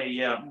to say,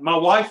 yeah, my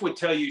wife would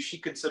tell you she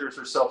considers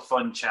herself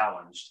fun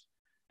challenged.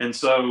 And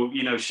so,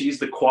 she's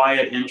the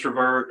quiet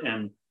introvert,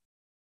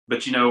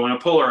 but when I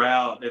pull her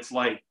out, it's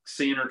like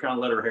seeing her kind of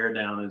let her hair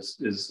down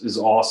is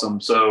awesome.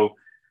 So,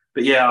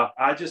 but yeah,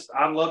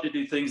 I love to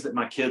do things that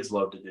my kids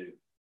love to do,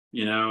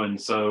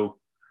 and so,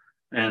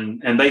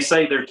 and they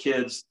say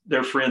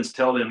their friends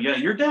tell them, yeah,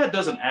 your dad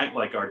doesn't act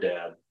like our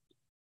dad.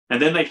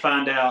 And then they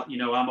find out,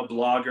 I'm a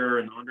blogger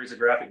and Andre's a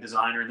graphic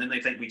designer, and then they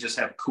think we just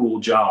have cool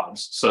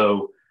jobs.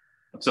 So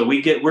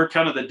we're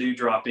kind of the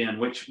dewdrop in,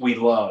 which we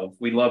love.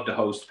 We love to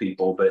host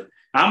people, but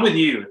I'm with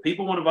you. If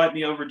people want to invite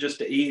me over just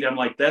to eat, I'm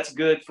like, that's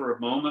good for a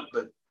moment,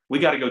 but we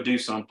got to go do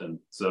something.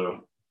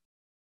 So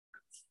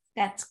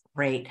that's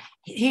great.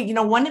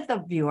 One of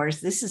the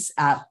viewers,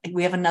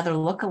 we have another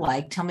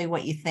lookalike. Tell me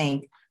what you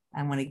think.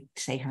 I want to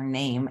say her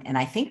name. And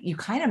I think you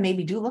kind of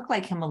maybe do look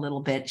like him a little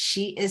bit.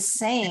 She is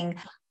saying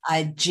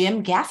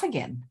Jim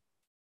Gaffigan.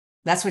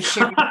 That's what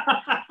she.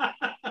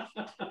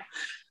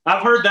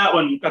 I've heard that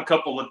one a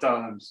couple of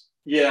times.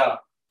 Yeah.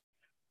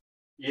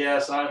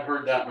 Yes, I've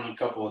heard that one a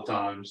couple of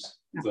times.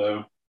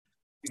 So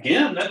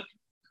again, that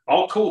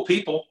all cool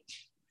people.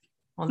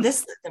 Well,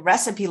 the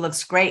recipe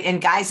looks great. And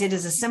guys, it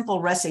is a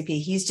simple recipe.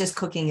 He's just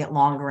cooking it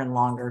longer and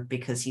longer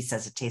because he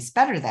says it tastes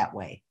better that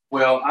way.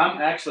 Well, I'm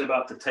actually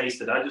about to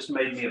taste it. I just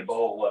made me a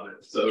bowl of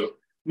it. So let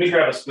me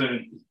grab a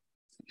spoon.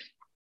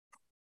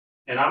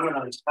 And I'm going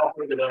to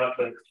pick it up.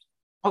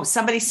 Oh,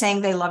 somebody's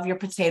saying they love your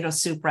potato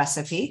soup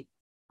recipe.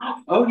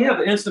 Oh, yeah,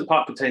 the Instant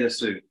Pot potato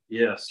soup.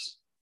 Yes.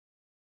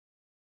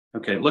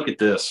 Okay, look at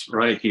this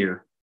right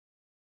here.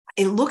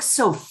 It looks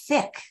so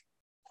thick.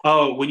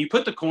 Oh, when you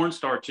put the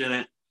cornstarch in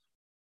it.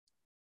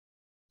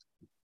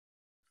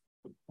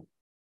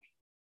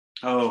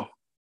 Oh,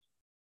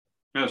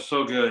 that's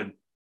so good.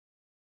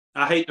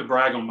 I hate to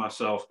brag on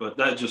myself, but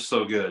that's just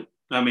so good.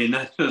 I mean,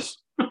 that's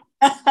just.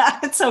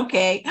 It's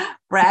okay.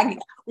 Brag.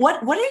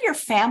 What are your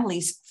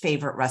family's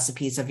favorite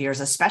recipes of yours,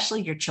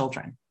 especially your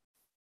children?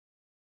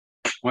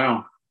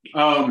 Well,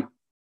 I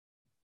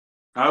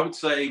would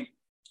say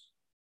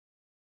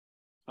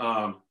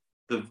the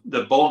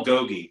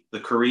bulgogi, the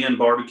Korean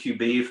barbecue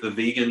beef, the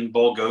vegan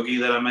bulgogi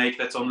that I make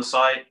that's on the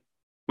site.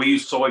 We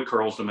use soy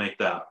curls to make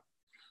that.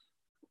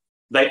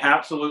 They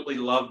absolutely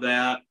love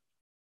that.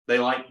 They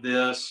like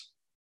this.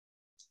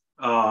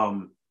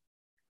 Of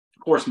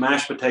course,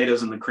 mashed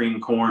potatoes and the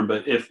creamed corn.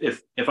 But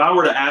if I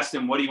were to ask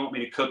them, what do you want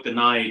me to cook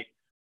tonight?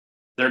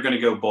 They're going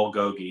to go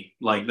bulgogi.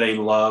 Like they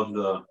love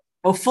the.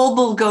 Oh, full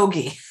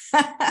bulgogi.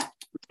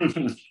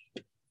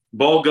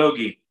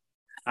 Bulgogi.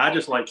 I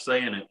just like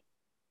saying it.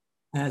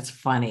 That's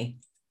funny.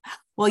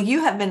 Well,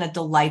 you have been a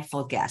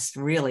delightful guest.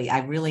 Really, I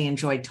really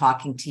enjoyed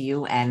talking to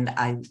you, and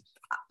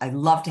I'd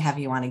love to have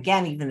you on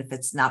again, even if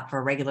it's not for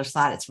a regular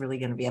slot. It's really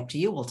going to be up to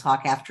you. We'll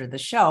talk after the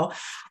show.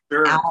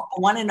 Sure. I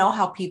want to know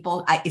how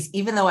people,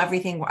 even though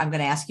everything I'm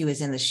going to ask you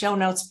is in the show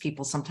notes,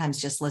 people sometimes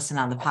just listen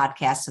on the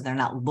podcast, so they're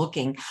not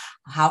looking.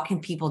 How can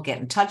people get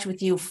in touch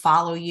with you,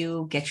 follow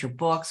you, get your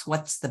books?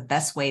 What's the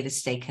best way to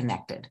stay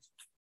connected?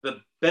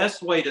 The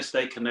best way to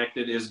stay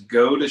connected is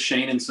go to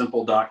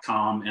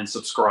shaneandsimple.com and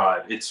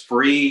subscribe. It's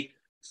free.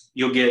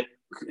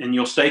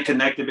 You'll stay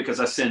connected because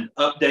I send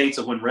updates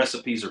of when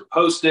recipes are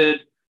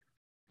posted,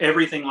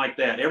 everything like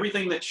that.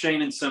 Everything that's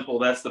Shane and Simple,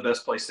 that's the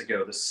best place to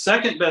go. The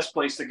second best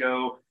place to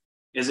go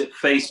is at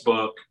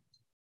Facebook.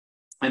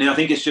 And I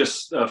think it's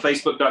just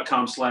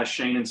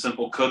facebook.com/Shane and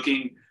Simple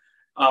Cooking.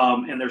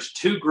 And there's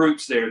two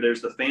groups there.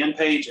 There's the fan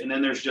page, and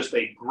then there's just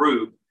a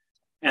group.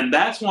 And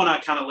that's one I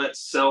kind of let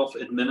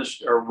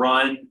self-administer or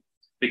run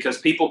because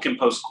people can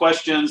post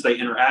questions, they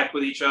interact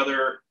with each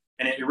other,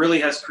 and it really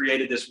has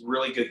created this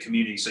really good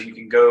community. So you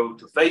can go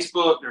to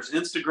Facebook, there's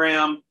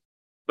Instagram,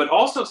 but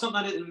also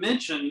something I didn't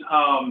mention,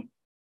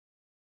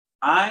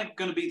 I'm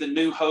going to be the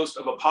new host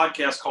of a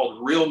podcast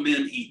called Real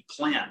Men Eat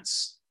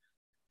Plants.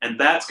 And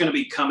that's going to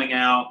be coming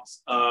out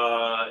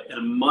in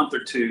a month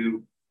or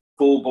two,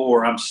 full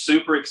bore. I'm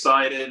super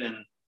excited, and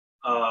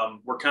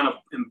we're kind of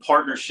in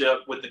partnership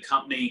with the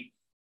company.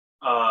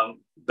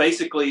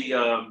 Basically,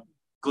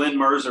 Glenn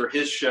Mercer,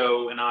 his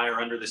show, and I are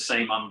under the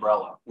same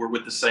umbrella. We're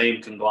with the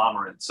same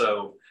conglomerate.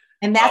 So,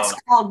 and that's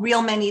called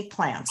Real Men Eat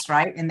Plants,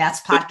 right? And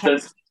that's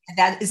podcast.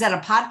 Is that a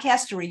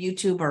podcast or a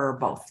YouTuber or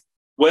both?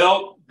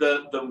 Well,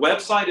 the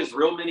website is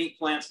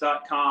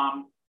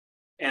realmeneatplants.com,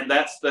 and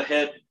that's the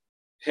head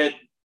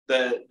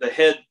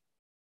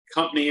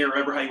company, or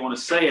whatever how you want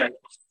to say it.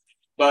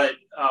 But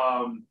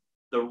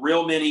the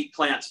Real Men Eat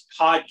Plants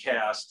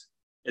podcast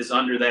is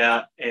under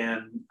that,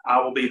 and I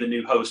will be the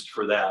new host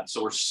for that.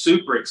 So we're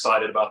super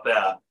excited about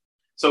that.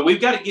 So we've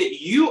got to get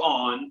you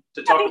on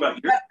to talk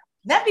about your.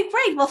 That'd be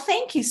great. Well,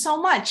 thank you so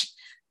much.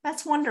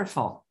 That's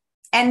wonderful.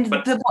 And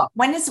the book,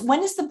 when is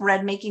the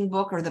bread making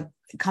book or the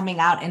coming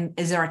out, and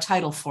is there a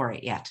title for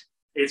it yet?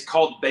 It's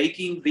called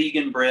Baking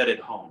Vegan Bread at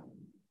Home.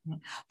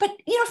 But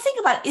think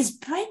about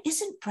it,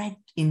 isn't bread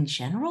in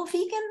general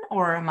vegan,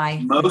 or am I?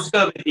 Most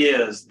of it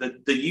is.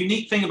 The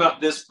unique thing about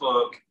this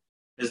book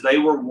is they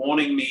were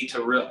wanting me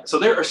to so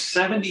there are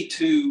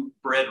 72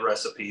 bread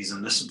recipes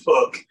in this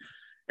book.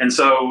 And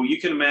so you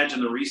can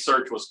imagine the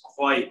research was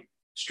quite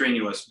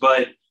strenuous,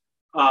 but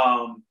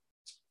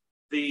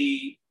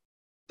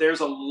there's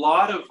a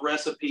lot of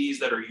recipes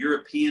that are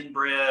European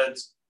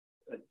breads,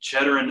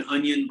 cheddar and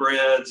onion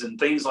breads, and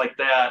things like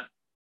that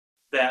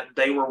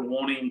they were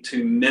wanting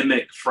to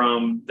mimic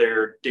from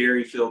their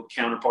dairy-filled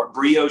counterpart,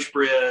 brioche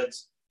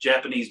breads,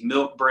 Japanese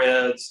milk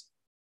breads,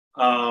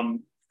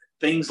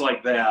 things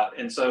like that.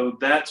 And so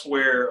that's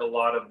where a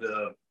lot of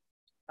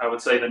I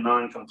would say the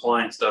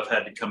non-compliant stuff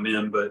had to come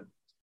in. But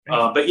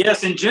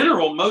yes, in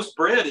general, most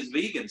bread is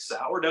vegan,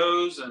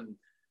 sourdoughs and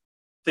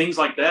things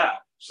like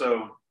that.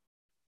 So.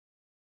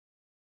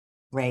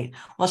 Great.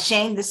 Well,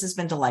 Shane, this has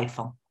been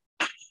delightful.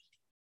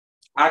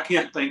 I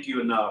can't thank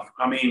you enough.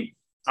 I mean,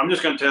 I'm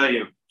just going to tell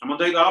you, I'm going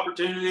to take the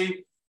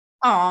opportunity.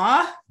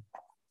 Aw.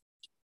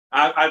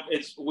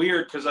 It's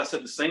weird because I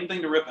said the same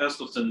thing to Rip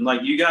Esselstyn.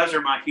 Like, you guys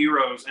are my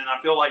heroes, and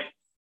I feel like,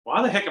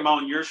 why the heck am I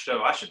on your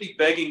show? I should be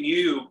begging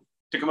you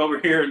to come over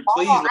here and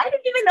please. I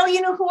didn't even know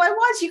you knew who I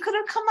was. You could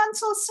have come on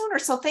so sooner.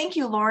 So thank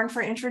you, Lauren,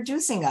 for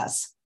introducing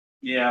us.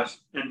 Yes.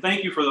 And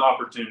thank you for the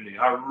opportunity.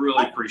 I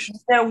really appreciate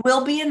it. There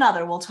will be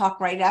another. We'll talk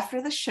right after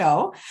the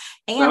show.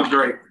 And Sounds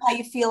great. how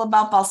you feel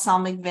about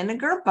balsamic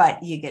vinegar,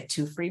 but you get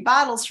 2 free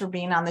bottles for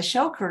being on the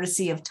show,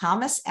 courtesy of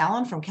Thomas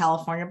Allen from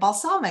California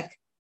Balsamic.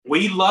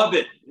 We love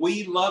it.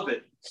 We love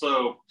it.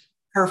 So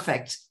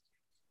perfect.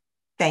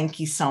 Thank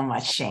you so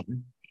much,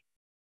 Shane.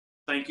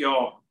 Thank you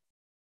all.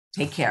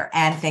 Take care.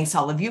 And thanks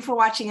all of you for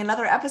watching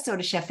another episode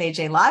of Chef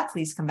AJ Live.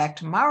 Please come back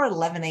tomorrow at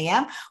 11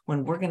 a.m.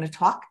 when we're going to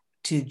talk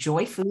to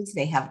Joy Foods.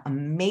 They have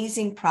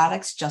amazing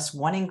products, just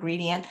one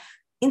ingredient,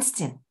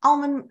 instant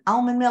almond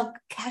milk,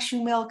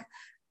 cashew milk,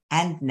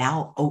 and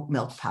now oat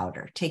milk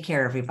powder. Take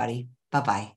care, everybody. Bye-bye.